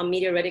are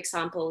meteoritic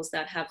samples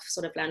that have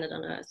sort of landed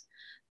on Earth.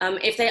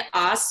 If they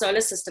are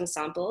solar system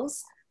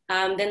samples,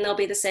 then they'll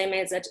be the same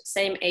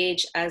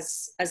age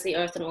as the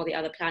Earth and all the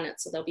other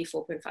planets, so they'll be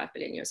 4.5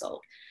 billion years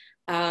old.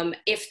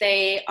 If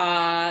they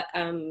are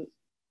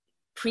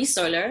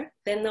pre-solar,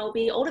 then they'll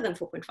be older than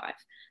 4.5.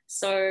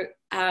 So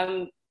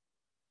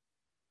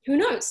who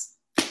knows?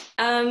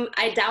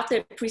 I doubt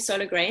they're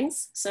pre-solar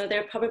grains, so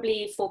they're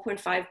probably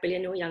 4.5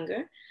 billion or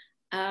younger.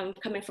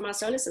 coming from our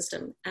solar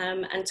system.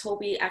 Until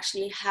we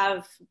actually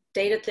have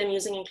dated them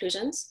using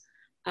inclusions,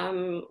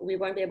 we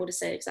won't be able to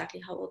say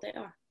exactly how old they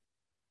are.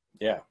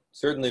 Yeah,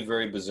 certainly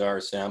very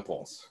bizarre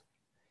samples.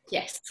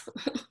 Yes.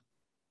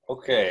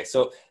 Okay,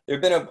 so there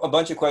have been a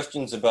bunch of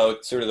questions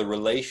about sort of the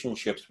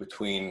relationships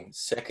between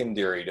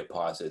secondary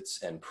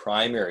deposits and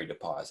primary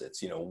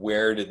deposits. You know,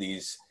 where do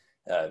these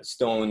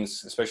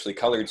stones, especially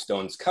colored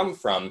stones, come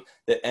from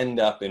that end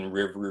up in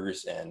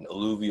rivers and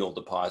alluvial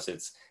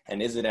deposits?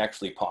 And is it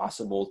actually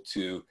possible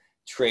to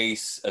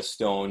trace a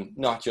stone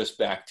not just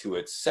back to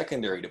its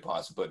secondary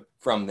deposit, but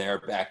from there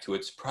back to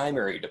its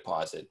primary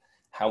deposit?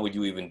 How would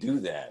you even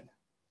do that?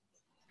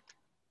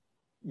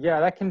 Yeah,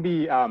 that can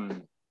be,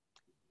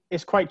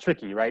 it's quite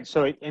tricky, right?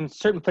 So in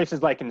certain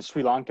places like in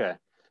Sri Lanka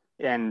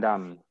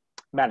and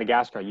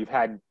Madagascar, you've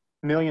had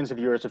millions of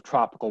years of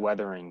tropical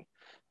weathering.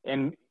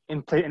 And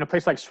in a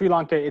place like Sri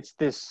Lanka, it's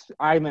this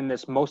island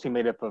that's mostly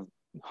made up of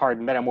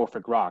hard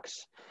metamorphic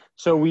rocks.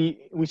 So we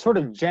sort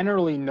of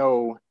generally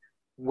know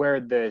where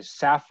the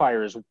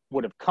sapphires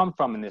would have come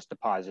from in this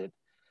deposit.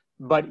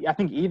 But I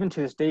think even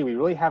to this day, we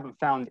really haven't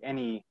found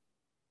any.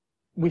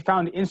 We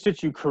found in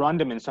situ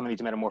corundum in some of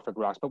these metamorphic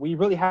rocks, but we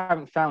really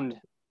haven't found,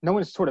 no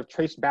one's sort of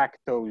traced back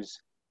those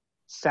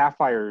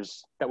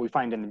sapphires that we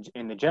find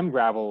in the gem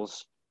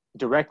gravels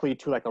directly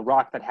to like a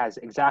rock that has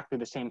exactly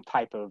the same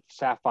type of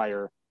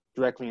sapphire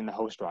directly in the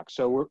host rock.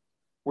 So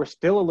we're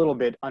still a little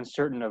bit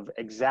uncertain of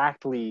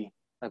exactly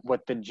like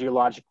what the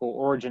geological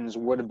origins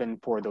would have been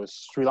for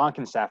those Sri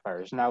Lankan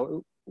sapphires.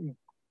 Now,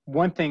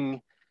 one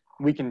thing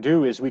we can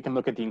do is we can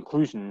look at the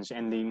inclusions,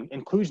 and the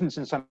inclusions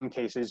in some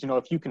cases, you know,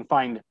 if you can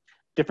find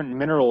different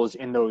minerals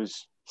in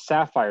those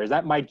sapphires,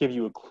 that might give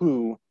you a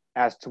clue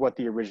as to what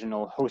the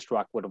original host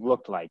rock would have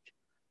looked like.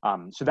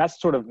 So that's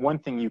sort of one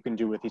thing you can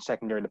do with these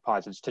secondary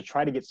deposits to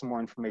try to get some more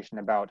information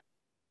about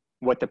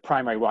what the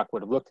primary rock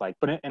would have looked like.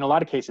 But in a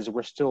lot of cases,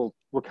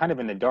 we're kind of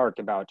in the dark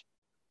about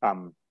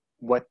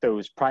what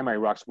those primary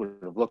rocks would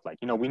have looked like.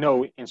 You know, we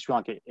know in Sri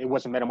Lanka, it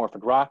was a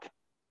metamorphic rock,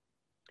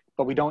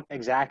 but we don't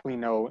exactly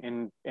know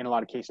in a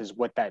lot of cases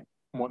what that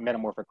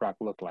metamorphic rock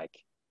looked like.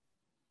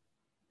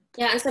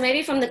 Yeah, and so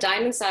maybe from the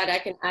diamond side, I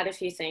can add a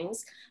few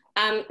things.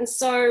 And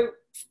so,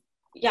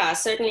 yeah,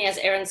 certainly as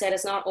Aaron said,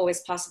 it's not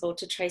always possible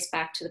to trace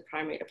back to the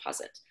primary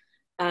deposit.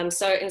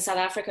 So in South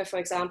Africa, for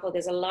example,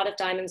 there's a lot of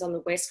diamonds on the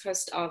west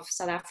coast of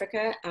South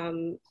Africa,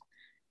 and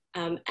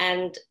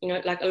you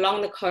know, like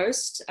along the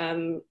coast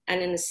and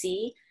in the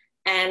sea,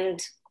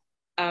 and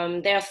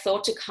they are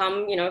thought to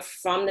come, you know,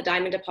 from the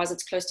diamond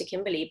deposits close to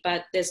Kimberley,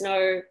 but there's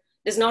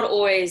not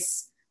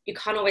always, you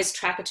can't always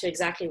track it to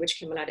exactly which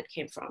kimberlite it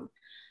came from.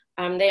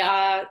 There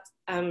are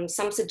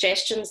some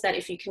suggestions that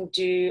if you can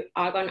do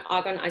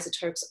argon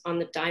isotopes on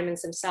the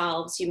diamonds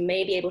themselves, you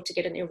may be able to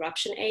get an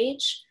eruption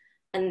age,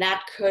 and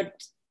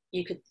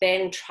you could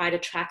then try to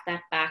track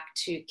that back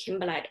to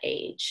kimberlite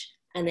age,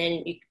 and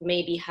then you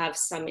maybe have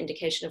some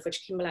indication of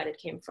which kimberlite it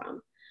came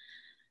from.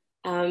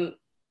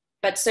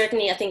 But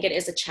certainly I think it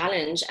is a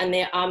challenge, and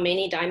there are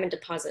many diamond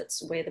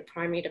deposits where the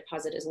primary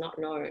deposit is not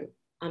known.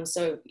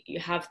 So you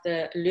have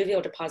the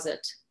alluvial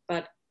deposit,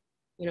 but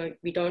you know,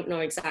 we don't know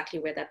exactly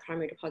where that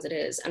primary deposit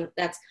is. And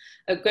that's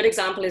a good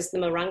example is the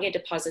Marange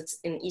deposits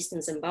in eastern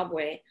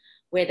Zimbabwe,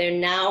 where they're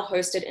now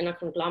hosted in a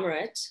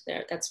conglomerate.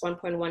 That's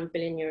 1.1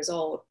 billion years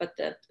old, but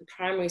the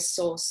primary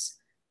source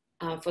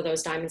for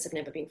those diamonds have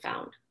never been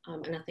found.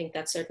 And I think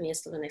that certainly is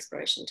still an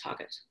exploration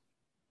target.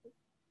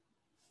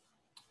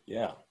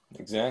 Yeah,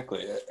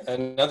 exactly.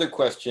 Another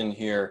question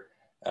here,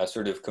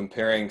 sort of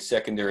comparing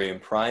secondary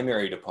and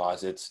primary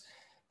deposits.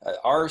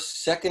 Are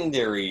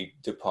secondary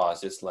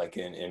deposits, like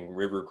in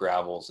river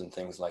gravels and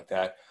things like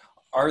that,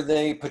 are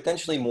they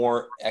potentially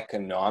more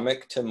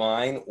economic to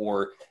mine,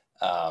 or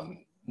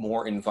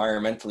more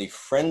environmentally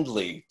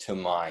friendly to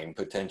mine,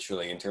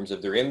 potentially, in terms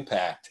of their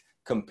impact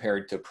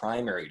compared to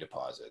primary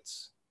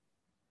deposits?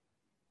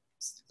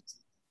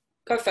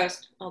 Go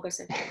first, I'll go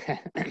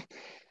second.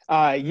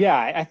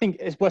 Yeah, I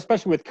think,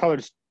 especially with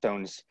colored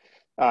stones,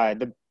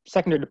 the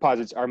secondary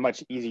deposits are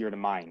much easier to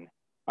mine.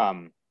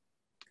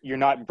 You're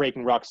not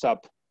breaking rocks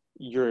up,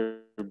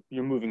 you're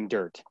moving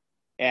dirt.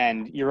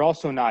 And you're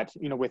also not,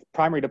 you know, with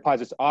primary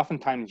deposits,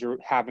 oftentimes you're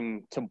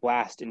having to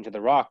blast into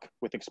the rock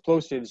with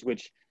explosives,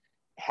 which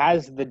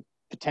has the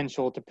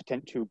potential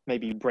to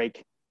maybe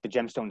break the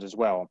gemstones as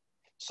well.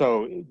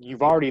 So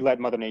you've already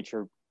let Mother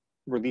Nature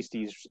release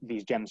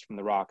these gems from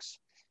the rocks.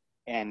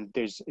 And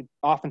there's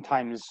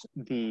oftentimes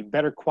the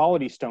better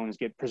quality stones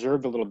get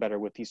preserved a little better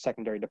with these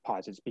secondary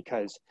deposits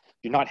because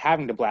you're not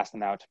having to blast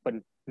them out, but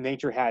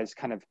nature has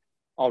kind of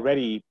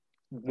already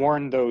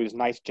worn those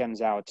nice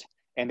gems out,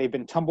 and they've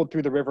been tumbled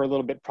through the river a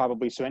little bit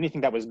probably, so anything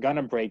that was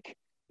gonna break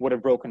would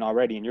have broken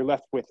already, and you're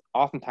left with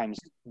oftentimes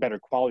better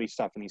quality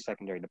stuff in these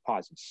secondary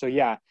deposits. So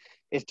yeah,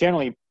 it's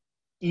generally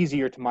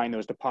easier to mine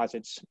those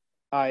deposits.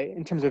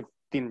 In terms of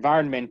the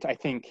environment, I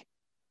think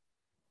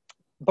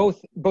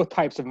both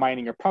types of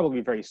mining are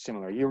probably very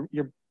similar.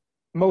 You're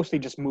mostly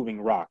just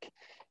moving rock,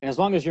 and as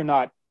long as you're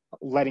not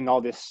letting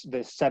all this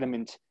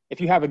sediment,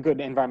 if you have a good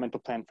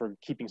environmental plan for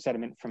keeping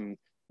sediment from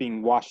being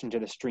washed into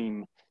the stream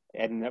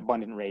at an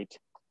abundant rate,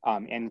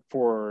 and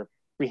for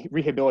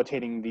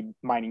rehabilitating the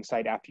mining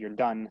site after you're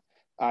done.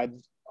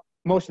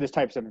 Most of these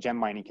types of gem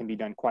mining can be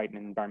done quite in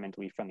an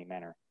environmentally friendly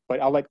manner. But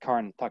I'll let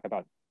Karin talk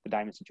about the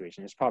diamond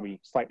situation. It's probably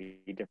slightly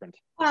different.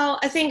 Well,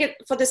 I think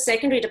for the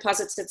secondary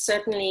deposits, it's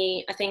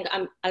certainly, I think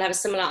I'll have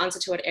a similar answer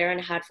to what Aaron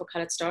had for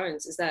colored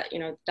stones, is that, you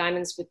know,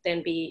 diamonds would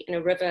then be in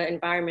a river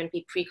environment,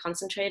 be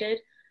pre-concentrated.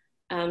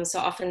 So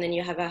often then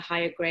you have a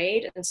higher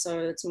grade, and so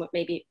it's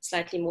maybe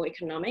slightly more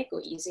economic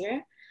or easier.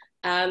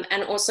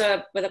 And also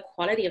with the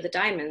quality of the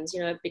diamonds,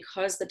 you know,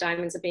 because the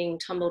diamonds are being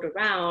tumbled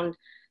around,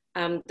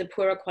 the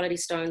poorer quality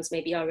stones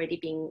may be already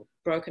being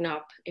broken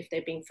up if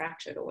they're being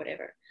fractured or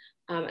whatever.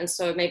 And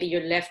so maybe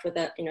you're left with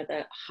the, you know,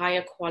 the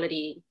higher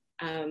quality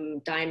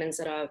diamonds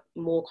that are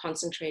more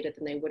concentrated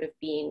than they would have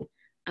been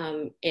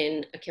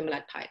in a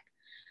kimberlite pipe.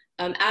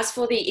 As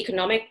for the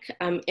economic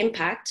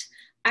impact,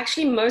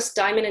 actually most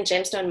diamond and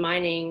gemstone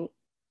mining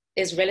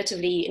is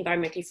relatively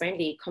environmentally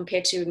friendly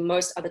compared to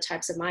most other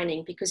types of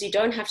mining, because you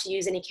don't have to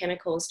use any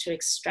chemicals to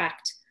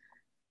extract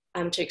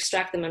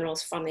the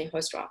minerals from their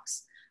host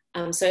rocks.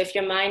 So if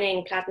you're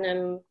mining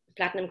platinum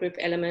group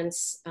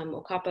elements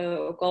or copper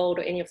or gold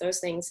or any of those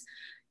things,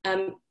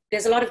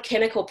 there's a lot of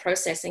chemical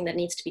processing that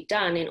needs to be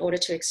done in order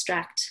to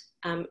extract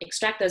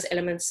those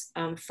elements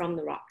from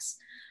the rocks.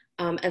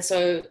 And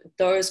so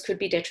those could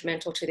be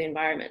detrimental to the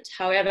environment.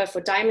 However, for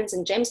diamonds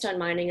and gemstone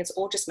mining, it's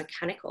all just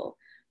mechanical.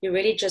 You're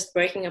really just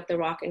breaking up the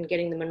rock and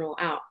getting the mineral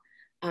out.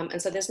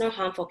 And so there's no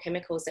harmful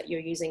chemicals that you're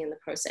using in the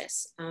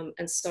process.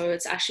 And so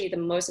it's actually the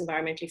most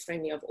environmentally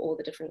friendly of all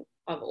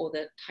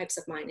the types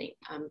of mining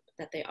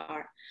that there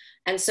are.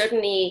 And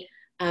certainly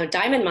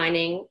diamond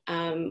mining,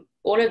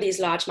 all of these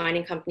large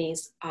mining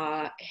companies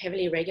are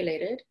heavily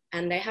regulated,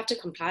 and they have to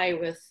comply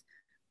with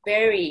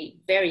very,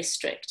 very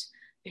strict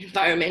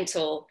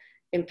environmental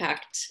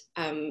impact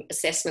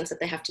assessments that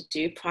they have to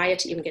do prior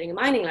to even getting a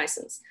mining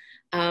license.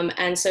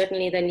 And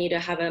certainly they need to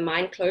have a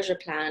mine closure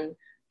plan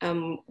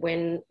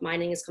when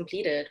mining is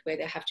completed, where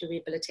they have to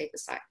rehabilitate the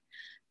site.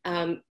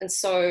 And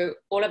so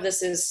all of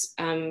this is,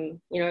 you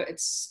know,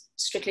 it's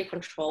strictly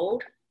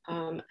controlled.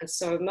 And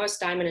so most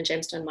diamond and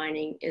gemstone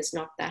mining is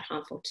not that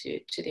harmful to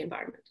the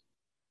environment.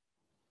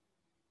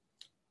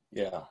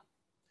 Yeah.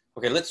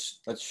 Okay, let's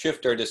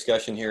shift our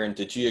discussion here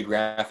into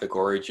geographic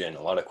origin.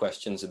 A lot of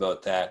questions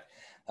about that.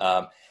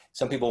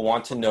 Some people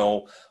want to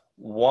know,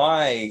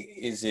 why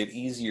is it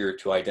easier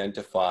to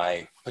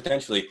identify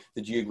potentially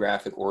the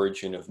geographic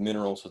origin of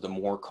minerals with a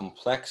more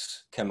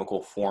complex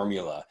chemical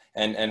formula?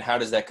 And how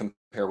does that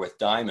compare with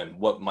diamond?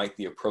 What might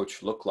the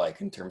approach look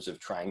like in terms of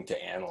trying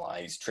to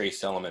analyze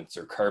trace elements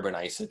or carbon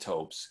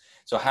isotopes?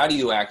 So how do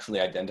you actually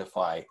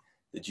identify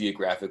the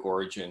geographic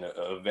origin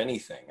of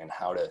anything, and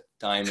how do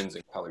diamonds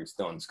and colored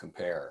stones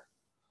compare?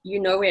 You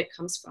know where it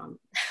comes from.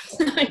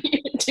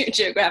 You do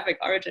geographic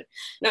origin.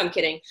 No, I'm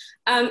kidding.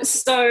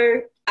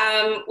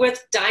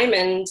 With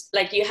diamond,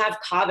 like you have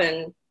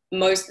carbon,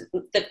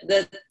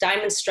 the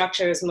diamond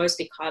structure is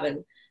mostly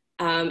carbon.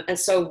 And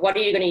so what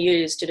are you going to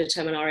use to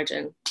determine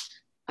origin?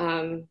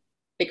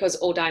 Because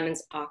all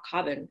diamonds are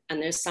carbon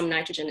and there's some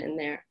nitrogen in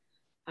there.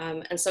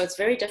 And so it's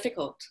very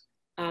difficult.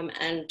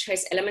 And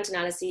trace element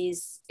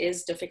analyses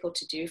is difficult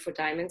to do for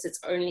diamonds. It's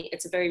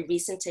a very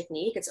recent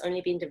technique. It's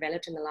only been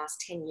developed in the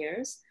last 10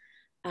 years.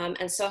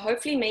 And so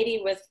hopefully maybe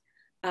with,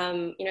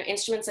 you know,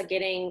 instruments are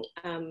getting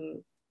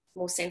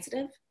more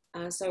sensitive.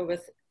 So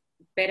with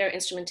better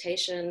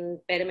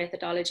instrumentation, better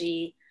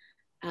methodology,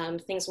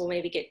 things will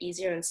maybe get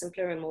easier and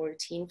simpler and more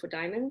routine for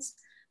diamonds.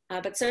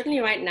 But certainly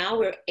right now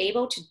we're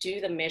able to do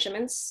the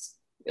measurements.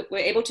 We're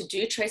able to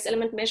do trace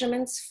element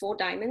measurements for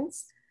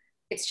diamonds.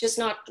 It's just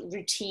not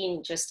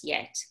routine just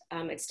yet.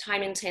 It's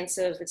time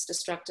intensive, it's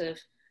destructive.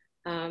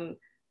 And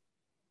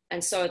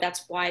so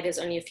that's why there's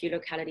only a few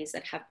localities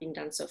that have been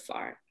done so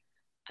far.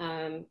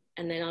 And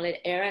then I'll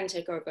let Aaron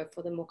take over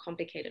for the more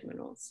complicated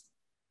minerals.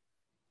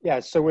 Yeah,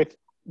 so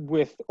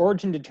with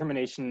origin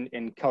determination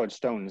in colored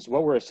stones,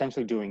 what we're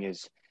essentially doing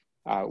is,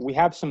 we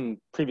have some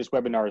previous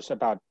webinars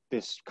about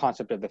this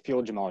concept of the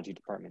field gemology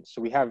department.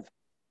 So we have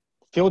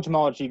field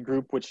gemology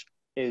group, which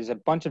is a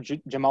bunch of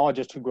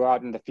gemologists who go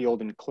out in the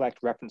field and collect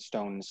reference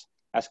stones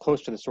as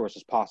close to the source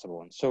as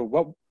possible. And so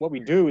what we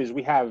do is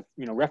we have,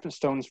 you know, reference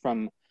stones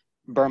from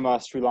Burma,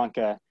 Sri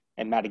Lanka,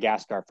 and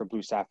Madagascar for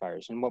blue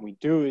sapphires. And what we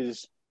do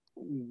is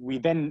we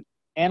then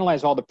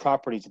analyze all the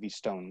properties of these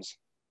stones,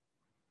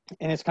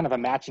 and it's kind of a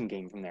matching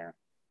game from there.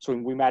 So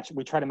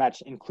we try to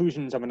match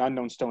inclusions of an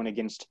unknown stone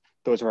against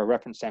those of our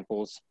reference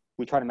samples.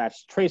 We try to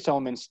match trace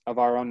elements of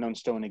our unknown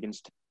stone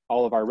against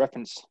all of our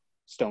reference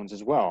stones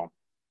as well.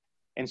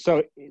 And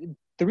so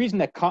the reason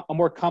that a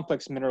more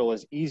complex mineral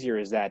is easier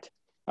is that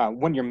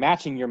when you're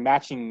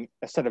matching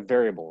a set of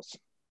variables.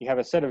 You have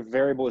a set of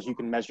variables you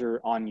can measure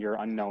on your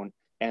unknown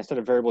and a set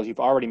of variables you've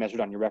already measured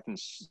on your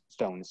reference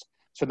stones.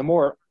 So the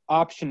more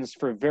options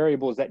for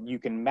variables that you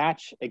can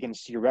match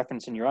against your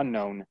reference and your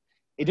unknown,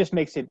 it just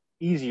makes it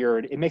easier.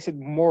 It makes it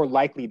more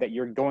likely that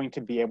you're going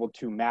to be able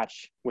to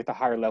match with a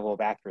higher level of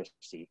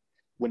accuracy.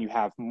 when you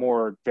have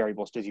more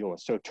variables to deal with.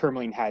 So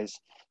tourmaline has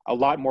a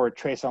lot more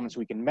trace elements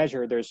we can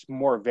measure. There's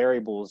more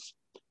variables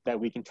that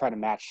we can try to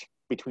match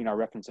between our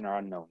reference and our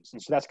unknowns.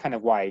 And so that's kind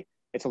of why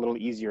it's a little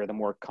easier the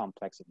more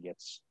complex it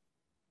gets.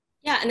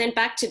 Yeah, and then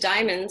back to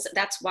diamonds,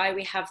 that's why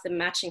we have the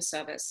matching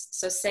service.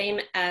 So same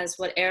as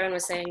what Aaron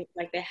was saying,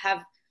 like they have,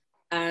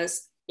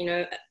 you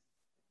know,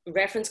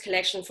 reference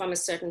collection from a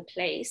certain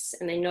place,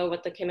 and they know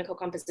what the chemical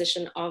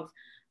composition of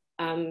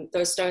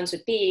those stones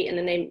would be, and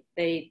then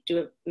they do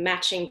a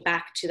matching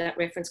back to that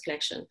reference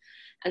collection.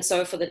 And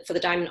so for the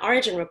diamond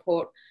origin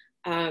report,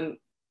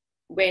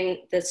 when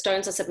the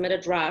stones are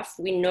submitted rough,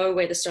 we know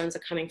where the stones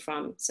are coming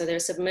from. So they're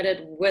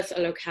submitted with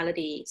a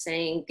locality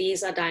saying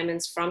these are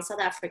diamonds from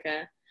South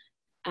Africa.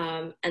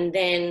 And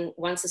then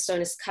once the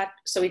stone is cut,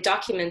 so we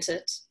document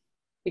it,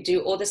 we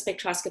do all the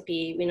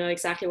spectroscopy, we know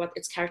exactly what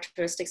its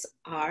characteristics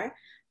are.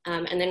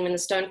 And then when the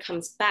stone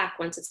comes back,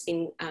 once it's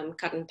been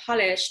cut and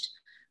polished,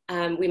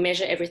 we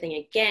measure everything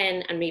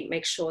again and we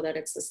make sure that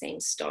it's the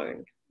same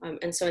stone.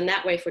 And so in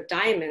that way for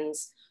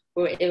diamonds,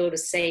 we're able to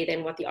say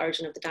then what the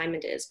origin of the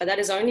diamond is. But that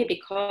is only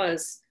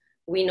because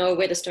we know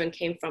where the stone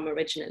came from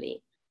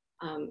originally.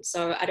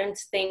 So I don't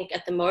think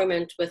at the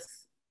moment with,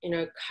 you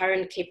know,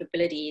 current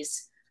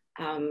capabilities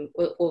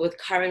or with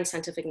current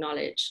scientific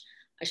knowledge,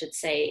 I should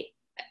say,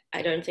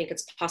 I don't think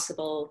it's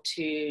possible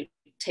to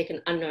take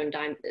an unknown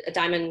a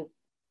diamond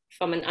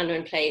from an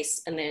unknown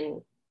place and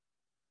then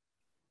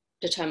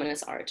determine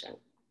its origin.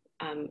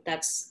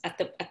 That's at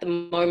the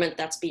moment,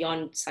 that's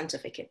beyond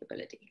scientific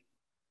capability.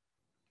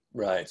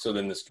 Right. So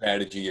then the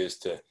strategy is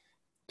to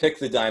pick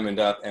the diamond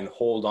up and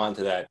hold on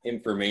to that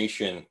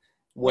information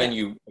when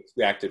you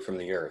extract it from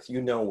the earth.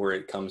 You know where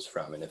it comes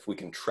from. And if we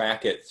can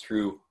track it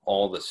through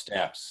all the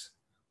steps,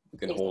 we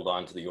can hold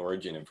on to the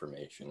origin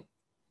information.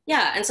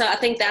 Yeah. And so I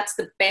think that's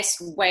the best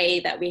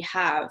way that we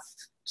have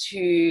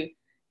to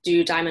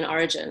do diamond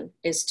origin,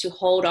 is to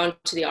hold on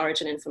to the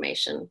origin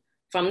information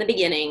from the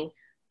beginning,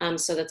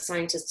 so that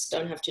scientists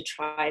don't have to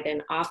try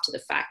then after the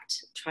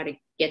fact, try to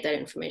get that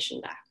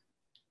information back.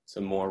 It's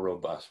a more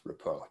robust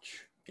approach.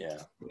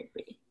 Yeah.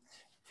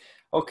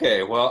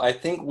 Okay, well, I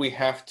think we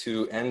have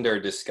to end our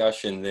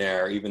discussion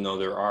there, even though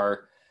there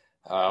are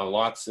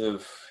lots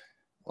of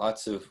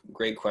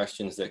great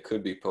questions that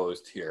could be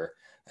posed here.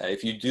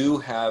 If you do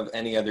have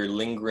any other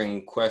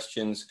lingering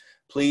questions,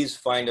 please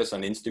find us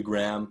on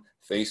Instagram,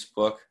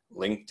 Facebook,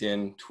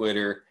 LinkedIn,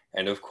 Twitter,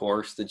 and of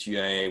course the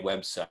GIA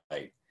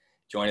website.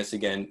 Join us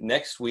again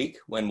next week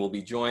when we'll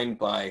be joined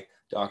by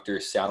Dr.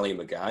 Sally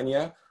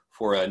Magana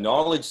for a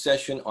knowledge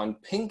session on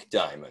pink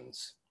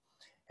diamonds.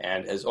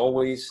 And as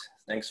always,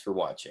 thanks for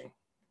watching.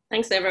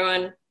 Thanks,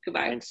 everyone.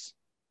 Goodbye. Thanks.